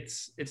stuff.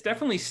 It's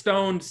definitely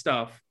stoned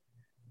stuff.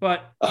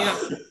 But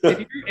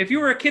if you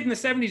were a kid in the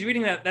 70s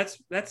reading that,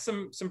 that's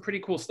some pretty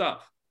cool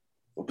stuff.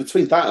 Well,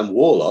 between that and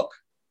Warlock,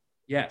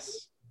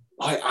 yes,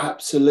 I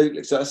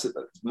absolutely. So that's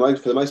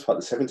for the most part,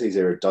 the 70s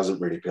era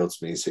doesn't really appeal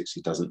to me.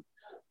 60s doesn't,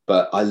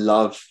 but I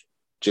love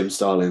Jim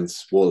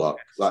Starlin's Warlock.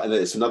 And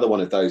it's another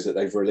one of those that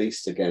they've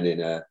released again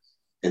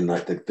in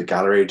like the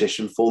gallery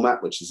edition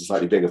format, which is a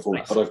slightly bigger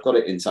format. Nice. But I've got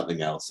it in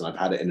something else, and I've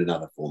had it in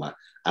another format,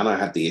 and I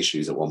had the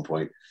issues at one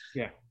point.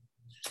 Yeah,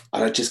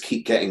 and I just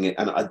keep getting it,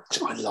 and I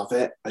love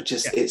it.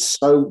 It's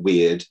so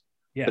weird,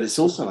 but it's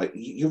also like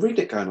you read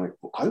it going like,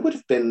 I would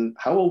have been.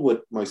 How old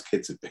would most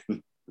kids have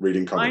been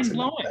reading comics?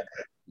 Mind-blowing.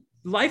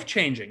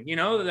 Life-changing,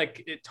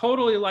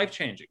 totally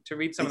life-changing to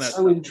read some of that. It's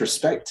so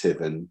introspective,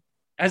 and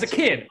as a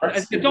kid,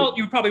 as an adult,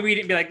 you would probably read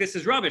it and be like, this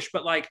is rubbish.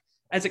 But like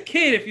as a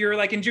kid, if you're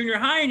like in junior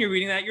high and you're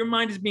reading that, your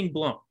mind is being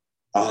blown.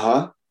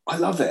 I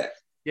love it.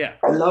 Yeah.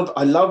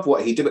 I love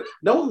what he did. But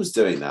no one was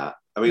doing that.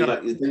 I mean,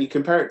 like, when you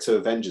compare it to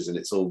Avengers and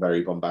it's all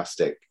very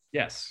bombastic.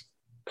 Yes.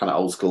 Kind of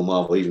old school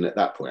Marvel, even at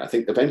that point. I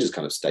think Avengers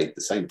kind of stayed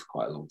the same for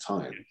quite a long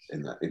time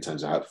in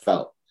terms of how it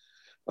felt.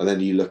 And then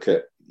you look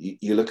at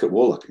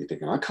Warlock and you're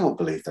thinking, I can't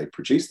believe they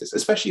produced this,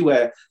 especially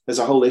where there's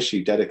a whole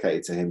issue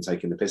dedicated to him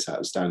taking the piss out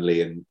of Stan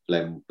Lee and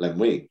Len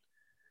Wein.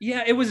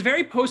 Yeah, it was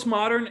very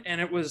postmodern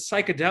and it was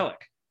psychedelic.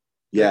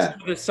 Yeah.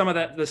 Some of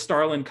that, the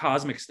Starlin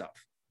cosmic stuff.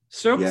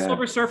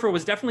 Silver Surfer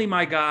was definitely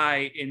my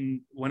guy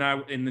in the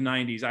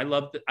 90s. I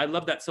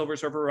loved that Silver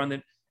Surfer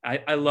run.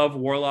 I love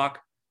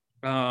Warlock.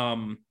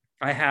 I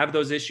have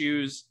those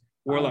issues.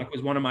 Warlock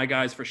was one of my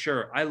guys for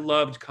sure. I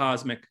loved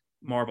cosmic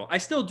Marvel. I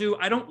still do.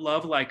 I don't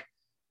love like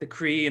the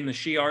Kree and the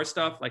Shi'ar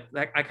stuff. Like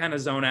that, I kind of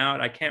zone out.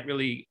 I can't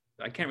really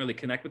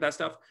connect with that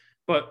stuff.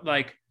 But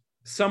like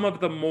some of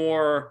the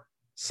more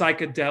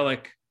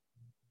psychedelic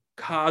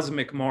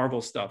cosmic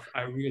Marvel stuff,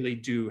 I really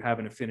do have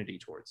an affinity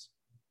towards.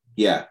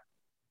 Yeah.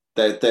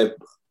 They're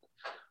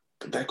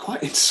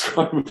quite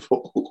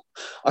indescribable.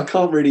 I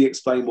can't really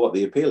explain what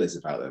the appeal is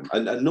about them.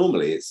 And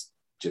normally it's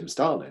Jim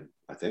Starlin,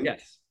 I think.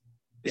 Yes.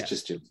 It's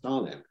just Jim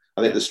Starlin.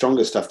 I think the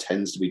stronger stuff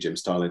tends to be Jim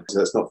Starlin. So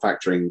that's not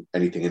factoring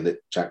anything in that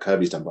Jack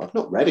Kirby's done, but I've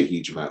not read a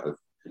huge amount of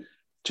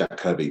Jack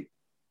Kirby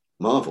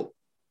Marvel.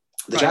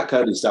 The Jack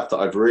Kirby stuff that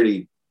I've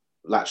really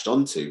latched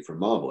onto from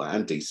Marvel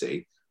and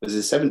DC was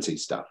his 70s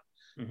stuff,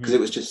 because it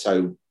was just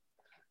so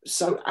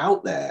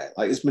out there.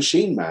 Like his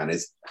Machine Man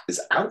is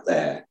out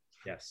there.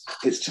 Yes.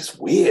 It's just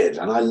weird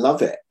and I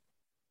love it.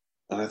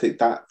 And I think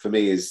that for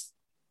me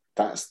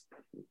that's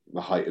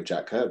the height of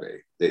Jack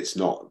Kirby. It's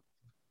not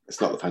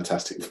the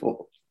Fantastic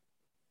Four.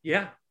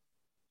 Yeah.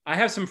 I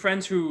have some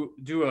friends who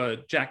do a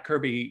Jack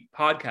Kirby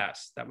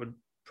podcast that would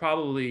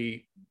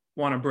probably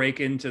want to break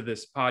into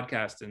this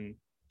podcast and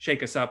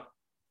shake us up,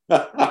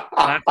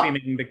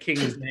 blaspheming the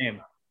king's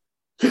name.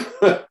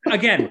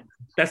 Again,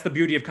 that's the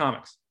beauty of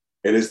comics.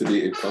 It is the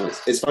beauty of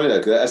comics. It's funny though,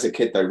 because as a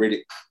kid though,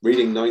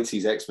 reading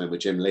 90s X-Men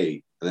with Jim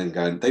Lee and then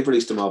going, they've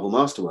released a Marvel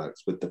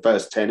Masterworks with the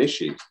first 10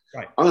 issues.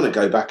 Right. I'm going to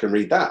go back and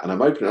read that. And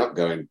I'm opening up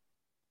going,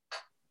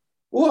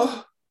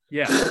 what?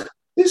 Yeah.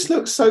 This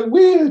looks so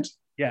weird.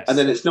 Yes. And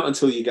then it's not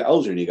until you get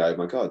older and you go, oh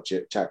my God,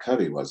 Jack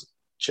Kirby was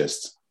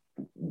just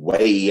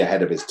way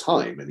ahead of his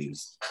time, and he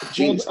was a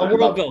genius. A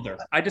world builder.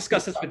 I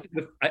discussed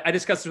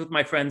this with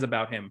my friends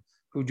about him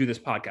who do this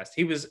podcast.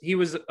 He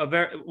was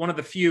one of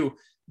the few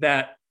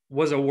that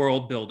was a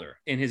world builder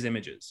in his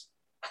images.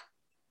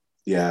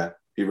 Yeah,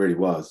 he really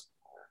was.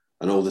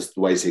 And all the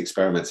ways he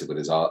experimented with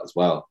his art as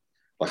well.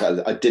 Like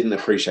I didn't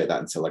appreciate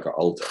that until I got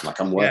older. Like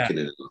I'm working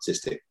in an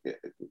artistic,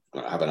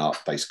 I have an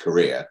art-based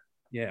career.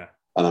 Yeah.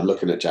 And I'm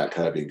looking at Jack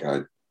Kirby and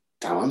going,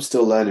 damn, I'm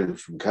still learning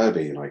from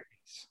Kirby. Like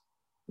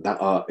that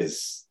art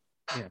is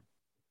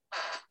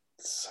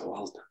so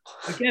old.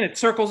 Again, it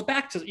circles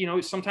back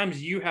to,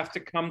 sometimes you have to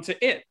come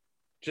to it.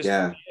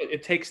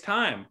 It takes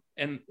time.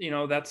 And,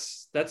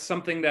 that's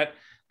something that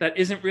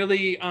isn't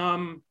really,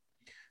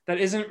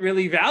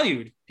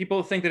 valued.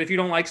 People think that if you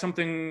don't like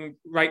something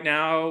right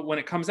now, when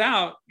it comes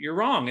out, you're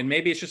wrong. And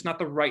maybe it's just not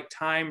the right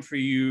time for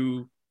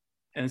you.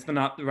 And it's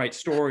not the right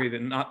story,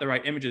 not the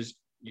right images.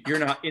 You're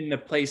not in the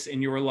place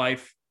in your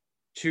life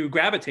to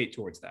gravitate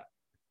towards that.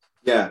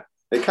 Yeah,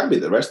 it can be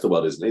the rest of the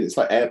world, isn't it? It's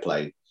like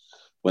Airplane.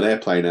 When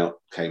Airplane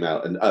came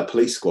out, and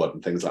Police Squad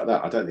and things like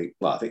that, I think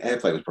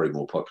Airplane was probably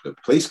more popular.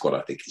 Police Squad,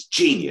 I think, is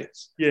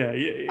genius. Yeah.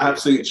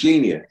 Absolute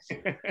genius.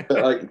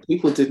 But like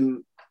people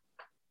didn't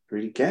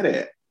really get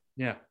it.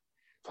 Yeah.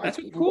 That's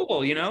what's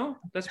cool,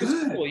 That's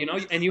what's cool,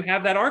 And you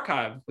have that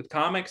archive with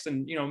comics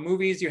and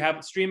movies. You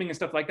have streaming and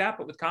stuff like that.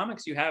 But with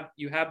comics, you have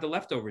the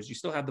leftovers. You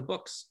still have the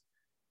books.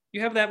 You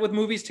have that with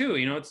movies too.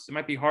 It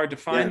might be hard to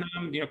find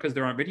them, because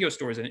there aren't video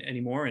stores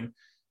anymore, and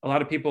a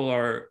lot of people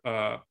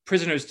are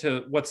prisoners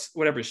to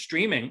whatever's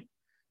streaming.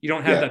 You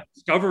don't have that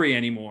discovery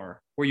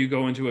anymore, where you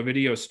go into a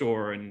video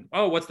store and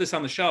what's this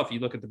on the shelf? You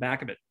look at the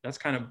back of it. That's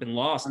kind of been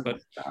lost.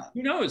 But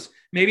who knows?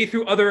 Maybe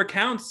through other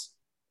accounts.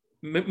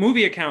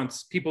 Movie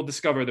accounts, people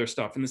discover their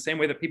stuff in the same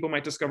way that people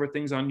might discover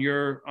things on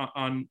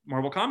on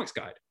Marvel Comics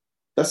Guide.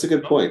 That's a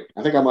good point.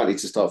 I think I might need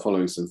to start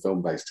following some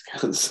film-based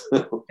accounts.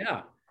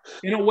 Yeah,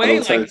 in a way,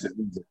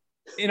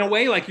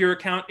 like your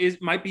account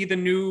might be the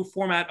new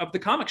format of the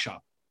comic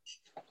shop,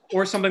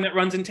 or something that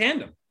runs in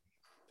tandem.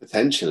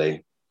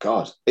 Potentially,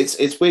 God,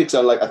 it's weird.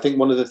 So I think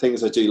one of the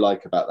things I do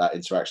like about that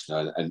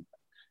interaction, and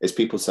is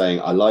people saying,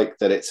 I like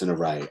that it's an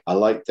array. I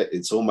like that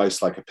it's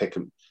almost like a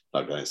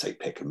not going to say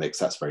pick and mix,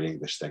 that's a very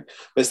English thing,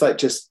 but it's like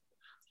just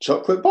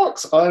chocolate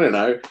box, I don't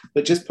know,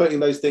 but just putting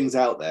those things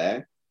out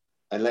there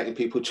and letting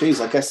people choose.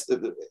 I guess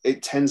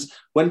it tends,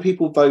 when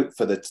people vote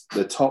for the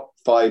top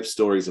 5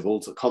 stories of all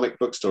comic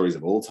book stories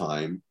of all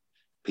time,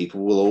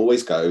 people will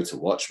always go to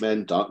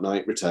Watchmen, Dark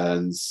Knight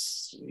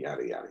Returns,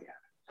 yada yada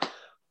yada.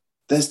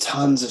 There's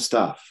tons of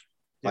stuff,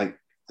 like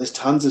there's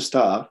tons of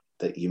stuff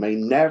that you may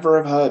never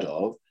have heard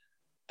of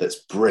that's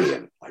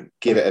brilliant. Like,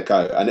 give it a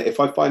go. And if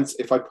I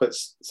put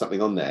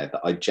something on there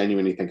that I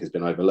genuinely think has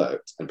been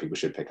overlooked and people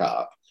should pick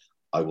up,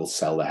 I will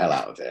sell the hell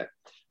out of it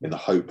in the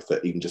hope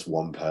that even just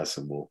one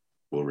person will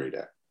read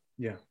it.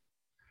 Yeah.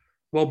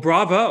 Well,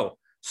 bravo.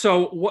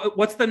 So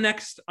what's the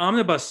next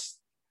omnibus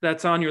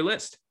that's on your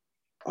list?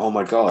 Oh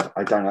my God,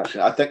 I don't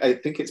actually. I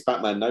think it's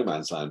Batman No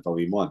Man's Land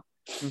Volume 1.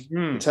 Mm-hmm.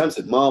 In terms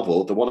of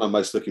Marvel, the one I'm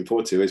most looking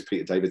forward to is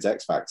Peter David's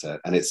X Factor,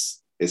 and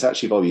it's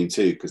actually Volume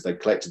 2 because they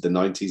collected the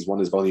 90s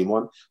one as Volume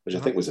 1, which I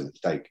think was a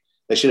mistake.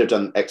 They should have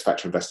done X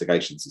Factor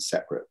Investigations as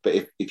separate.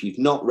 But if you've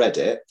not read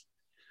it,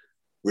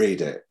 read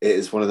it. It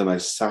is one of the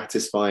most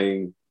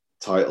satisfying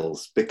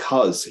titles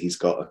because he's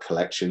got a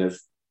collection of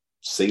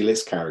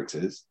C-list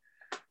characters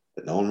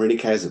that no one really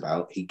cares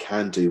about. He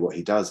can do what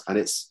he does, and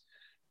it's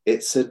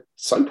a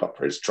soap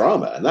opera, it's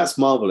drama, and that's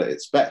Marvel at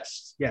its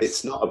best. Yes.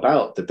 It's not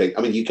about the big,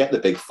 you get the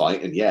big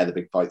fight, and the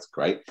big fight's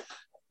great.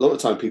 A lot of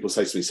time people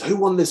say to me, so who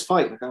won this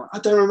fight? And I go, I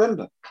don't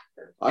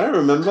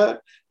remember.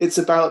 It's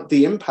about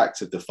the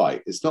impact of the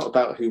fight. It's not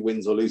about who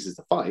wins or loses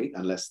the fight,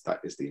 unless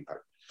that is the impact.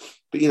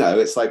 But,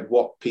 it's like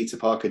what Peter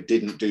Parker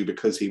didn't do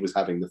because he was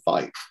having the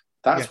fight.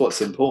 That's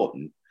what's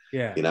important.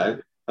 Yeah.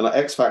 And like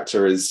X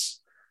Factor is,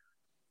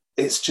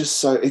 it's just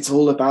so, it's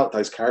all about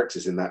those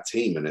characters in that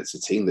team, and it's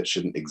a team that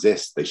shouldn't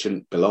exist. They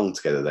shouldn't belong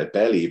together. They're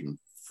barely even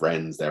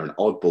friends. They're an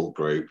oddball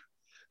group.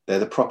 They're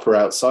the proper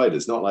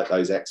outsiders, not like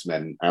those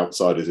X-Men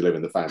outsiders who live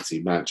in the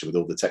fancy mansion with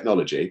all the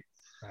technology.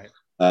 Right.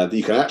 That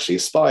you can actually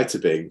aspire to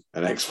being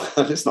an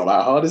X-Men. It's not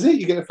that hard, is it?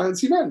 You get a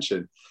fancy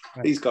mansion.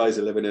 Right. These guys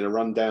are living in a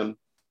rundown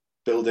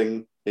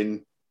building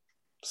in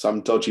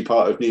some dodgy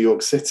part of New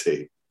York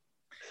City.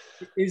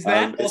 Is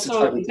that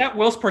also, is that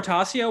Whilce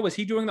Portacio? Was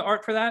he doing the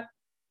art for that?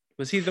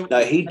 Was he the?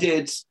 No, he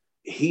did.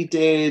 He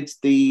did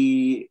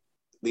the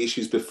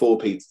issues before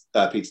Peter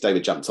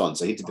David jumped on.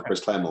 So he did the Chris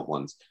Claremont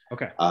ones.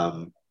 Okay.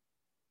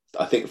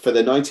 I think for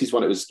the 90s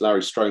one, it was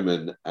Larry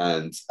Stroman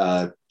and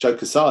Joe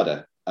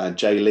Quesada, and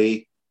Jay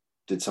Lee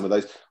did some of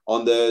those.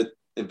 On the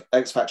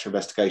X Factor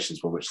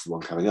Investigations one, which is the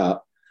one coming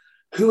up,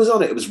 who was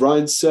on it? It was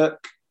Ryan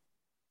Sook.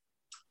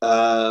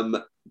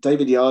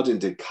 David Yardin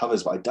did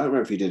covers, but I don't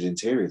remember if he did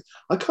interiors.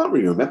 I can't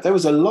really remember. There were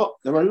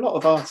a lot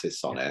of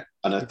artists on it,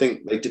 and I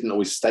think they didn't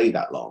always stay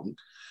that long.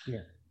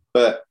 Yeah.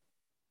 But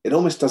it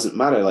almost doesn't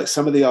matter. Like,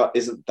 some of the art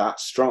isn't that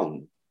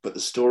strong, but the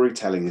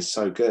storytelling is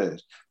so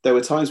good. There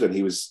were times when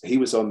he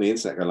was on the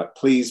internet going like,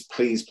 please,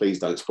 please, please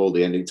don't spoil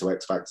the ending to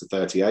X Factor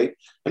 38.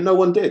 And no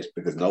one did,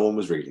 because no one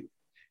was reading.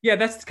 Yeah,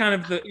 that's kind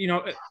of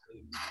the,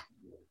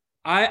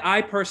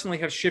 I personally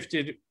have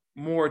shifted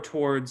more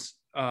towards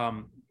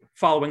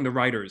following the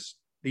writers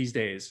these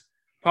days,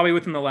 probably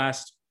within the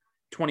last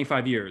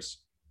 25 years.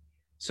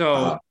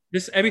 So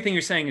everything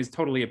you're saying is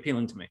totally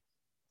appealing to me.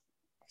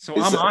 So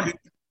I'm on it.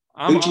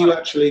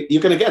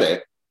 You're going to get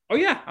it? Oh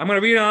yeah, I'm going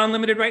to read it on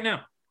Unlimited right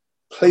now.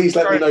 Please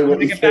let me know what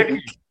you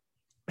think.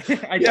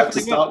 I have to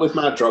start with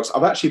Madrox.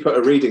 I've actually put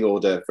a reading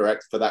order for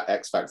that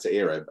X Factor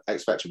era,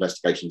 X Factor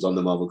Investigations on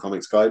the Marvel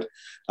Comics Guide.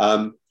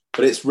 But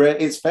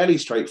it's fairly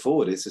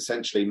straightforward. It's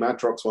essentially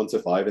Madrox 1 to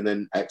 5 and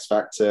then X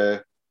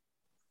Factor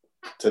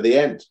to the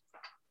end.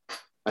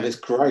 And it's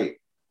great.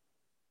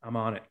 I'm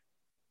on it.